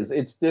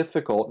 it's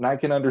difficult. And I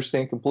can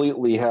understand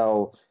completely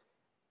how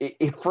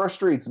it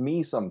frustrates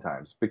me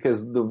sometimes,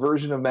 because the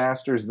version of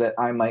Masters that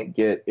I might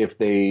get if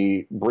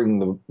they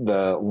bring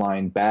the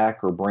line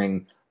back or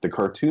bring the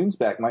cartoons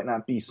back might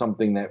not be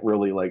something that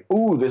really like,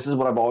 ooh, this is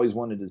what I've always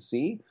wanted to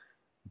see.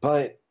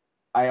 But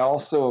I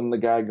also am the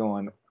guy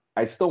going,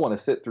 I still want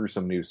to sit through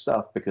some new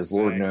stuff, because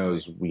Lord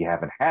knows we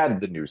haven't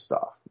had the new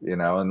stuff,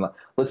 and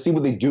let's see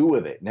what they do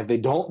with it. And if they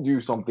don't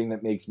do something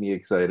that makes me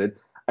excited,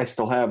 I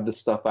still have the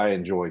stuff I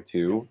enjoy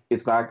too.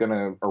 It's not going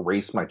to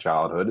erase my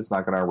childhood. It's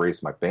not going to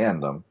erase my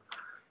fandom.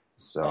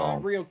 So,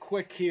 real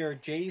quick here,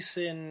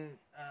 Jason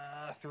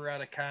threw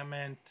out a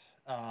comment.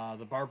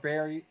 The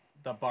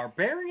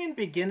barbarian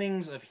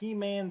beginnings of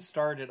He-Man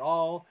started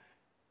all,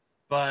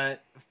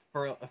 but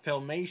for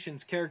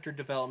Filmation's character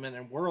development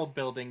and world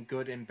building,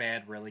 good and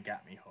bad, really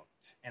got me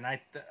hooked. And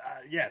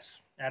yes,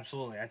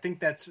 absolutely. I think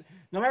that's,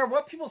 no matter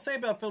what people say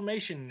about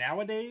Filmation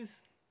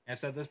nowadays, I've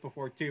said this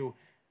before too,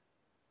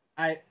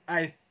 I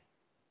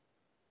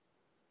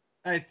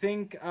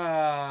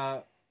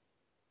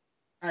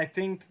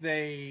think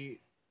they,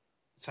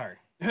 sorry,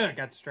 I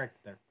got distracted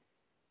there.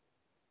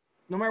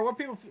 No matter what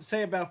people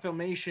say about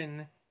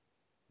Filmation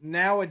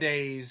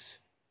nowadays,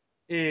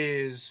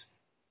 is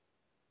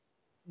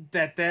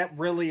that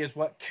really is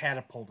what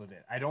catapulted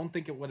it. I don't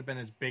think it would have been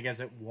as big as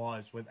it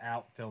was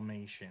without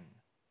Filmation.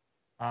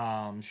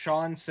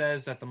 Sean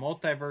says that the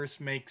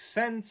multiverse makes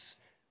sense,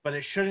 but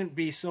it shouldn't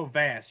be so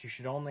vast. You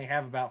should only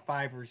have about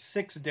 5 or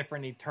 6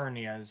 different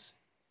Eternias.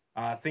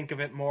 Think of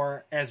it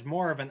more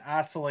of an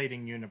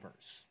oscillating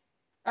universe.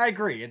 I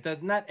agree. It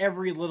does not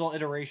every little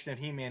iteration of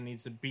He-Man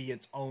needs to be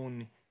its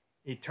own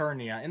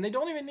Eternia, and they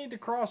don't even need to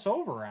cross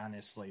over.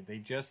 Honestly, they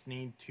just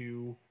need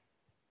to,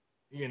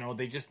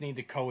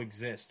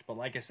 coexist. But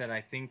like I said,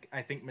 I think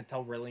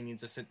Mattel really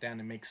needs to sit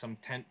down and make some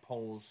tent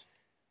poles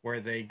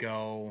where they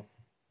go.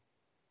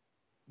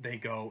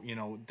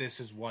 This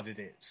is what it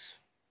is,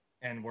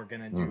 and we're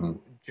gonna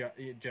do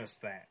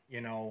just that.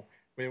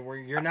 Where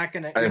you're not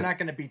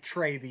gonna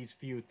betray these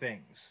few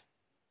things.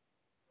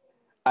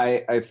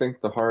 I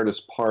think the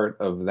hardest part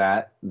of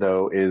that,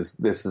 though, is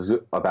this is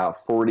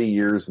about 40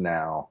 years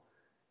now,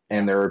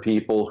 and there are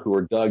people who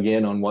are dug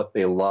in on what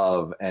they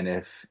love, and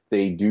if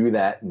they do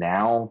that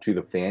now to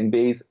the fan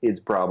base, it's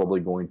probably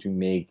going to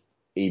make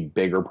a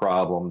bigger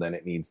problem than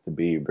it needs to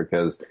be,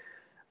 because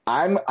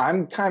I'm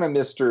kind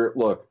of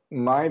look,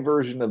 my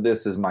version of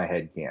this is my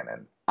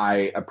headcanon.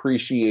 I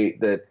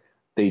appreciate that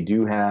they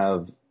do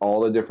have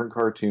all the different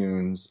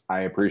cartoons.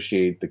 I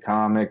appreciate the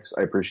comics.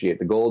 I appreciate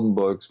the Golden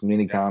Books,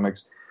 mini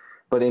comics.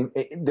 But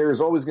there's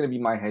always going to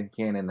be my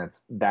headcanon.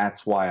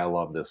 That's why I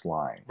love this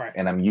line. Right.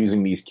 And I'm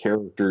using these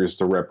characters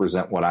to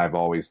represent what I've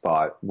always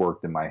thought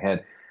worked in my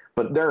head.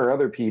 But there are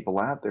other people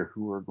out there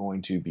who are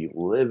going to be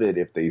livid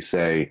if they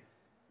say,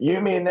 you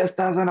mean this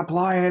doesn't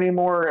apply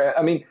anymore?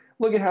 I mean,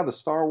 look at how the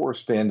Star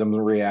Wars fandom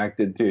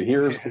reacted to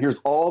here's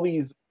all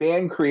these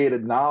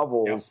fan-created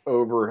novels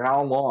over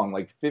how long,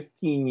 like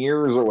 15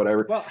 years or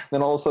whatever. Well,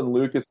 then all of a sudden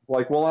Lucas is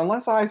like, well,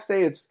 unless I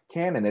say it's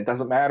canon, it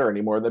doesn't matter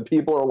anymore. Then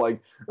people are like,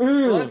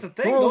 well, that's the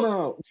thing.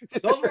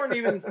 Those weren't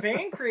even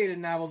fan-created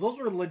novels. Those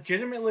were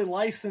legitimately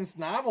licensed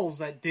novels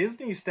that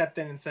Disney stepped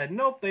in and said,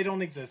 nope, they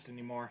don't exist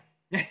anymore.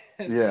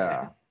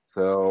 Yeah.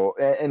 So,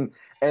 and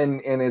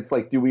it's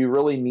like, do we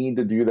really need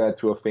to do that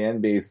to a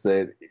fan base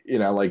that,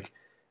 like,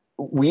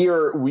 we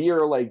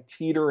are like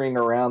teetering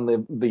around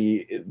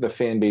the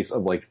fan base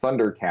of like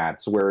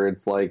Thundercats, where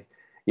it's like,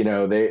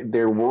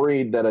 they're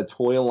worried that a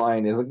toy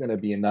line isn't going to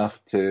be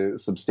enough to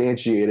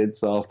substantiate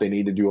itself. They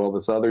need to do all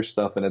this other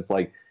stuff, and it's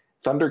like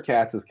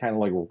Thundercats is kind of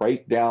like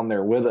right down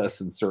there with us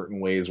in certain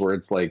ways, where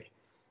it's like,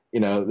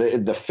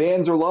 the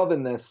fans are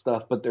loving this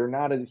stuff, but they're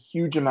not a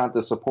huge amount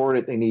to support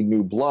it. They need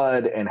new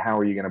blood, and how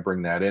are you going to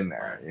bring that in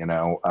there?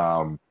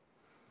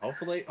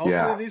 Hopefully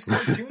yeah. these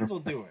cartoons will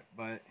do it.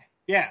 But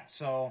yeah,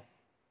 so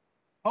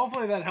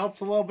hopefully that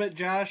helps a little bit,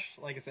 Josh.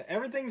 Like I said,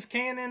 everything's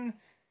canon.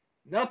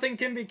 Nothing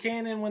can be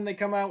canon when they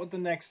come out with the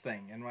next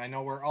thing. And I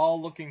know we're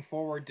all looking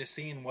forward to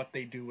seeing what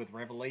they do with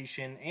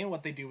Revelation and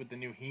what they do with the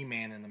new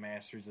He-Man and the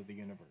Masters of the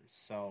Universe.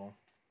 So,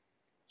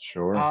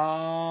 sure.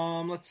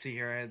 Let's see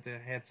here.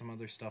 I had some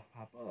other stuff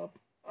pop up.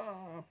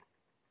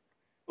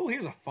 Oh,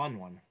 here's a fun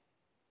one.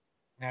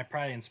 I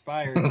probably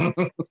inspired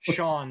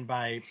Sean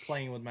by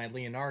playing with my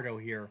Leonardo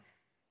here.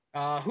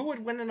 Who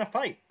would win in a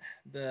fight?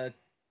 The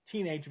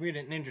Teenage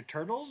Mutant Ninja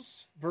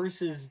Turtles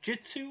versus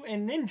Jitsu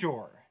and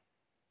Ninjor?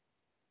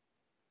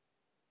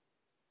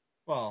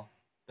 Well,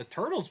 the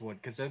Turtles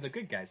would, because they're the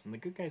good guys, and the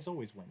good guys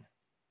always win.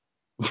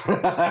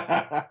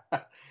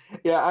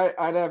 Yeah,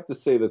 I'd have to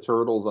say the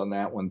Turtles on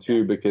that one,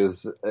 too,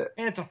 because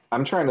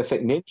I'm trying to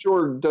think.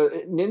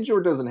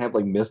 Ninjor doesn't have,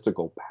 like,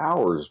 mystical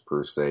powers,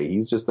 per se.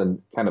 He's just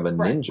kind of a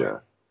ninja.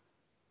 Right.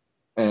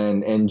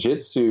 And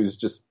Jitsu's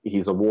just,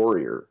 he's a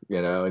warrior,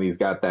 and he's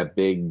got that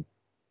big,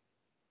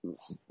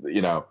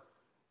 the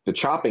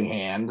chopping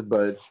hand,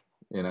 but,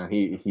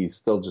 he's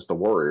still just a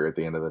warrior at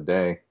the end of the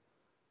day.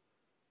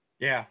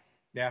 Yeah,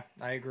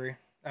 I agree.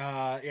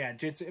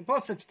 Jitsu,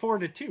 plus it's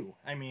 4-2.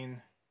 I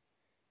mean,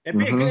 it'd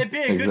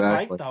be a good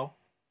fight, though.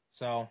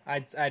 So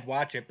I'd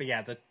watch it, but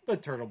yeah, the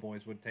Turtle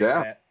Boys would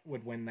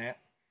would win that.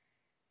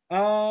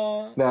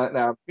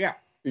 Now, yeah,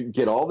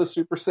 get all the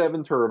Super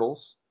 7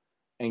 Turtles,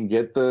 and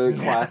get the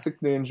classic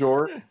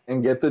Ninjor,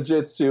 and get the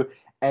Jitsu,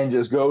 and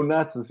just go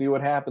nuts and see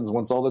what happens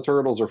once all the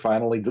Turtles are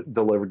finally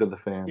delivered to the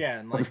fans.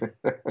 Yeah, in like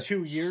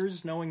 2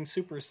 years, knowing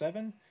Super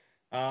 7.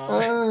 By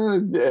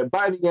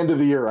the end of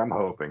the year, I'm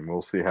hoping.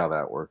 We'll see how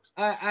that works.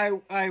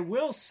 I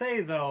will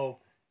say, though,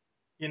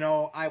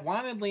 I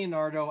wanted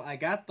Leonardo. I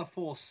got the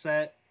full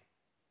set.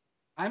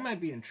 I might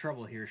be in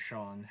trouble here,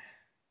 Sean.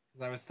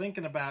 Because I was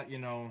thinking about,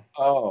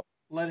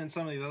 letting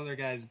some of these other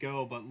guys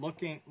go, but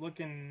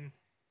looking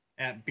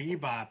at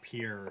Bebop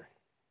here.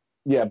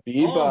 Yeah,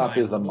 Bebop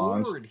is a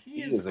monster.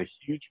 He is a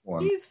huge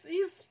one.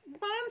 He's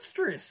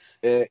monstrous.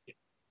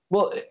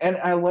 Well, and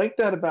I like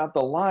that about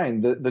the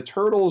line. The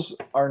Turtles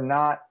are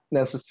not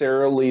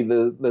necessarily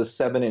the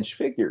 7-inch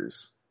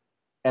figures.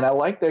 And I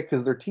like that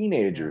because they're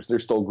teenagers. They're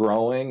still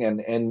growing.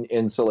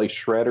 And so, like,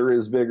 Shredder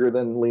is bigger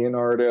than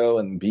Leonardo,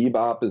 and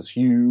Bebop is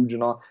huge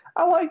and all.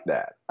 I like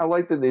that. I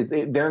like that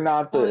they're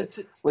not they're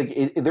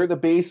the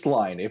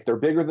baseline. If they're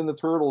bigger than the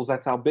Turtles,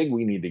 that's how big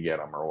we need to get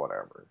them or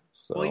whatever.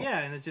 So. Well,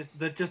 yeah, and it's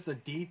just the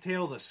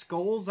detail. The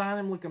skulls on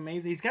him look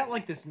amazing. He's got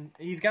like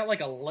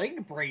a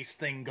leg brace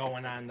thing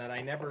going on that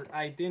I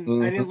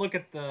didn't look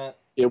at the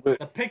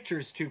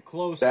pictures too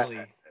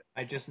closely.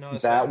 I just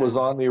noticed that was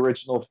on the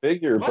original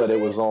figure, but it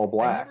was all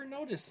black. I never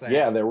noticed that.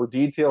 Yeah, there were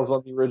details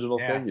on the original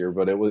figure,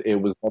 but it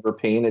was never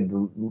painted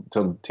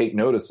to take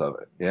notice of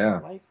it. Yeah,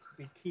 I might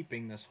be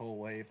keeping this whole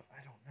wave. I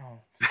don't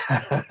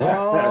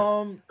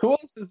know. Who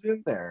else is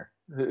in there?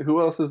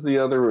 Who else is the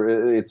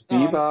other? It's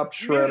Bebop,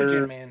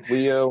 Shredder,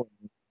 Leo,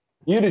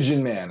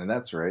 Mutagen Man, and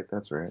that's right.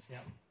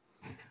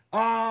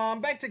 Yeah.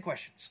 Back to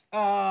questions.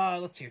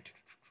 Let's see.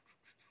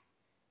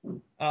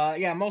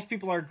 Most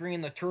people are agreeing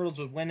the Turtles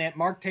would win it.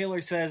 Mark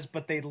Taylor says,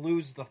 but they'd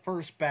lose the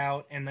first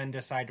bout and then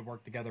decide to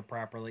work together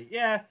properly.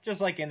 Yeah, just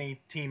like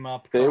any team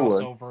up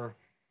crossover.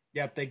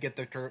 Yep, they get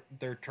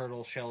their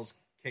turtle shells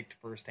kicked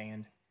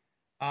firsthand.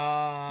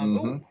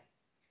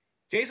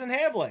 Jason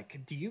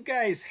Havlick, do you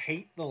guys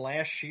hate the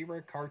last She-Ra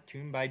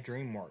cartoon by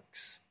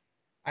DreamWorks?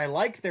 I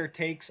like their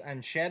takes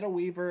on Shadow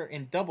Weaver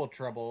and Double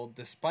Trouble,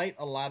 despite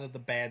a lot of the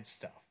bad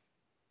stuff.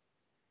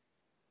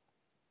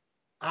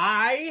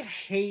 I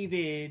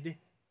hated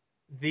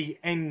the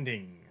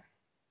ending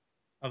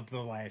of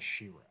The Last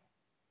She-Ra.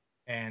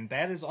 And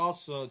that is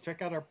also,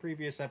 check out our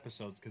previous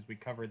episodes because we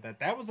covered that.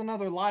 That was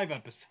another live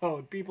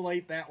episode. People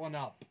ate that one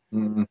up.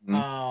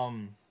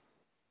 Mm-hmm.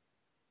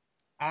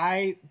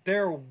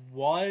 There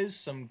was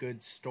some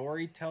good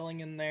storytelling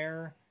in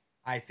there.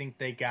 I think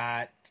they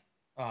got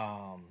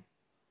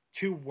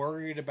too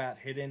worried about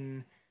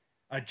hidden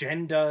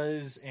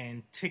agendas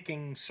and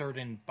ticking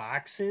certain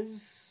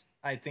boxes,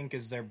 I think,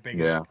 is their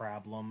biggest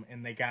problem.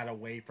 And they got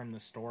away from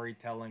the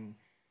storytelling.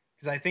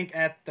 Because I think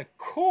at the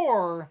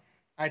core,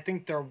 I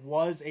think there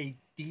was a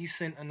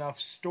decent enough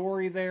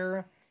story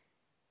there,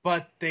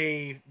 but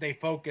they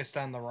focused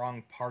on the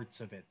wrong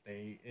parts of it.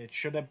 It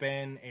should have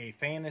been a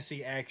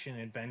fantasy action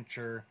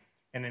adventure,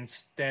 and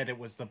instead it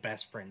was the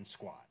Best Friend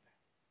Squad.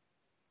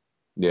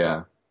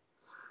 Yeah.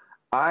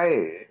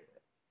 I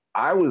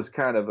was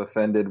kind of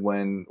offended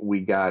when we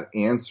got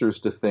answers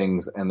to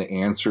things and the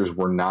answers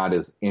were not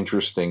as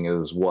interesting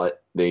as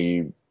what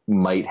they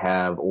might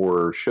have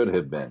or should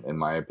have been, in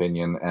my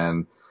opinion.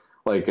 And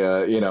Like,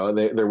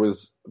 there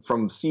was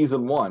from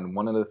season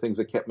one of the things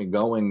that kept me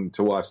going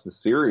to watch the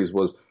series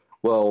was,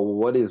 well,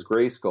 what is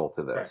Grayskull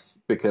to this?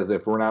 Right. Because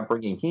if we're not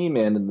bringing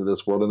He-Man into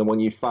this world, and then when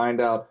you find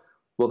out,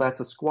 well, that's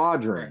a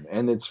squadron, Right.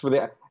 and it's for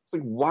the, it's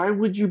like, why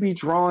would you be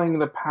drawing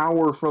the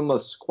power from a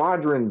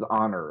squadron's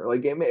honor?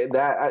 Like,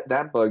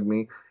 that bugged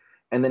me.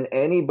 And then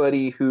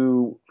anybody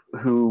who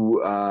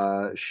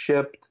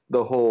shipped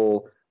the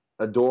whole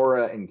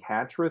Adora and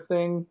Catra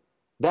thing,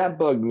 that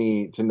bugged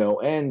me to no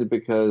end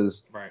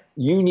because Right.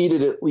 you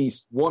needed at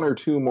least one or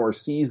two more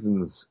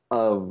seasons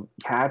of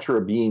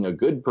Catra being a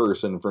good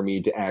person for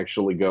me to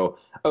actually go,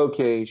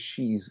 okay,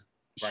 she's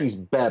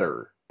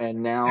better,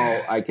 and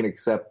now I can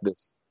accept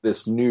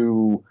this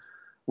new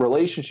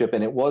relationship.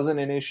 And it wasn't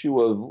an issue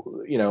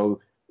of,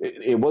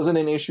 it wasn't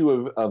an issue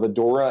of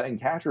Adora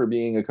and Catra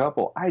being a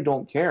couple. I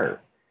don't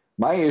care.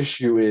 My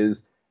issue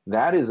is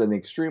that is an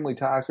extremely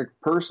toxic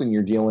person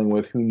you're dealing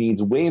with who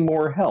needs way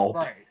more help.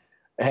 Right.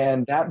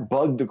 And that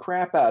bugged the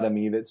crap out of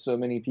me that so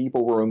many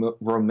people were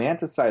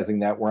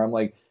romanticizing that, where I'm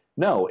like,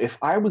 no, if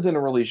I was in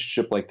a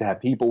relationship like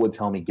that, people would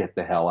tell me, get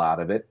the hell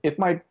out of it. If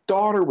my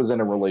daughter was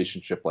in a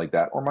relationship like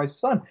that, or my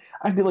son,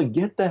 I'd be like,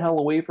 get the hell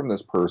away from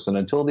this person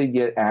until they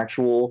get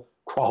actual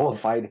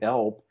qualified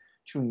help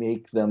to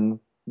make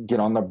them get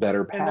on the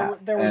better path.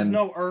 And there was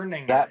no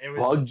earning that it. It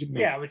was, bugged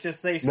me. Yeah, it was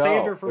just they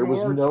saved her from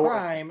more no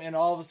crime, and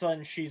all of a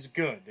sudden she's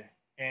good,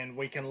 and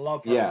we can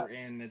love her, Yes.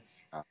 and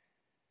it's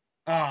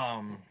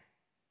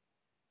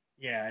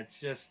yeah, it's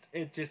just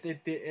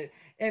it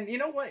and you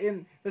know what?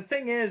 And the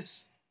thing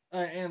is,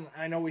 and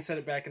I know we said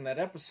it back in that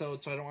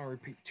episode, so I don't want to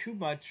repeat too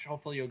much.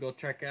 Hopefully, you'll go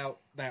check out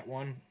that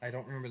one. I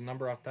don't remember the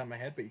number off the top of my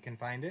head, but you can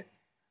find it.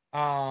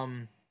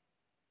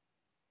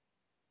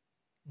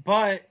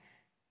 But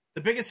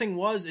the biggest thing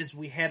is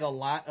we had a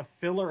lot of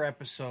filler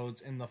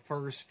episodes in the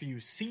first few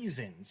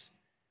seasons.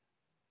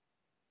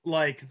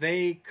 Like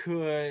they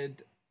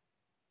could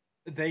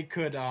have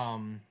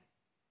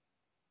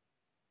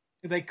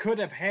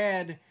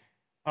had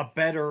a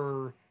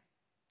better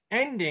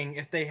ending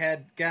if they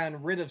had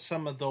gotten rid of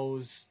some of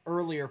those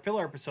earlier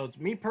filler episodes.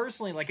 Me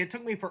personally, like, it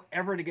took me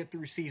forever to get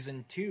through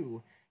season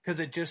 2 because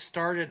it just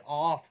started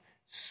off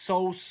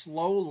so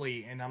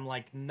slowly, and I'm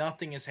like,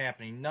 nothing is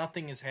happening.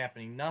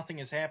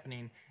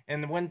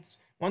 And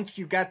once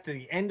you got to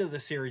the end of the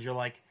series, you're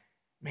like,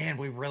 man,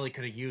 we really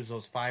could have used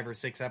those 5 or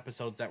 6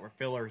 episodes that were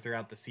filler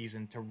throughout the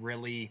season to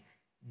really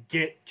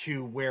get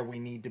to where we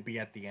need to be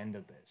at the end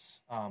of this.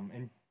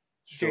 And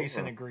Sure.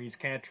 Jason agrees,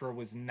 Catra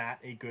was not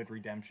a good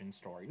redemption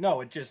story.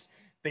 No,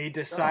 they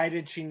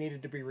decided she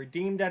needed to be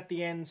redeemed at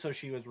the end, so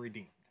she was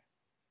redeemed.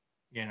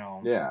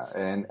 Yeah,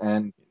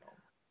 and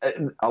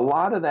a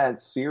lot of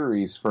that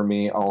series for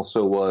me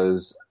also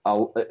was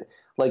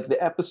like the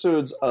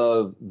episodes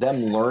of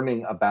them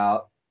learning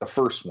about the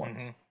first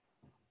ones. Mm-hmm.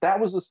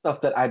 That was the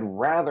stuff that I'd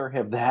rather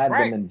have had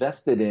them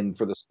invested in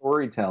for the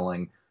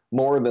storytelling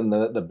more than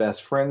the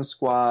best friend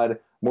squad,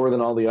 more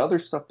than all the other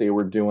stuff they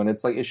were doing.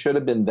 It's like it should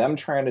have been them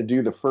trying to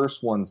do the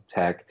first one's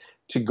tech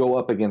to go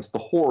up against the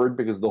Horde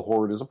because the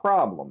Horde is a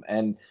problem.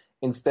 And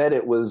instead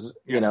it was,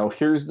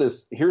 here's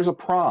a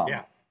prom.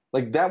 Yeah.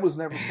 Like that was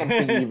never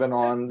something even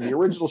on the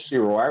original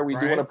She-Ra. Why are we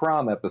doing a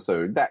prom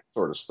episode? That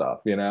sort of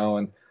stuff,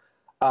 and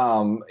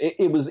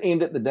it was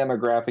aimed at the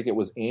demographic it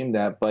was aimed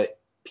at, but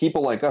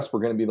people like us were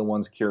going to be the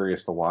ones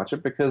curious to watch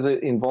it because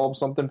it involves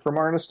something from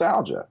our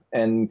nostalgia.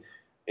 And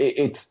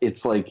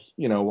it's like,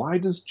 why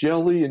does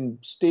jelly and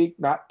steak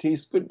not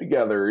taste good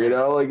together?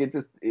 Like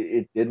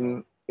it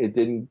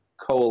didn't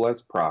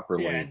coalesce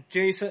properly. Yeah,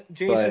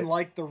 Jason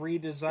liked the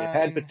redesign. It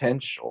had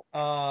potential.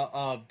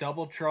 Of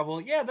Double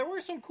Trouble. Yeah, there were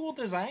some cool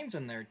designs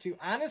in there too.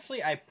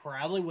 Honestly, I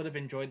probably would have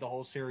enjoyed the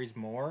whole series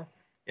more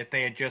if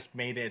they had just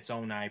made it its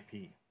own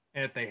IP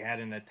and if they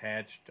hadn't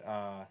attached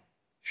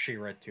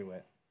She-Ra to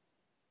it.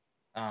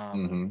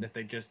 If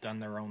they just done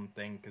their own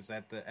thing, because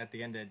at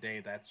the end of the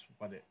day, that's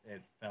what it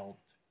felt.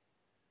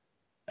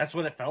 That's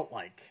what it felt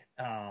like.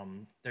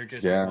 There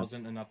just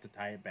wasn't enough to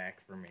tie it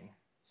back for me.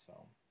 So.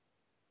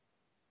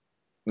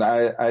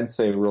 I'd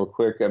say real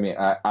quick, I mean,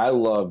 I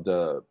loved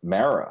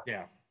Mara.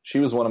 Yeah. She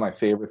was one of my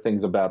favorite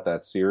things about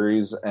that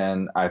series,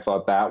 and I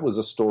thought that was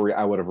a story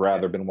I would have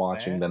rather been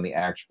watching than the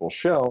actual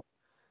show.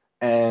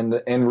 And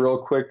real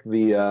quick,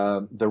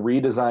 the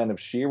redesign of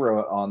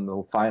She-Ra on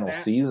the final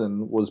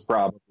season was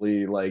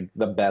probably like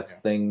the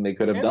best thing they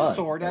could have done. The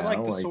sword, I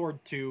like the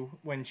sword too.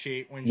 When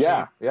she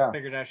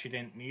figured out she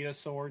didn't need a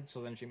sword,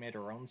 so then she made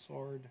her own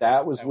sword.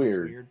 That was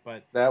weird.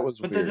 But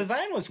the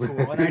design was cool,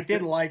 and I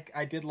did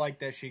like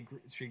that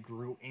she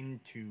grew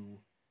into,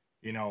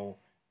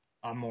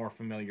 a more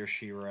familiar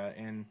She-Ra.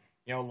 And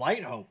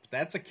Light Hope,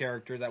 that's a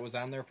character that was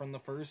on there from the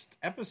first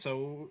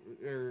episode,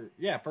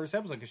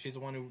 because she's the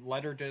one who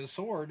led her to the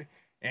sword,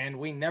 and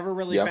we never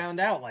really found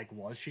out, like,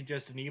 was she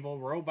just an evil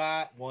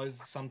robot?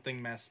 Was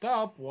something messed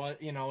up?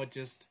 It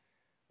just,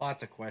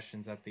 lots of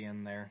questions at the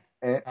end there.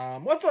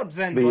 What's up,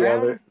 Zen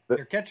Brown?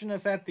 You're catching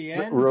us at the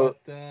end, but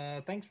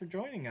thanks for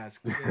joining us.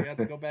 You have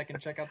to go back and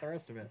check out the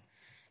rest of it.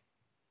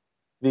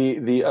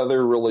 The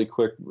other really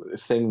quick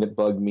thing that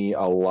bugged me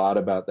a lot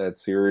about that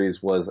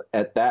series was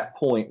at that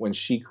point when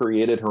she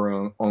created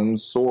her own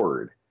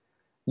sword.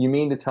 You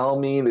mean to tell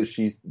me that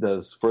she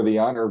does for the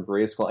honor of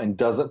Grayskull and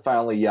doesn't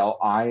finally yell,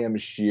 "I am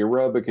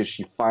She-Ra," because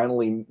she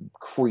finally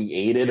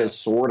created a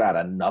sword out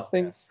of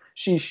nothing? Yes.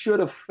 She should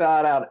have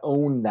flat out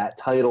owned that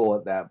title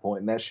at that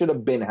point, and that should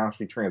have been how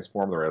she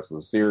transformed the rest of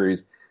the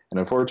series. And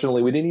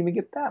unfortunately, we didn't even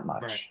get that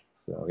much. Right.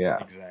 So, yeah.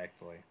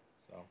 Exactly.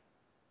 So,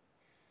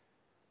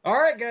 all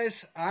right,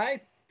 guys.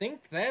 I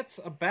think that's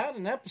about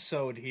an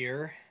episode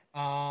here.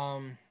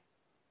 I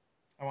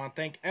want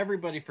to thank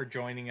everybody for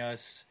joining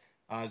us.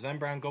 Zen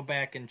Brown, go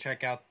back and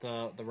check out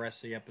the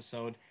rest of the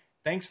episode.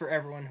 Thanks for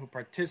everyone who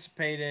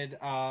participated.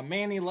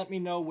 Manny, let me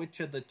know which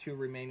of the 2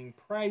 remaining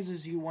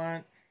prizes you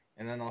want,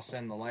 and then I'll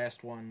send the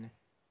last one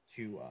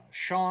to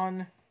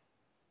Sean.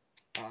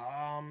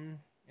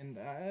 And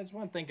I just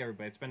want to thank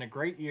everybody. It's been a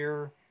great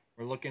year.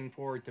 We're looking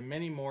forward to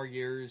many more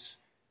years.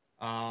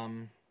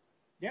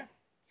 Yeah.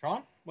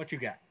 Sean, what you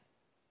got?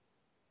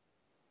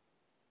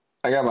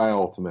 I got my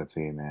Ultimate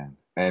Team, man.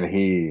 And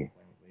he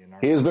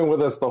has been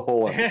with us the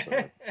whole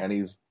episode. And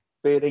he's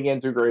fading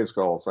into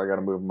Grayskull, so I got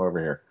to move him over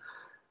here.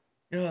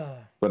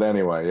 But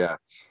anyway,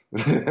 yes.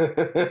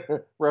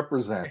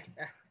 Represent.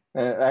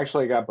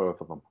 Actually, I got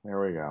both of them.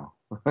 There we go.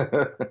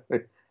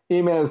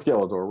 He-Man and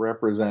Skeletor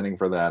representing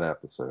for that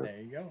episode.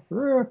 There you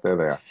go. There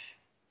they are.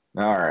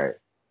 All right.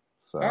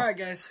 So. All right,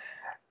 guys.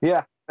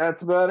 Yeah,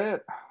 that's about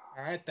it.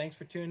 All right, thanks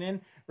for tuning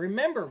in.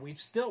 Remember,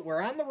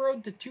 we're on the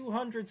road to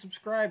 200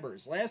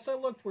 subscribers. Last I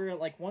looked, we were at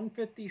like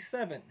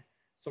 157.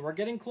 So we're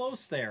getting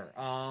close there.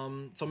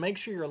 So make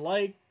sure you're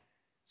liked,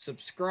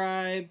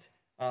 subscribed,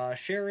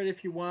 share it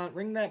if you want,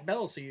 ring that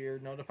bell so you're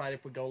notified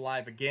if we go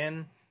live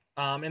again.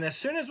 And as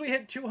soon as we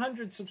hit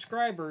 200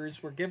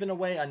 subscribers, we're giving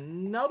away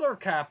another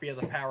copy of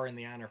the Power and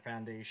the Honor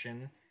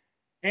Foundation,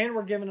 and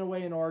we're giving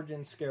away an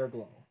Origin Scare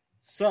Glow.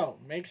 So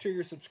make sure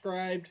you're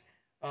subscribed,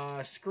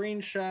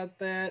 screenshot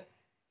that,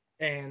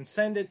 and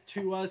send it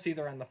to us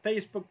either on the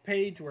Facebook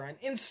page. We're on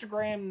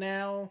Instagram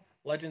now,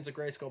 Legends of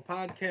Grayskull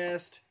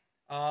Podcast.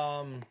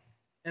 And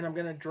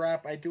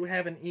I do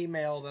have an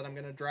email that I'm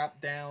going to drop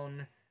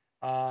down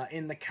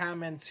in the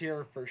comments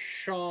here for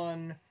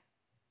Sean,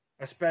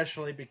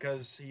 especially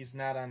because he's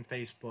not on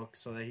Facebook,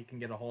 so that he can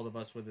get a hold of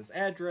us with his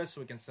address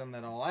so we can send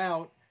that all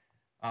out.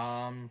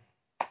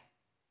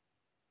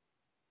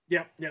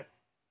 Yep.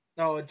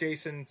 Oh,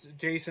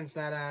 Jason's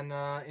not on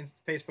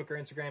Facebook or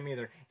Instagram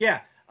either.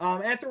 Yeah.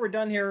 After we're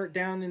done here,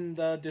 down in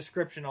the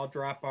description, I'll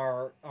drop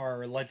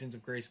our Legends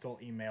of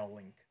Grayskull email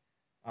link,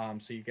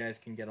 so you guys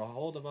can get a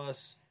hold of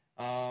us.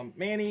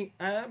 Manny,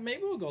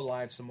 maybe we'll go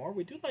live some more.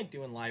 We do like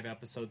doing live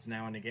episodes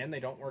now and again.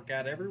 They don't work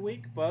out every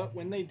week, but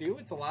when they do,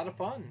 it's a lot of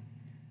fun.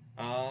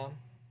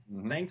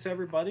 Thanks,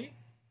 everybody.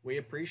 We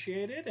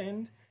appreciate it,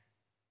 and